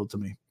means the world to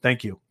me.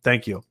 Thank you.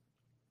 Thank you.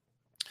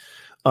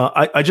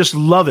 I just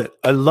love it.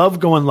 I love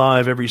going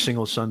live every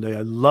single Sunday.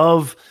 I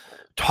love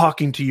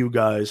talking to you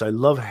guys. I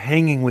love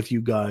hanging with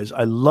you guys.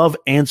 I love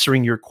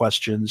answering your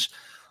questions.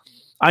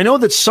 I know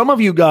that some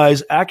of you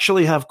guys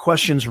actually have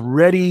questions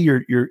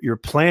ready. You're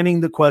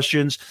planning the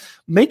questions.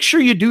 Make sure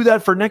you do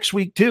that for next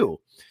week too.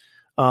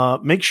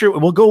 Make sure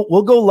we'll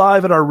go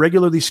live at our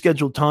regularly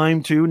scheduled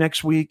time too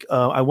next week.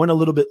 I went a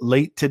little bit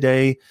late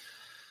today.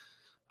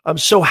 I'm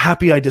so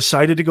happy I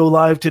decided to go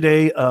live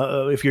today.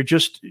 If you're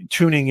just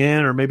tuning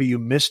in, or maybe you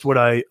missed what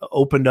I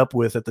opened up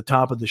with at the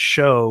top of the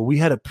show, we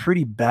had a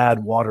pretty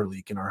bad water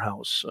leak in our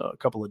house a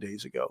couple of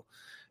days ago.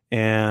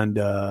 And,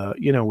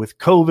 with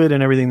COVID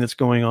and everything that's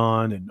going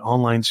on and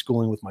online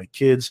schooling with my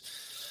kids,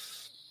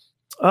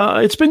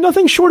 it's been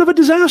nothing short of a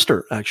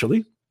disaster,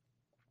 actually.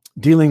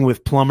 Dealing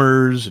with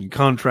plumbers and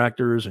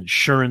contractors,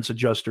 insurance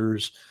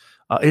adjusters,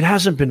 it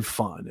hasn't been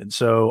fun. And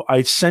so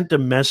I sent a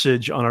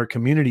message on our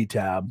community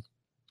tab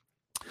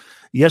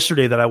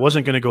yesterday that I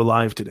wasn't going to go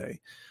live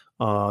today,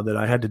 that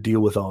I had to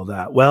deal with all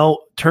that.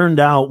 Well, turned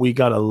out we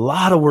got a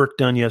lot of work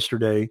done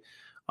yesterday.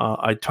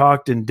 I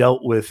talked and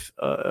dealt with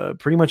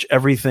pretty much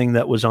everything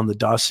that was on the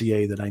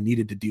dossier that I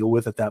needed to deal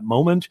with at that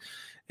moment.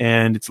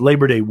 And it's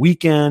Labor Day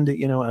weekend,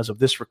 as of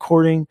this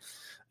recording.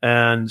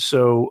 And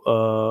so,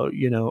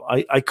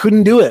 I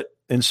couldn't do it.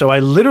 And so I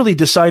literally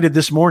decided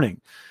this morning,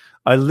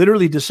 maybe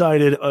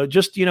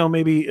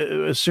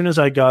as soon as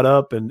I got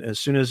up and as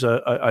soon as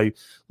I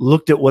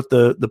looked at what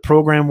the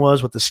program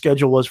was, what the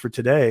schedule was for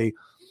today,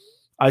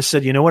 I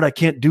said, you know what? I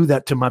can't do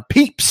that to my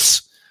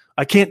peeps.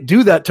 I can't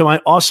do that to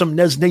my awesome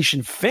Nez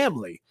Nation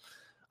family.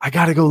 I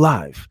got to go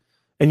live.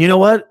 And you know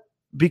what?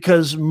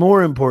 Because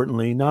more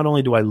importantly, not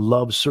only do I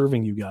love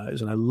serving you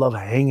guys and I love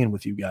hanging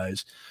with you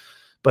guys,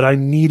 but I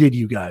needed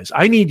you guys.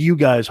 I need you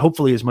guys,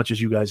 hopefully as much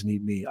as you guys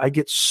need me. I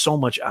get so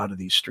much out of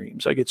these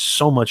streams. I get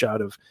so much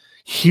out of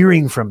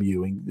hearing from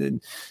you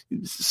and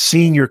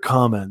seeing your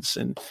comments.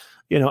 And,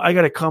 I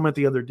got a comment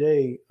the other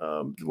day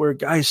where a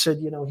guy said,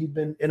 he'd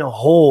been in a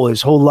hole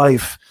his whole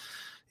life.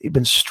 He'd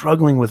been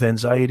struggling with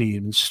anxiety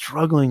and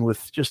struggling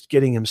with just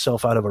getting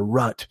himself out of a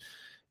rut.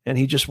 And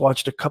he just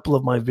watched a couple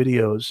of my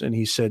videos and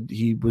he said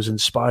he was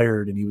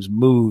inspired and he was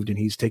moved and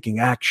he's taking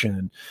action.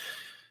 And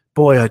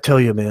boy, I tell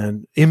you,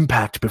 man,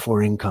 impact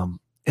before income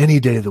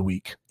any day of the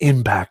week,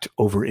 impact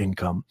over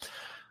income.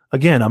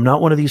 Again, I'm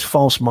not one of these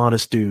false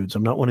modest dudes.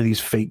 I'm not one of these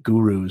fake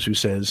gurus who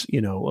says,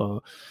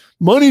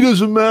 money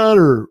doesn't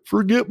matter.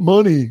 Forget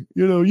money.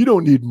 You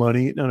don't need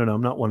money. No.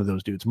 I'm not one of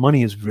those dudes.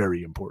 Money is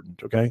very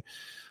important. Okay.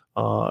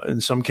 In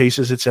some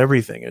cases, it's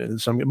everything.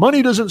 And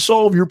money doesn't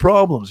solve your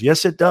problems.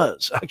 Yes, it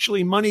does.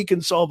 Actually, money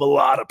can solve a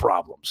lot of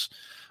problems.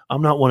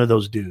 I'm not one of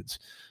those dudes,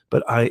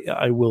 but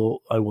I will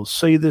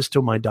say this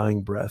till my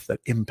dying breath, that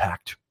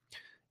impact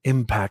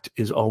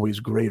is always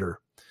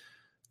greater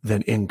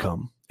than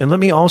income. And let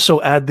me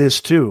also add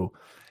this too.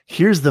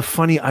 Here's the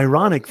funny,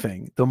 ironic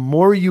thing. The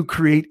more you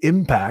create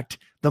impact,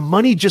 the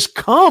money just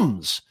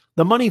comes.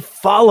 The money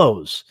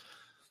follows.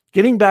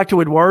 Getting back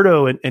to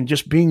Eduardo and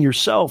just being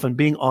yourself and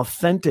being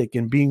authentic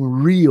and being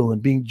real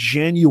and being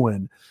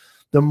genuine,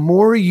 the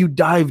more you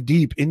dive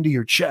deep into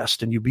your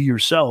chest and you be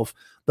yourself,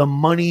 the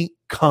money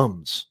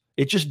comes.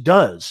 It just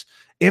does.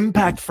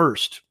 Impact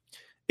first.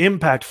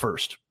 Impact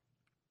first.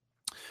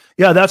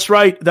 Yeah, that's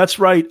right. That's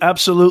right.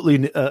 Absolutely,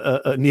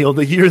 Neil.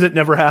 The year that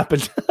never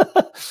happened.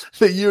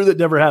 The year that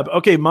never happened.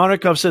 Okay,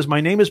 Marikov says,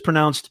 my name is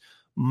pronounced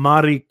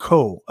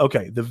Mariko.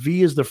 Okay, the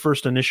V is the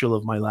first initial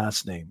of my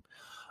last name.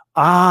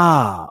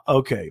 Ah,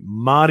 okay,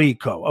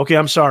 Mariko. Okay,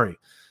 I'm sorry.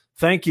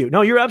 Thank you.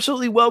 No, you're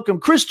absolutely welcome.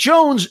 Chris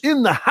Jones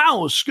in the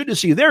house. Good to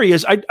see you. There he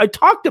is. I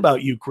talked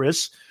about you,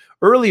 Chris,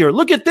 earlier.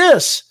 Look at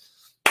this.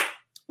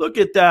 Look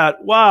at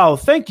that. Wow.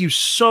 Thank you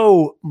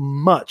so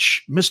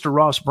much, Mr.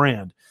 Ross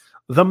Brand,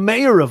 the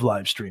mayor of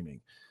live streaming.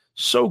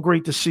 So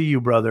great to see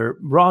you, brother.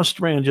 Ross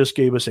Strand just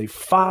gave us a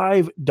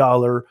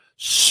 $5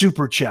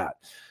 super chat.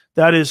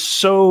 That is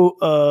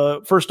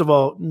so, first of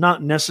all,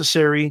 not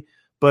necessary,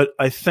 but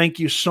I thank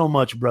you so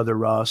much, brother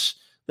Ross.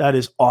 That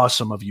is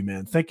awesome of you,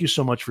 man. Thank you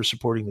so much for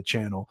supporting the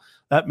channel.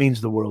 That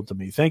means the world to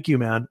me. Thank you,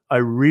 man. I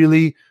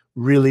really,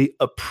 really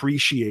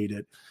appreciate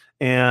it.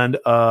 And,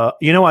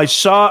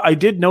 I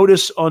did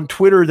notice on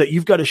Twitter that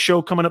you've got a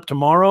show coming up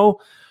tomorrow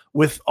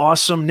with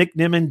awesome Nick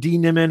Nimmin, D.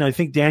 Nimmin, I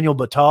think Daniel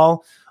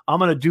Batal. I'm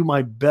going to do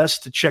my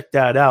best to check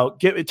that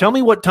out. Tell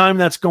me what time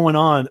that's going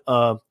on.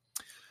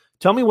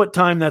 Tell me what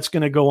time that's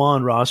going to go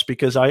on, Ross,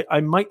 because I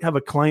might have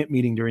a client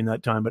meeting during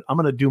that time, but I'm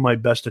going to do my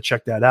best to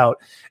check that out.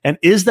 And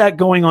is that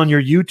going on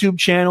your YouTube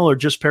channel or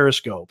just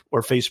Periscope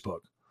or Facebook?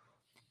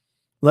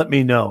 Let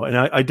me know. And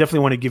I definitely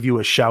want to give you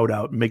a shout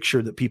out and make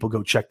sure that people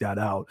go check that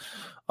out.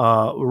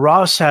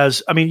 Ross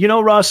has,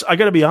 Ross, I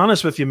got to be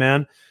honest with you,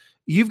 man.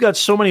 You've got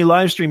so many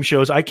live stream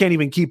shows. I can't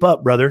even keep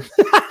up, brother.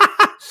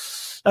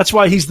 That's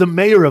why he's the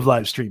mayor of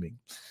live streaming.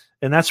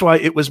 And that's why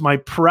it was my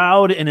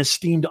proud and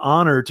esteemed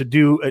honor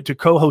to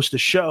co-host a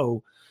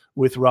show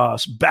with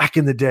Ross back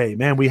in the day.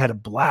 Man, we had a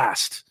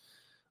blast.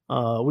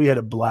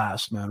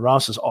 Man.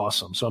 Ross is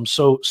awesome. So I'm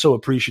so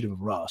appreciative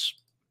of Ross.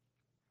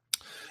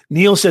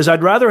 Neil says,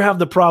 I'd rather have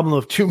the problem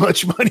of too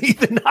much money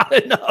than not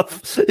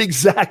enough.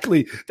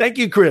 Exactly. Thank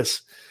you,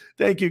 Chris.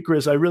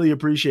 I really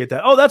appreciate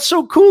that. Oh, that's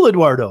so cool,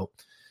 Eduardo.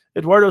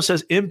 Eduardo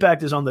says,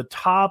 impact is on the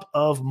top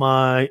of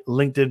my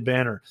LinkedIn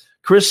banner.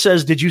 Chris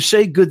says, did you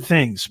say good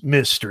things,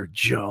 Mr.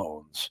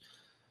 Jones?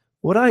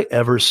 Would I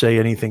ever say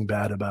anything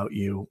bad about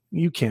you?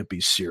 You can't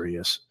be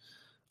serious.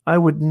 I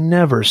would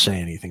never say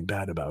anything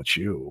bad about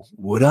you.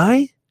 Would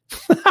I?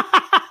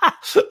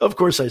 Of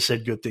course I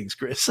said good things,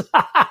 Chris.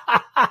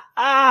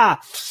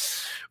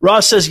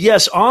 Ross says,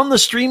 yes, on the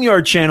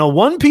StreamYard channel,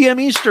 1 p.m.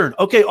 Eastern.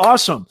 Okay,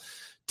 awesome.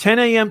 10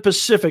 a.m.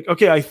 Pacific.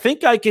 Okay, I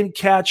think I can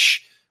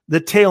catch the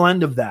tail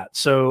end of that.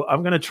 So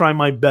I'm going to try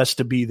my best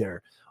to be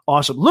there.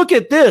 Awesome. Look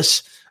at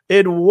this.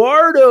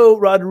 Eduardo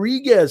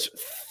Rodriguez,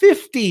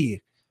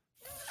 50.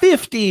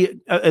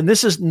 And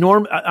this is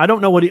Norm. I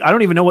don't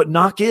even know what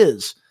NOK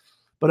is,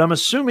 but I'm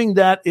assuming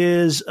that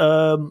is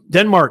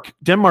Denmark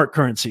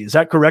currency. Is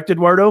that correct,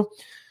 Eduardo?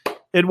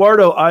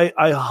 Eduardo,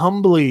 I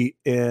humbly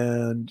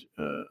and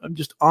I'm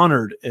just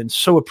honored and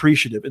so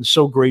appreciative and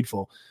so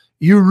grateful.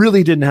 You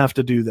really didn't have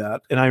to do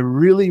that, and I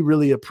really,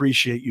 really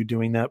appreciate you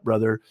doing that,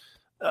 brother.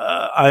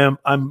 I'm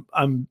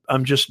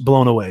just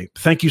blown away.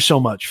 Thank you so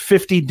much.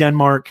 50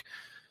 Denmark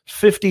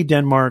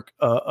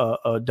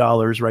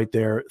dollars right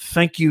there.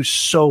 Thank you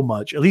so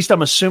much. At least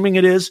I'm assuming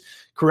it is.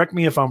 Correct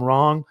me if I'm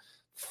wrong.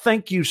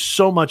 Thank you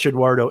so much,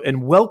 Eduardo,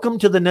 and welcome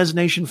to the Nez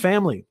Nation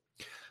family.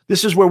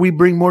 This is where we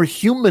bring more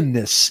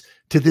humanness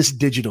to this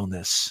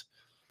digitalness,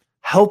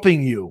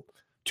 helping you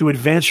to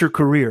advance your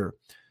career,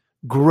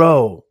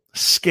 grow,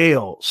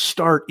 scale,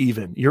 start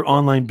even your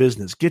online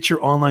business, get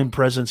your online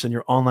presence and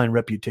your online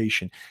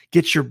reputation,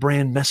 get your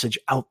brand message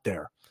out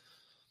there.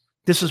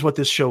 This is what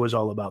this show is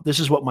all about. This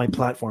is what my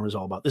platform is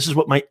all about. This is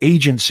what my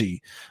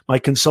agency, my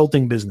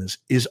consulting business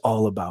is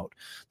all about.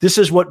 This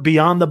is what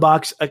Beyond the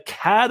Box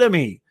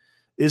Academy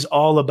is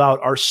all about,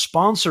 our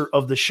sponsor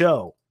of the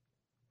show.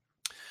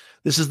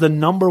 This is the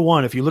number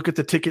one. If you look at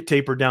the ticket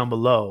taper down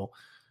below,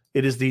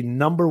 it is the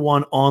number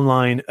one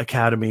online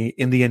academy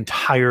in the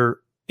entire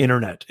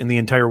internet, in the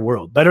entire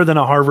world. Better than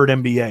a Harvard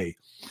MBA.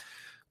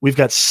 We've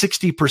got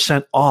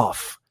 60%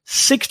 off.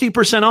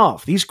 60%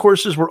 off. These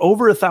courses were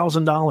over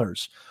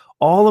 $1,000.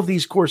 All of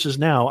these courses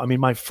now,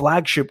 my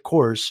flagship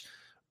course,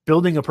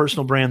 Building a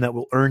Personal Brand That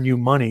Will Earn You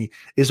Money,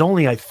 is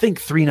only, I think,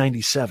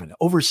 $397,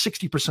 over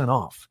 60%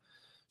 off.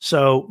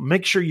 So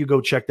make sure you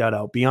go check that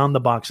out,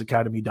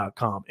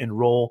 beyondtheboxacademy.com.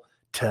 Enroll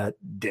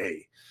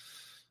today.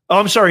 Oh,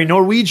 I'm sorry,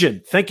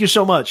 Norwegian. Thank you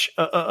so much.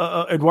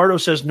 Eduardo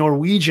says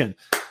Norwegian.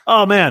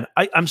 Oh man,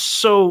 I'm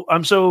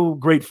so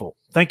grateful.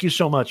 Thank you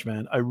so much,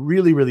 man. I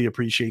really, really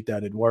appreciate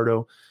that,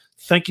 Eduardo.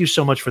 Thank you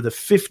so much for the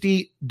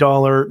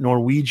 $50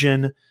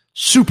 Norwegian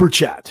super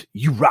chat.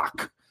 You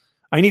rock.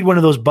 I need one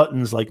of those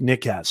buttons like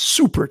Nick has.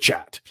 Super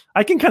chat.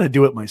 I can kind of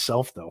do it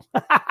myself though.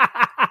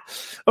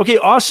 Okay,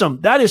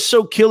 awesome. That is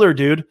so killer,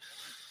 dude.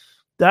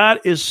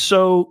 That is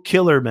so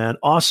killer, man.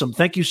 Awesome.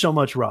 Thank you so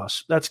much,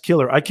 Ross. That's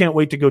killer. I can't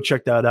wait to go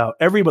check that out.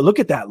 Everybody, look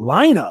at that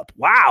lineup.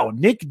 Wow.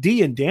 Nick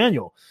D and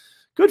Daniel.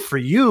 Good for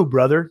you,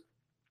 brother.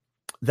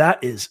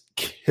 That is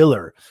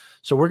killer.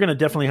 So we're going to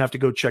definitely have to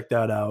go check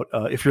that out.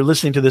 If you're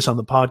listening to this on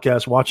the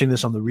podcast, watching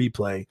this on the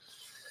replay.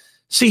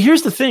 See,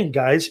 here's the thing,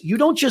 guys. You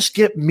don't just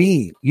get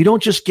me. You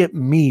don't just get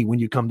me when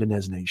you come to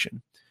Nez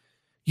Nation.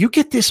 You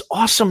get this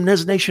awesome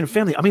Nez Nation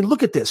family. I mean,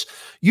 look at this.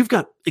 You've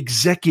got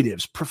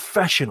executives,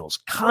 professionals,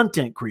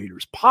 content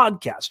creators,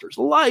 podcasters,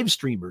 live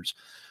streamers,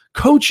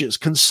 coaches,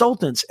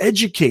 consultants,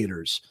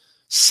 educators.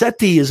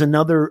 Seti is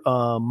another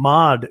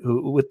mod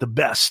with the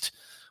best,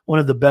 one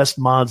of the best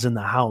mods in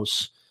the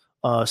house.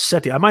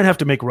 Seti. I might have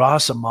to make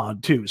Ross a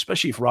mod too,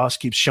 especially if Ross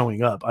keeps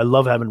showing up. I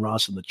love having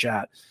Ross in the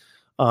chat.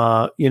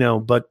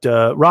 But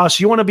Ross,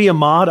 you want to be a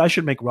mod? I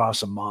should make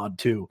Ross a mod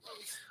too.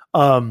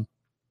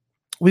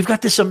 We've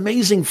got this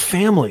amazing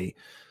family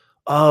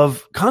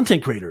of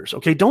content creators.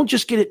 Okay. Don't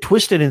just get it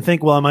twisted and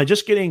think, well, am I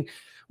just getting,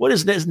 what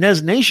is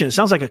Nez Nation? It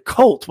sounds like a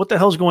cult. What the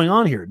hell's going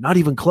on here? Not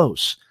even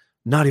close.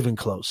 Not even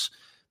close.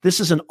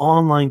 This is an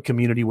online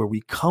community where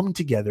we come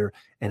together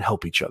and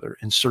help each other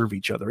and serve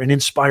each other and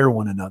inspire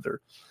one another.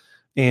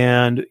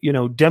 And,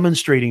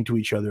 demonstrating to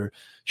each other,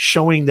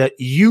 showing that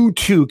you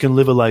too can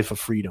live a life of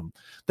freedom,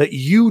 that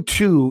you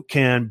too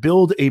can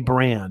build a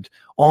brand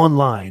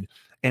online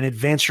and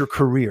advance your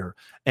career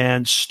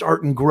and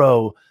start and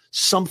grow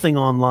something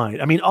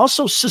online. I mean,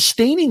 also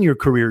sustaining your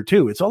career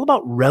too. It's all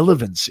about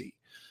relevancy,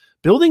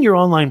 building your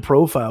online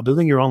profile,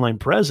 building your online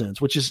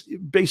presence, which is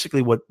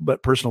basically what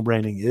personal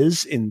branding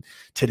is in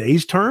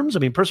today's terms. I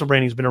mean, personal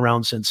branding has been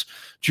around since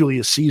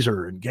Julius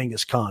Caesar and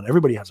Genghis Khan.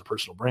 Everybody has a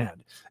personal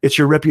brand. It's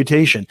your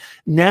reputation.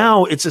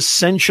 Now it's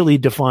essentially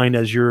defined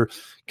as your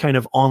kind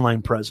of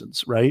online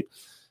presence, right?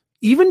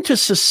 Even to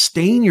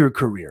sustain your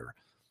career,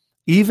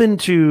 even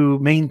to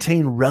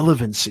maintain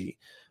relevancy,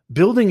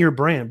 building your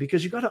brand,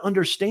 because you got to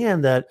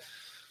understand that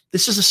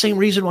this is the same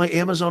reason why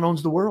Amazon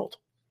owns the world.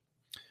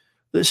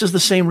 This is the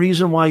same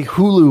reason why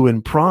Hulu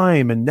and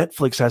Prime and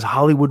Netflix has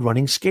Hollywood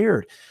running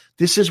scared.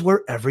 This is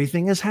where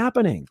everything is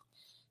happening.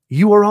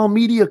 You are all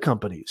media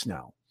companies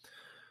now.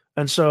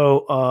 And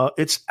so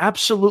it's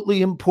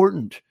absolutely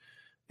important.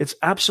 It's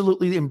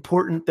absolutely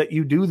important that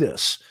you do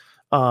this.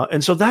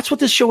 And so that's what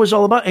this show is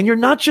all about. And you're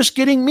not just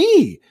getting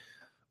me,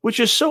 which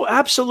is so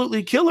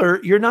absolutely killer.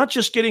 You're not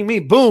just getting me.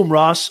 Boom,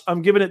 Ross.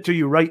 I'm giving it to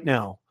you right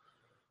now.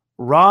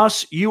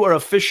 Ross, you are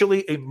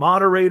officially a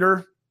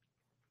moderator.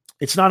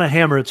 It's not a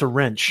hammer, it's a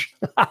wrench.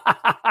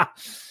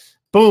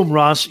 Boom,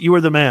 Ross. You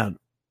are the man.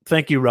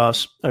 Thank you,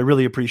 Ross. I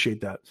really appreciate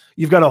that.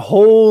 You've got a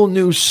whole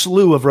new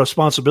slew of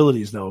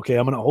responsibilities, though, okay?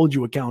 I'm going to hold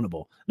you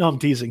accountable. No, I'm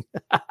teasing.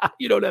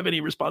 You don't have any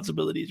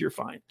responsibilities. You're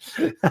fine.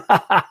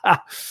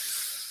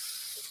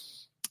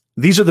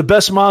 These are the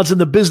best mods in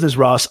the business,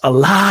 Ross. A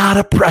lot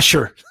of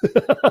pressure.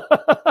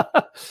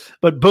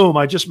 But boom,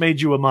 I just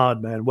made you a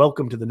mod, man.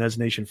 Welcome to the Nez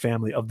Nation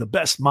family of the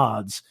best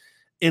mods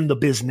in the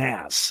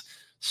business.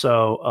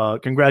 So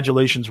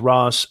congratulations,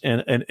 Ross.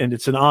 And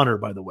it's an honor,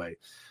 by the way.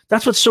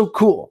 That's what's so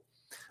cool.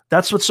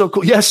 That's what's so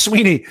cool. Yes,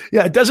 Sweeney.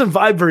 Yeah, it doesn't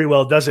vibe very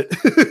well, does it?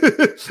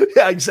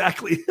 Yeah,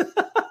 exactly.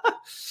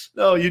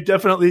 No, it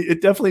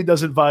definitely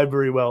doesn't vibe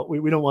very well.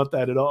 We don't want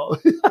that at all.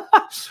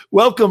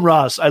 Welcome,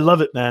 Ross. I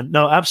love it, man.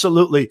 No,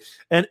 absolutely.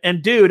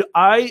 And dude,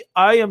 I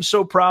am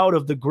so proud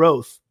of the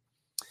growth.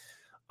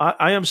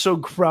 I am so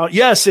proud.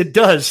 Yes, it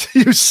does.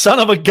 You son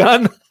of a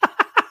gun.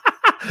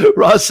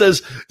 Ross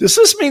says, does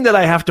this mean that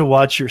I have to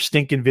watch your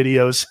stinking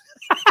videos?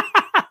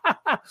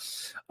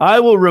 I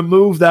will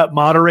remove that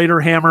moderator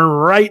hammer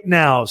right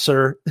now,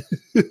 sir.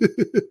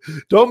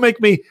 Don't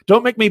make me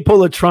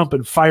pull a Trump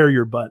and fire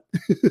your butt.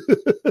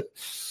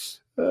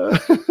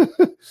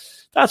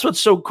 That's what's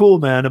so cool,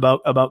 man,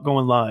 about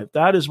going live.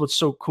 That is what's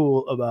so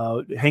cool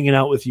about hanging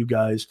out with you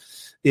guys.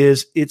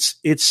 Is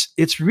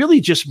it's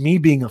really just me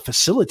being a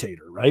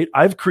facilitator, right?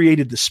 I've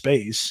created the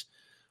space,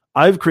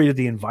 I've created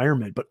the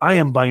environment, but I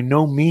am by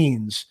no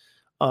means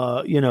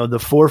the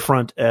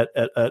forefront at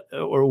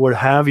or what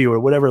have you, or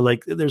whatever.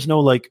 Like, there's no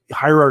like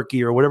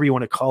hierarchy or whatever you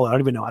want to call it. I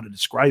don't even know how to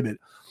describe it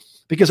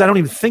because I don't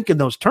even think in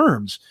those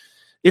terms.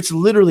 It's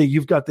literally,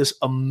 you've got this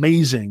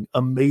amazing,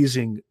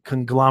 amazing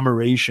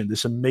conglomeration,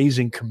 this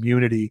amazing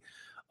community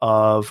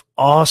of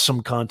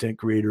awesome content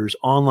creators,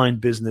 online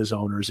business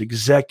owners,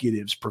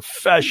 executives,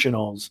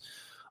 professionals.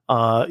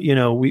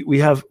 We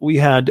had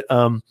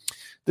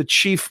the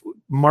chief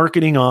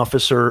marketing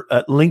officer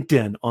at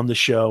LinkedIn on the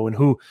show, and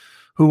who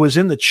was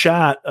in the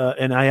chat,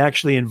 and I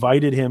actually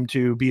invited him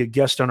to be a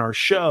guest on our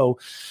show.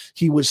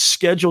 He was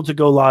scheduled to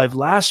go live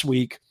last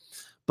week,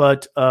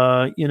 but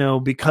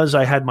because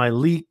I had my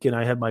leak and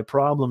I had my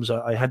problems,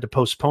 I had to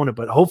postpone it.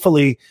 But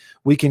hopefully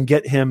we can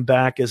get him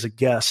back as a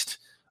guest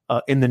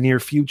in the near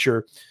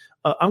future.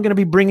 I'm going to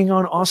be bringing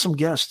on awesome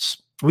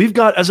guests. We've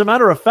got, as a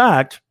matter of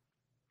fact,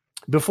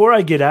 before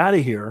I get out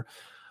of here,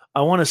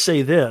 I want to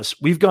say this.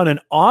 We've got an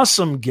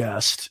awesome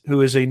guest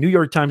who is a New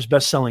York Times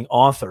bestselling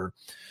author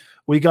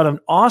we got an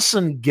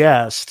awesome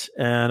guest,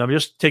 and I'm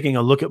just taking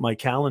a look at my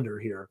calendar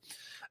here.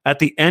 At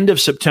the end of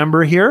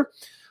September here,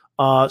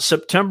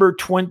 September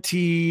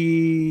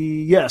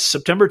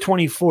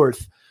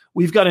 24th,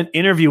 we've got an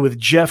interview with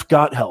Jeff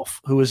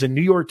Gotthelf, who is a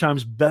New York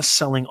Times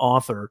best-selling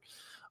author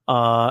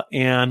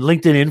and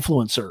LinkedIn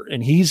influencer.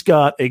 And he's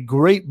got a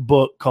great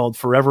book called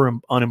Forever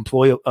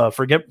Employable.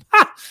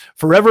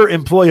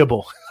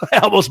 I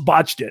almost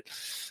botched it.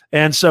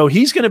 And so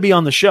he's going to be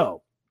on the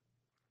show.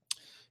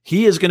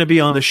 He is going to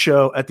be on the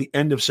show at the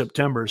end of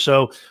September.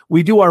 So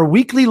we do our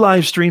weekly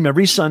live stream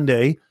every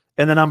Sunday,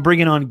 and then I'm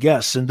bringing on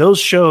guests. And those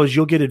shows,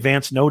 you'll get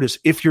advance notice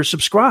if you're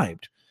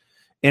subscribed.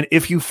 And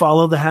if you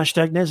follow the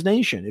hashtag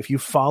NezNation, if you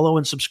follow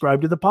and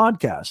subscribe to the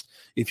podcast,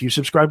 if you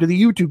subscribe to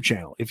the YouTube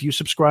channel, if you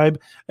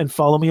subscribe and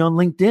follow me on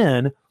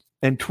LinkedIn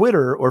and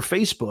Twitter or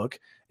Facebook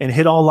and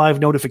hit all live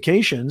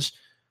notifications,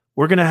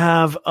 we're going to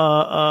have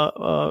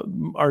our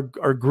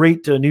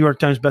great New York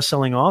Times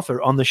bestselling author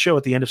on the show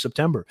at the end of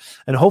September.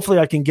 And hopefully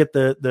I can get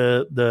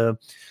the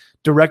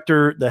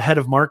director, the head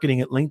of marketing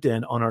at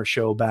LinkedIn on our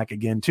show back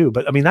again too.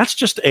 But I mean, that's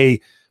just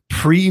a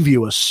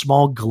preview, a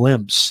small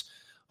glimpse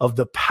of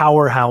the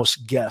powerhouse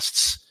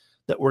guests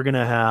that we're going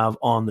to have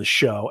on the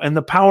show, and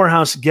the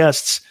powerhouse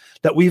guests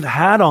that we've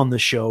had on the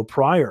show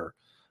prior.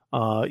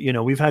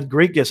 We've had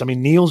great guests. I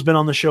mean, Neil's been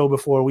on the show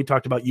before. We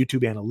talked about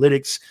YouTube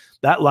analytics.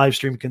 That live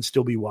stream can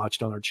still be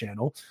watched on our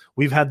channel.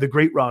 We've had the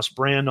great Ross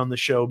Brand on the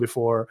show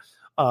before.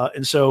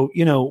 And so,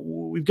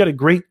 we've got a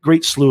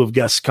great slew of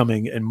guests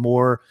coming, and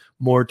more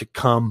to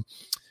come.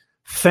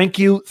 Thank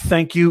you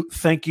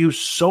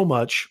so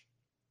much.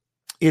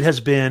 It has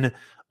been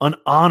an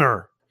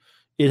honor.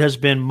 It has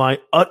been my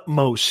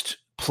utmost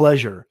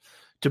pleasure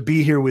to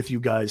be here with you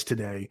guys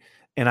today.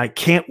 And I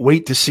can't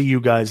wait to see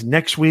you guys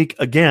next week.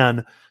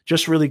 Again,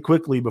 just really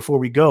quickly before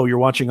we go, you're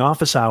watching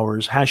Office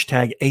Hours,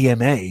 hashtag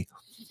AMA,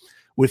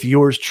 with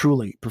yours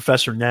truly,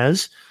 Professor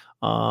Nez.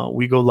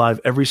 We go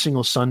live every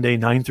single Sunday,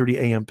 9:30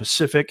 a.m.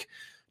 Pacific,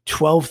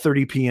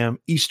 12:30 p.m.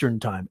 Eastern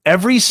Time.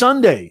 Every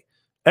Sunday,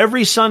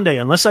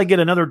 unless I get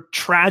another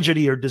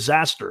tragedy or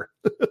disaster.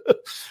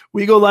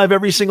 We go live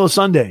every single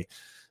Sunday.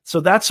 So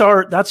that's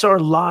our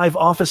live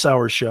Office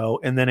Hours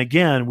show. And then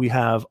again, we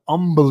have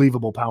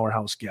unbelievable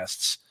powerhouse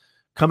guests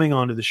coming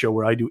onto the show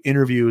where I do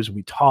interviews,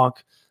 we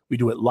talk, we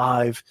do it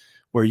live,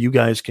 where you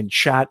guys can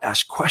chat,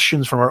 ask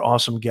questions from our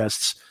awesome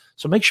guests.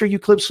 So make sure you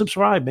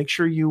subscribe. Make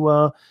sure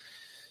you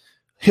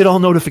hit all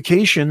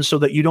notifications so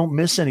that you don't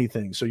miss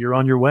anything. So you're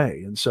on your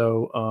way. And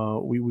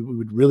so we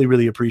would really,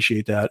 really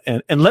appreciate that.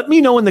 And let me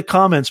know in the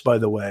comments, by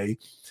the way,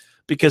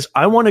 because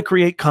I want to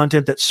create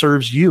content that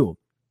serves you.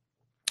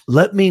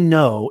 Let me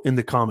know in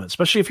the comments,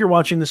 especially if you're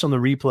watching this on the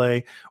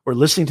replay or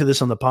listening to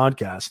this on the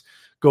podcast.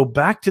 Go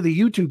back to the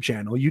YouTube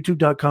channel,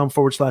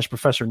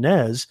 youtube.com/Professor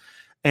Nez,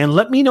 and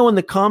let me know in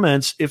the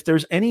comments if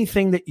there's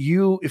anything that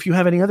if you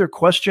have any other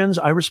questions.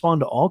 I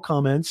respond to all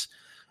comments.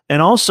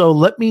 And also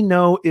let me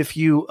know if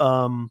you,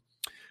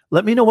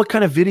 let me know what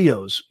kind of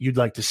videos you'd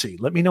like to see.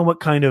 Let me know what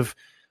kind of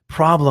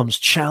problems,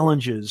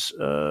 challenges,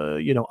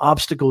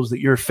 obstacles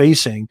that you're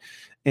facing.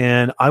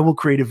 And I will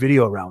create a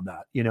video around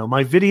that.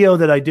 My video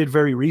that I did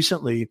very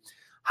recently,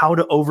 how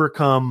to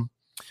overcome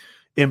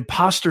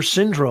imposter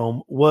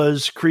syndrome,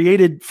 was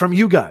created from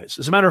you guys.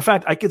 As a matter of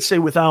fact, I could say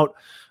without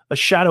a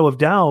shadow of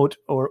doubt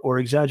or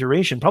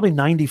exaggeration, probably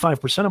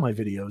 95% of my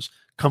videos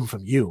come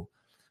from you.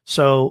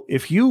 So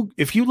if you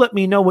let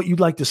me know what you'd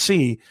like to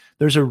see,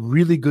 there's a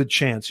really good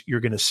chance you're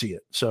going to see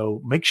it.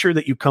 So make sure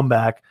that you come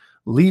back,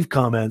 leave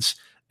comments,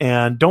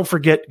 and don't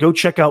forget, go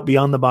check out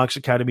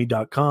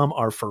BeyondTheBoxAcademy.com,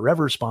 our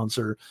forever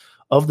sponsor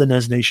of the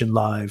Nez Nation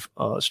Live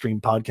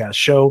stream podcast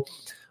show.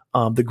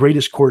 The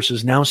greatest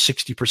courses, now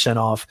 60%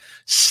 off,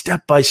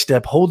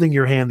 step-by-step, holding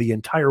your hand the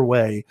entire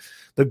way.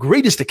 The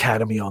greatest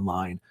academy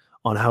online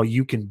on how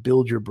you can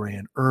build your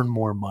brand, earn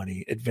more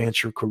money,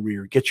 advance your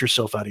career, get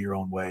yourself out of your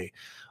own way.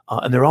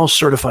 And they're all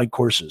certified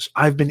courses.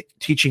 I've been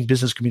teaching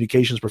business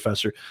communications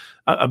professor.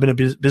 I've been a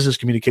business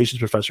communications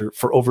professor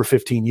for over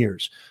 15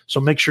 years. So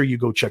make sure you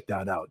go check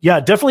that out.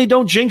 Yeah, definitely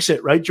don't jinx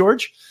it, right,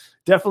 George?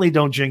 Definitely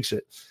don't jinx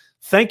it.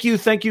 Thank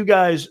you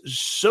guys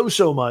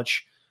so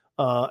much.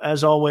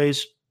 As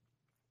always,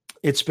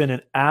 it's been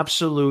an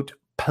absolute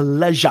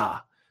pleasure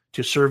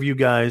to serve you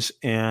guys,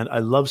 and I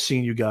love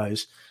seeing you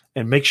guys.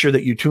 And make sure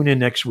that you tune in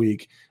next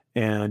week.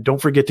 And don't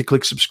forget to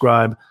click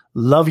subscribe.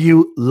 Love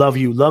you.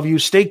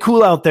 Stay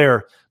cool out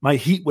there, my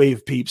heat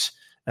wave peeps.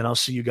 And I'll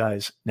see you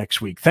guys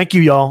next week. Thank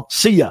you, y'all.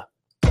 See ya.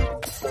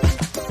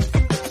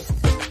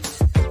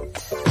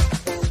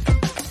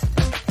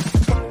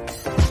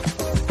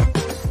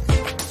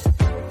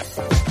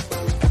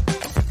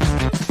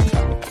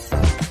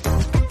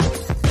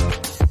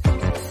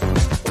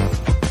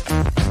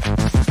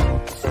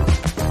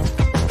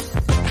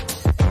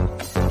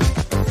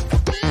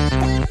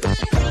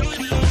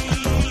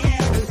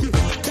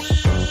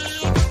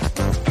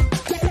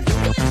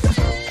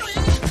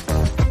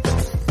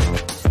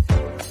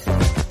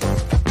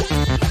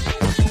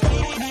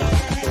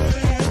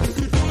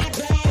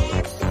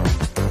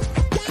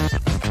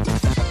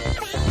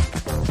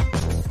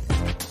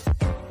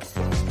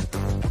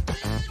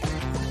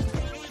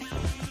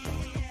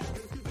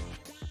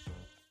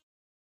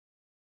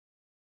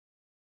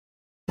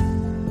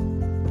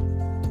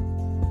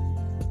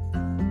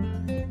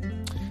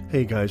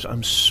 Hey guys,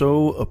 I'm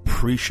so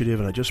appreciative,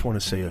 and I just want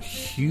to say a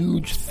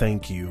huge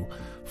thank you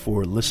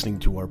for listening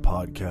to our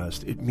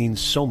podcast. It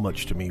means so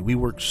much to me. We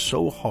work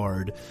so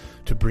hard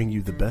to bring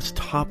you the best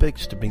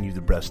topics, to bring you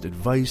the best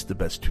advice, the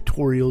best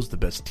tutorials, the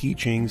best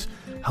teachings,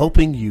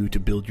 helping you to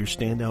build your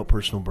standout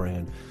personal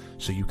brand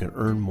so you can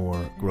earn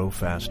more, grow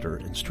faster,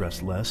 and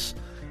stress less.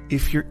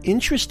 If you're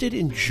interested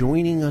in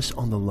joining us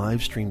on the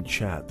live stream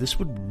chat, this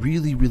would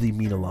really, really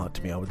mean a lot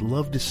to me. I would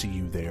love to see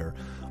you there.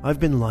 I've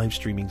been live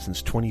streaming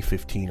since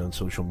 2015 on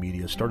social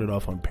media. Started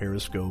off on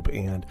Periscope,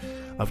 and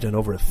I've done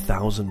over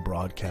 1,000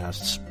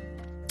 broadcasts.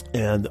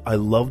 And I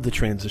love the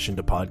transition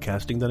to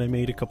podcasting that I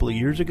made a couple of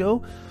years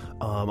ago.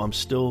 I'm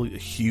still a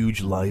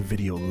huge live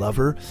video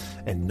lover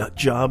and nut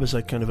job, as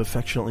I kind of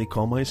affectionately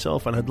call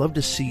myself, and I'd love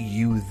to see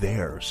you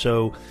there.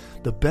 So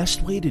the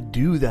best way to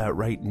do that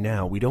right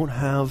now, we don't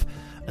have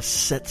a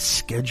set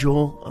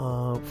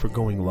schedule for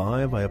going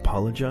live. I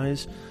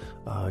apologize.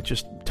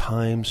 Just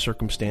time,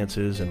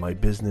 circumstances, and my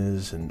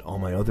business and all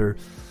my other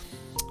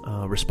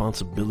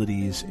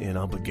responsibilities and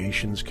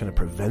obligations kind of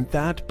prevent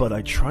that, but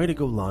I try to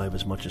go live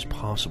as much as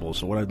possible.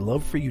 So what I'd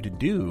love for you to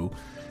do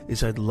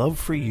is I'd love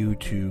for you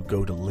to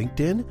go to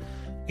LinkedIn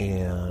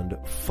and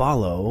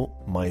follow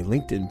my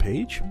LinkedIn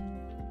page.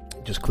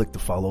 Just click the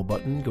follow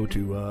button, go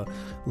to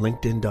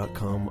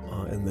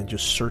linkedin.com and then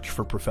just search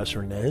for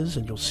Professor Nez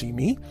and you'll see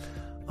me.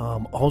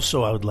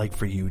 Also, I would like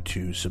for you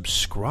to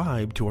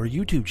subscribe to our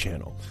YouTube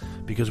channel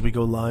because we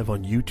go live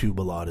on YouTube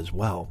a lot as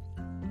well.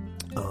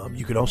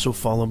 You could also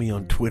follow me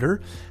on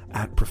Twitter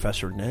at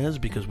Professor Nez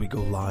because we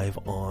go live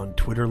on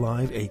Twitter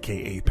Live,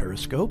 aka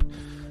Periscope.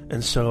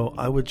 And so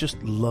I would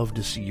just love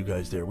to see you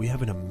guys there. We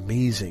have an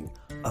amazing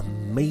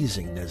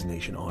Nez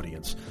Nation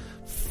audience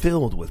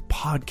filled with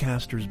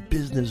podcasters,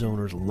 business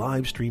owners,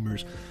 live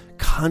streamers,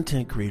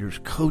 content creators,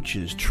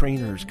 coaches,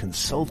 trainers,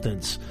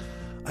 consultants.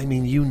 I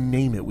mean, you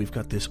name it. We've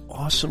got this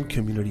awesome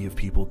community of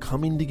people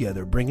coming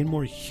together, bringing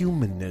more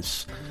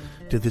humanness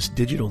to this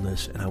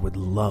digitalness, and I would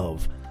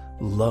love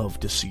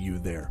to see you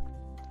there.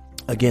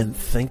 Again,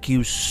 thank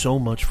you so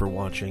much for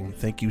watching.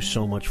 Thank you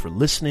so much for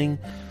listening.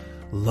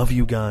 Love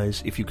you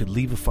guys. If you could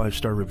leave a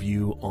 5-star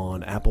review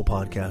on Apple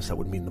Podcasts, that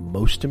would mean the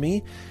most to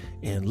me.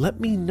 And let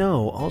me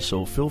know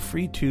also, feel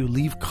free to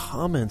leave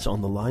comments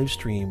on the live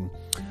stream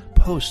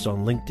posts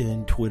on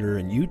LinkedIn, Twitter,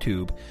 and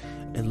YouTube,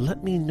 and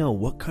let me know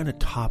what kind of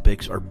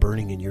topics are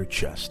burning in your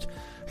chest.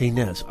 Hey,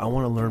 Nez, I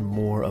want to learn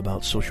more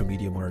about social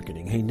media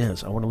marketing. Hey,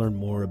 Nez, I want to learn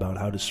more about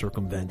how to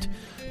circumvent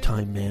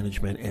time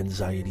management,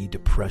 anxiety,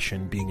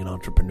 depression, being an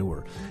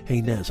entrepreneur. Hey,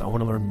 Nez, I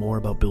want to learn more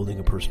about building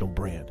a personal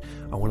brand.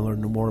 I want to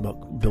learn more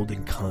about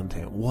building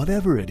content.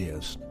 Whatever it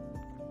is,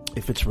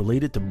 if it's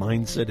related to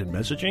mindset and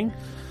messaging,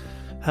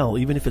 hell,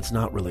 even if it's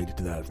not related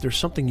to that, if there's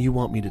something you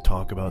want me to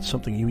talk about,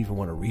 something you even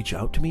want to reach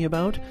out to me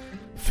about,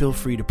 feel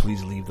free to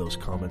please leave those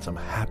comments. I'm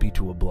happy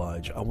to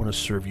oblige. I want to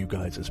serve you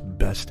guys as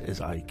best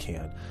as I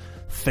can.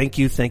 Thank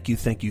you.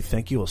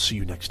 I'll see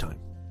you next time.